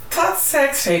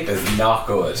sex tape is not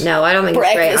good. No, I don't think it's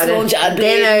great. Breakfast, lunch, and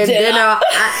dinner.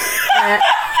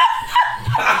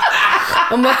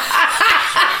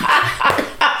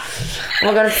 Oh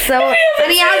my god, it's so.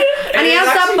 And he has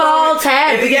that bald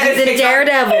head because he's a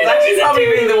daredevil. It's actually probably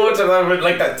been the one time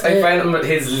like that. I found him at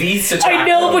his least attractive. I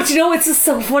know, but you know, it's just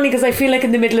so funny because I feel like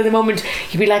in the middle of the moment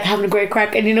you'd be like having a great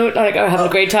crack, and you know, like I'm having a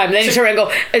great time. And then you turn around and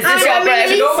go, "Is this your bread?"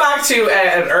 To go back to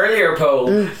an earlier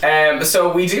poll,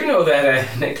 so we do know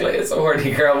that Nicola is a horny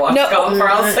girl. Watch Colin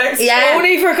Farrell's sex. Yeah.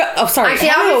 Only for sorry.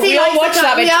 Actually, we all watched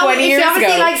that about 20 years ago. He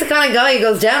obviously likes the kind of guy who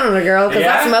goes down on a girl because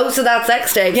that's most of that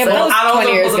sex tape. Yeah, so. but that was And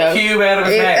 20 years also ago. a pube out of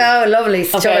his head. Oh, lovely.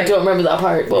 Okay, I don't remember that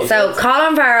part. But. So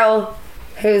Colin Farrell,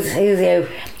 who's you?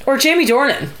 Or Jamie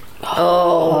Dornan.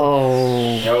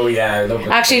 Oh yeah, I love it.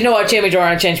 Actually, you know what? Jamie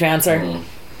Dornan changed my answer.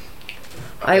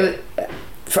 Always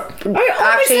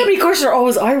Celebrity crushes are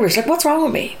always Irish. Like, what's wrong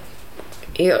with me?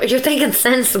 You're thinking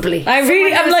sensibly. I'm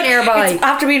like nearby. it's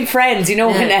after being friends, you know,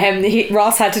 when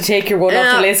Ross had to take your one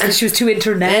off the list because she was too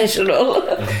international.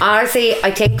 Honestly, I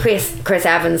think Chris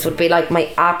Evans would be like my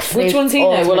absolute. Which one's he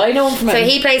now? Well, I know him from. So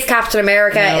he plays Captain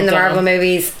America in the Marvel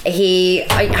movies.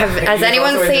 Has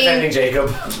anyone also seen? independent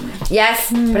Jacob.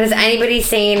 Yes, but has anybody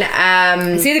seen?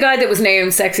 See the guy that was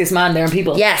named Sexiest Man there in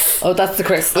People? Yes. Oh, that's the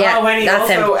Chris. Yeah, when he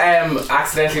that's also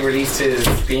accidentally released his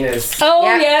penis. Oh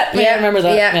Yeah, yeah, I remember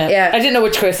that. yeah. I didn't know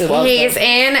which Chris it was. He's though.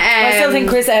 in. I still think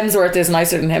Chris Hemsworth is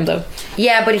nicer than him though.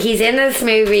 Yeah, but he's in this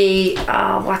movie.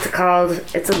 What's it called?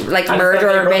 It's a And murder it's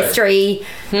got a gay mystery.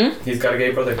 He's got a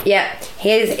gay brother. Yeah,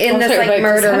 he's in this Sorry, like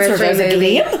murder Chris Hemsworth mystery as a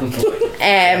movie. Liam?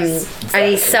 And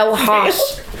he's so hot.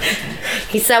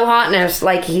 He's so hot in it.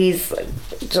 Like he's.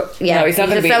 Yeah, No, he's not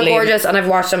gonna just beat so Liam. gorgeous, and I've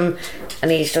watched him, and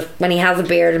he's just when he has a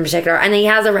beard in particular, and he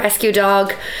has a rescue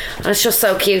dog, and it's just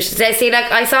so cute. See,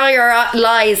 like I saw your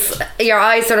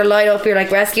eyes sort of light up. You're like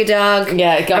rescue dog.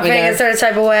 Yeah, it got I'm me feeling there. a sort of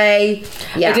type of way.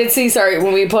 Yeah, I did see. Sorry,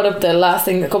 when we put up the last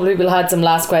thing, a couple of people had some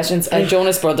last questions.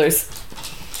 Jonas Brothers.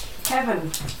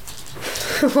 Kevin.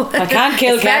 I can't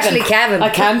kill Especially Kevin. I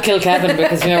can't kill Kevin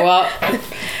because you know what?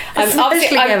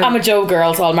 I'm a Joe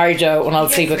girl, so I'll marry Joe and I'll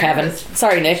sleep with Kevin.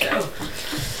 Sorry, Nick.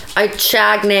 I'd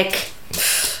shag Nick,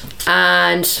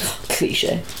 and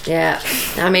Cliche. yeah,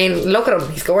 I mean, look at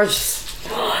him. He's gorgeous.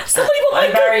 Somebody will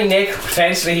I'd marry Nick.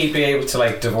 Potentially, he'd be able to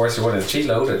like divorce her when she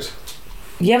loaded.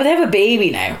 Yeah, but they have a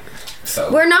baby now.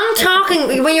 So We're not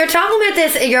talking. When you're talking about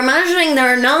this, you're imagining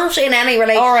they're not in any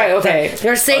relationship. All right, okay.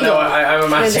 They're single. no, I'm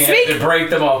imagining Speak- it to break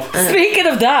them up. Speaking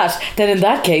of that, then in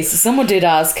that case, someone did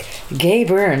ask Gay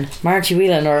Byrne, Marty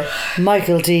Whelan, or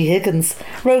Michael D. Higgins.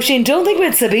 Roisin, don't think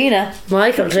about Sabina.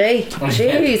 Michael G.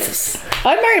 Jesus.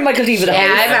 I married Michael D. with a Yeah, I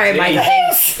house. married Michael G.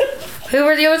 Yes. Who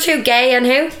were the other two? Gay and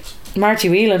who? Marty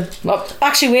Whelan. Well,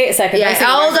 actually, wait a second. Yeah, I said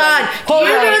hold Marty on. Whelan. Hold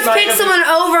You on. just picked Michael- someone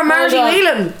over Marty on.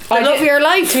 Whelan. The I love of did- your To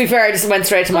life. be fair, I just went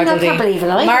straight to Michael D. can't believe it,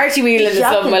 I- Marty Whelan is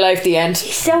love of Shocking. my life. The end.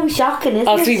 It's so shocking, isn't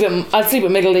I'll it? sleep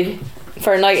with Miggledy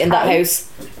for a night in that house.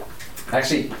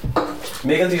 Actually,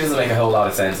 Miggledy doesn't make a whole lot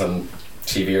of sense on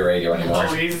TV or radio anymore.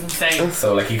 Oh, he's insane.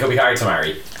 So like he could be hard to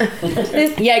marry.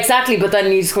 Yeah, exactly. But then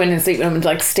you just go in and sleep with him and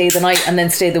like stay the night and then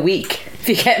stay the week. If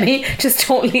you get me, just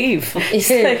don't leave. It's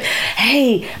like,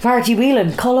 hey, Marty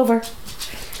Whelan, call over.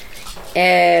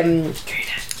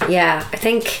 Yeah, I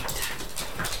think.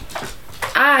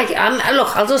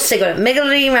 Look, I'll just stick with it.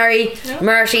 Miggledy, Mary,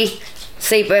 Marty,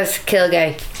 sleep with, kill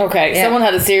gay. Okay, Yeah. someone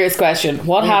had a serious question.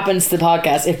 What happens to the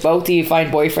podcast if both of you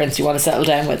find boyfriends you want to settle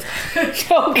down with?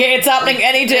 Okay, it's happening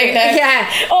any day now. Yeah.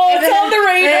 Oh, it's on the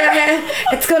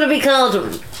radar. It's going to be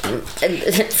called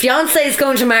fiance is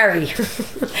going to marry.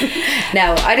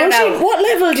 No, I don't know. What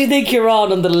level do you think you're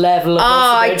on the level of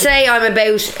I'd say I'm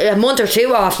about a month or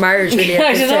two off marriage, really, at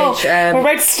I this don't know. stage. We're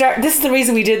about to start. This is the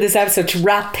reason we did this episode, to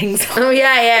wrap things up. Oh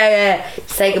yeah.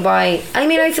 Say goodbye. I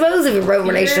mean, I suppose if you're in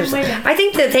relationships, I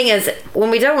think the thing is, when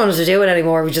we don't want to do it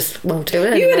anymore, we just won't do it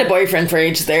anymore. You had a boyfriend for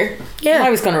ages there. Yeah. I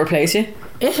was going to replace you.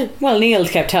 Yeah. Well, Neil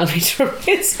kept telling me to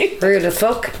replace you. Rude as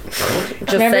fuck.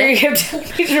 Just Remember, say. you kept telling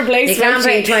me to replace You can't Rosie,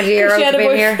 pay 20 and she euros had to a be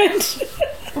in here. boyfriend.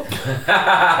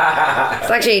 It's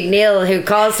actually Neil who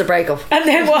caused the breakup. And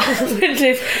then what happened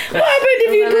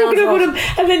if you broke up with him?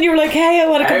 And then you were like, hey, I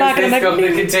want to come back. And I'm going to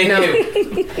like,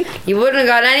 continue? You wouldn't have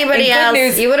got anybody In good else.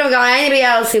 news- You wouldn't have got anybody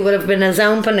else who would have been as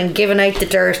open and given out the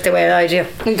dirt the way I do.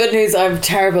 in good news, I'm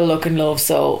terrible looking, love,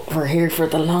 so we're here for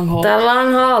the long haul. The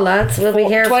long haul, lads. We'll be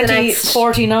here for the next.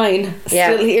 2049.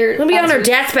 Yeah. Still here. We'll be on as our we-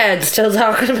 deathbed still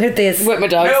talking about this. with my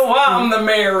dogs. No, I'm the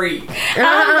Mary.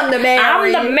 I'm the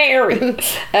Mary. I'm the Mary.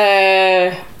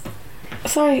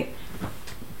 Sorry.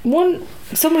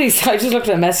 Somebody, I just looked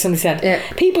at a message, somebody said, Yeah.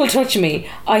 people touch me.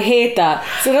 I hate that.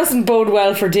 So it doesn't bode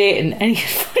well for dating. Any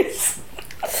advice?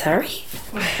 Sorry? Did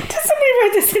somebody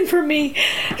write this in for me?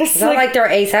 It's Is that like they're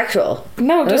asexual?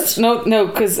 no, just no,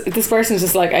 because this person's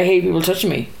just like, I hate people touching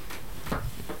me.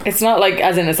 It's not like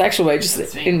as in a sexual way,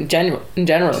 just in general.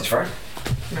 It's fine.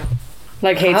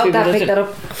 Like hates I hope people that picked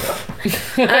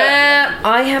touching. that up.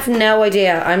 I have no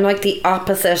idea. I'm like the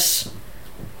opposite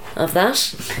of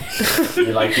that. You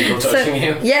like people touching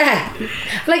you? Yeah.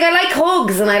 Like I like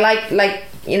hugs and I like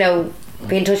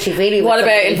being touchy-feely with What about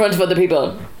somebody. in front of other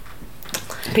people?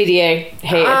 PDA,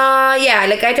 hate it. Yeah,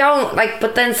 like I don't like,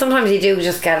 but then sometimes you do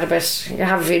just get a bit. You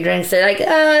have a few drinks, they're like,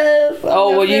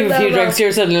 Oh, well, you have a few drinks,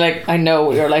 you're suddenly like, I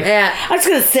know, you're like, Yeah. I'm just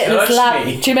going to sit in Touch this lap.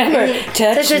 me. Do you remember? Touch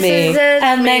Touch me, touch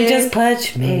and then me. just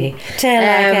punch me till I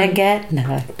can get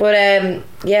no. But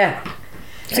yeah,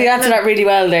 So you answered that really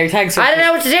well there, thanks. I don't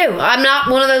know what to do. I'm not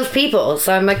one of those people,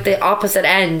 so I'm like the opposite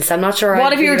end. So I'm not sure.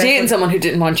 What I'd if you were be dating ready. someone who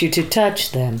didn't want you to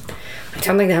touch them? I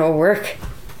don't think that would work.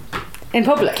 In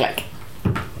public, like?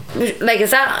 Like,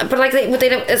 is that? But like,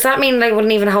 does that mean they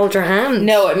wouldn't even hold your hand?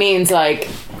 No, it means like,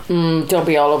 don't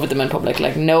be all over them in public.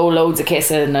 Like, no loads of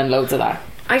kissing and loads of that.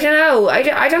 I don't know. I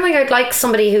don't think I'd like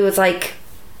somebody who was like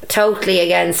totally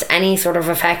against any sort of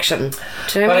affection.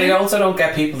 Do you know what But I mean? I also don't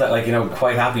get people that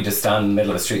quite happy to stand in the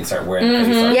middle of the street and start wearing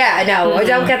things. Yeah, no, I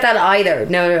don't get that either.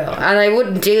 No, and I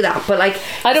wouldn't do that. But like,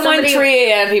 I don't mind somebody-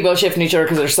 3 a.m. people shifting each other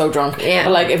because they're so drunk. Yeah.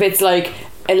 But like, if it's like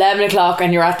 11 o'clock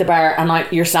and you're at the bar and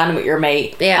like you're standing with your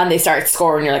mate, Yeah. and they start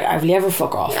scoring, you're like, will you ever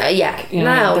fuck off? Yeah, You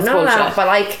know, that's no, bullshit. but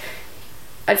like,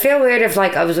 I'd feel weird if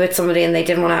like I was with somebody and they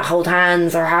didn't want to hold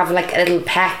hands or have like a little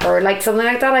peck or like something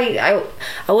like that.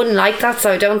 I wouldn't like that,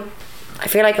 so I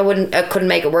feel like I couldn't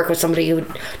make it work with somebody who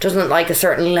doesn't like a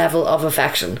certain level of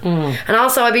affection. And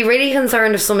also, I'd be really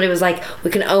concerned if somebody was like, we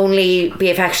can only be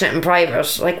affectionate in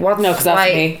private. Like, what? No, 'cause that's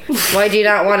why, me. Why do you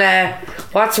not want to?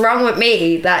 What's wrong with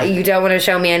me that you don't want to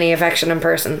show me any affection in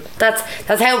person?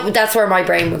 That's where my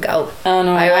brain would go. Oh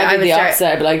no, I'd be would the start- opposite.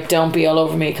 I'd be like, don't be all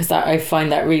over me, because I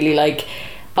find that really like,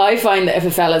 I find that if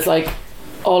a fella's like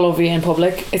all over you in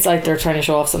public, it's like they're trying to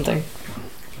show off something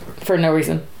for no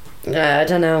reason. I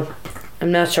don't know.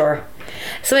 I'm not sure.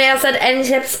 Somebody else said, any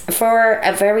tips for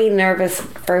a very nervous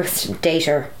first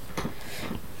dater?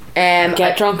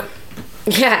 Get drunk.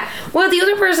 Yeah. Well, the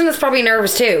other person is probably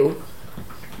nervous too.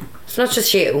 It's not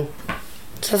just you.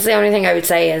 So that's the only thing I would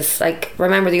say is like,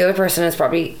 remember the other person is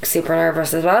probably super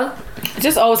nervous as well.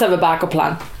 Just always have a backup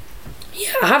plan.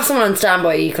 Yeah. Have someone on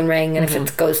standby you can ring, and if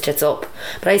it goes tits up.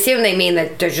 But I assume they mean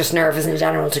that they're just nervous in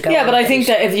general to go. Yeah, on but a I think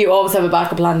date. that if you always have a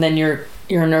backup plan, then your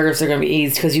nerves are going to be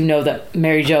eased because you know that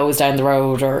Mary Jo is down the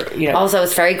road, or you know. Also,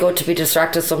 it's very good to be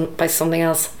distracted by something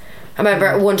else. I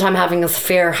remember one time having a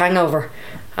severe hangover,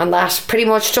 and that pretty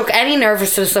much took any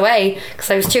nervousness away because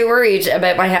I was too worried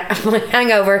about my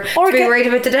hangover Or to be get- worried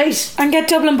about the date. And get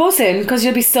Dublin bus in, because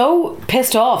you'll be so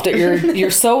pissed off that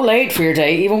you're so late for your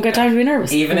date, you won't get time to be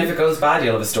nervous. Even if it goes bad,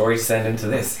 you'll have a story to send into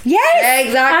this. Yes, Yeah,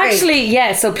 exactly. Actually,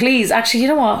 yeah. So please, you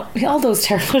know what? All those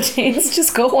terrible dates,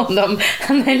 just go on them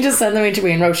and then just send them into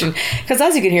me and Roisin. Because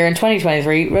as you can hear, in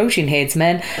 2023, Roisin hates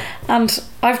men, and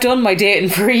I've done my dating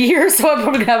for a year, so I'm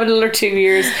probably gonna have another 2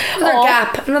 years. Another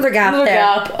gap Another there.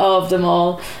 gap of them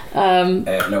all.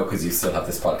 No, because you still have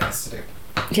this podcast to do.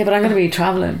 Yeah, but I'm going to be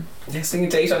travelling. Yes, you can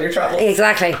date on your travel.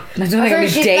 Exactly. I don't think I'm going to be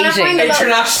She's gonna dating. find a lot-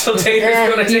 International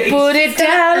daters going to date. Put it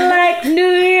down like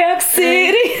New York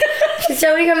City. She's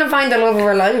only going to find the love of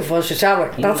her life while she's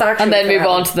traveling. That's actually And then what's move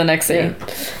gonna on to the next scene.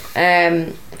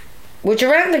 happen. Would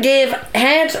you rather give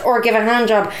head or give a hand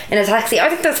job in a taxi? I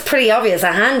think that's pretty obvious.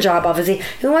 A hand job, obviously.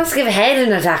 Who wants to give a head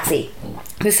in a taxi?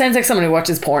 This sounds like someone who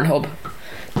watches Pornhub.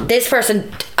 This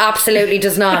person absolutely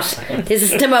does not. This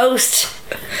is the most.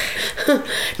 The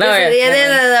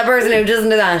person who doesn't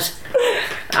do that.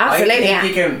 Absolutely. I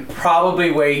think you can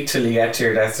probably wait till you get to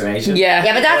your destination. Yeah.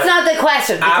 Yeah, but that's not the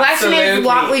question. The question is,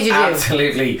 what would you do?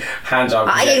 Absolutely, hand job.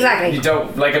 Exactly. You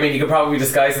don't like. I mean, you could probably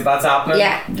disguise that that's happening.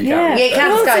 Yeah. You Yeah, You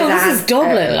can't but disguise also, that. this is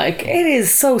Dublin. Like, it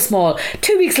is so small.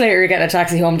 2 weeks later, you're getting a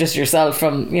taxi home just yourself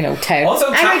from town. Also,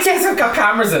 taxis have got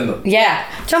cameras in them. Yeah.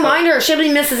 Don't mind her. She'll be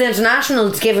Mrs. International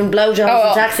giving blowjobs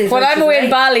and taxis. when I'm away in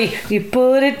back. Bali, you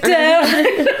put it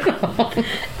down.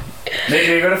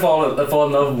 Literally, you're gonna fall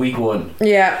in love week 1.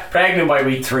 Yeah. Pregnant by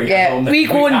week 3. Yeah.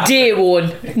 Week 1, day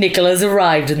 1, Nicola's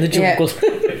arrived in the jungle.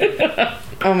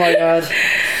 Oh my god.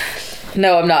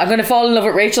 No, I'm not. I'm going to fall in love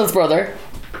with Rachel's brother,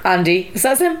 Andy. Is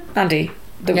that his name? Andy.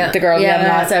 The girl we had in the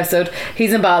last episode.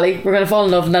 He's in Bali. We're going to fall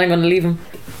in love and then I'm going to leave him.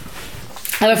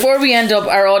 And before we end up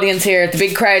our audience here at the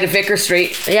big crowd of Vicar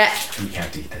Street. Yeah. You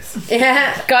can't eat this.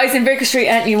 Yeah. Guys in Vicar Street,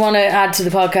 you want to add to the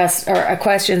podcast or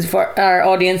questions for our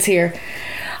audience here?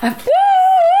 We're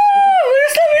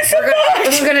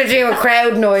going to do a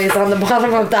crowd noise on the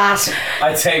bottom of that.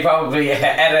 I'd say probably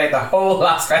edit out the whole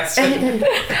last question.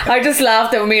 I just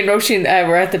laughed that when me and Roisin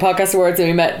were at the podcast awards and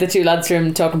we met the 2 lads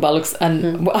from Talking Bollocks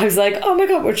and I was like, oh my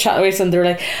god, we're chatting away, and they're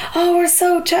like, oh, we're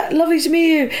so lovely to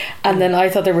meet you, and then I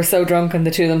thought they were so drunk and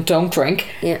the 2 of them don't drink,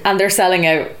 and they're selling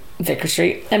out Vicar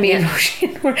Street, and me and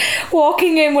Roisin were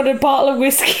walking in with a bottle of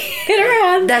whiskey in her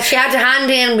hand That she had to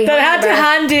hand in behind that I had the to bar.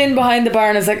 hand in behind the bar,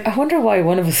 and I was like, I wonder why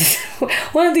one of these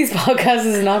podcasts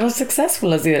is not as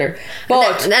successful as the other.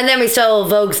 But And then we stole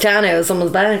Vogue's tan out of someone's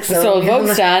bag. So sold Vogue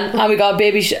Stan and we got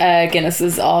baby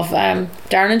Guinnesses off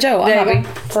Darren and Joe. I'm happy.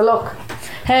 So look,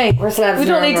 Hey, we're celebs we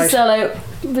don't in need our to sell out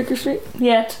Vicar Street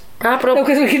yet. wrap it No, up.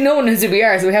 because no one knows who we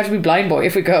are, so we have to be blind boy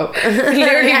if we go. We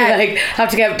literally have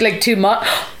to get like two models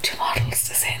to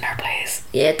sit in our place.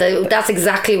 Yeah, that's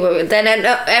exactly what. Then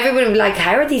everybody would be like,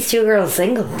 "How are these 2 girls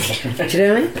single?" Do you know what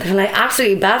I mean? They're like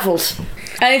absolutely baffled.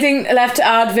 Anything left to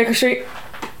add, Vicar Street?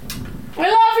 We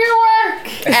love your work.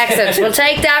 Excellent. We'll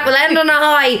take that. We'll end on a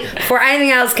high before anything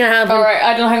else can happen. Alright,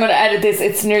 I don't know how I'm going to edit this.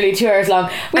 It's nearly 2 hours long.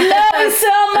 We love you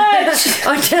so much.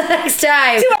 Until next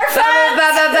time. To our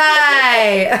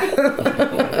Bye.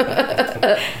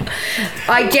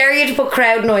 I dare you to put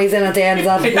crowd noise in at the end of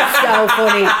that. It's so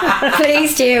funny.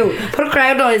 Please do. Put a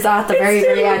crowd noise at the very,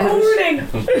 very end.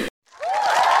 Recording.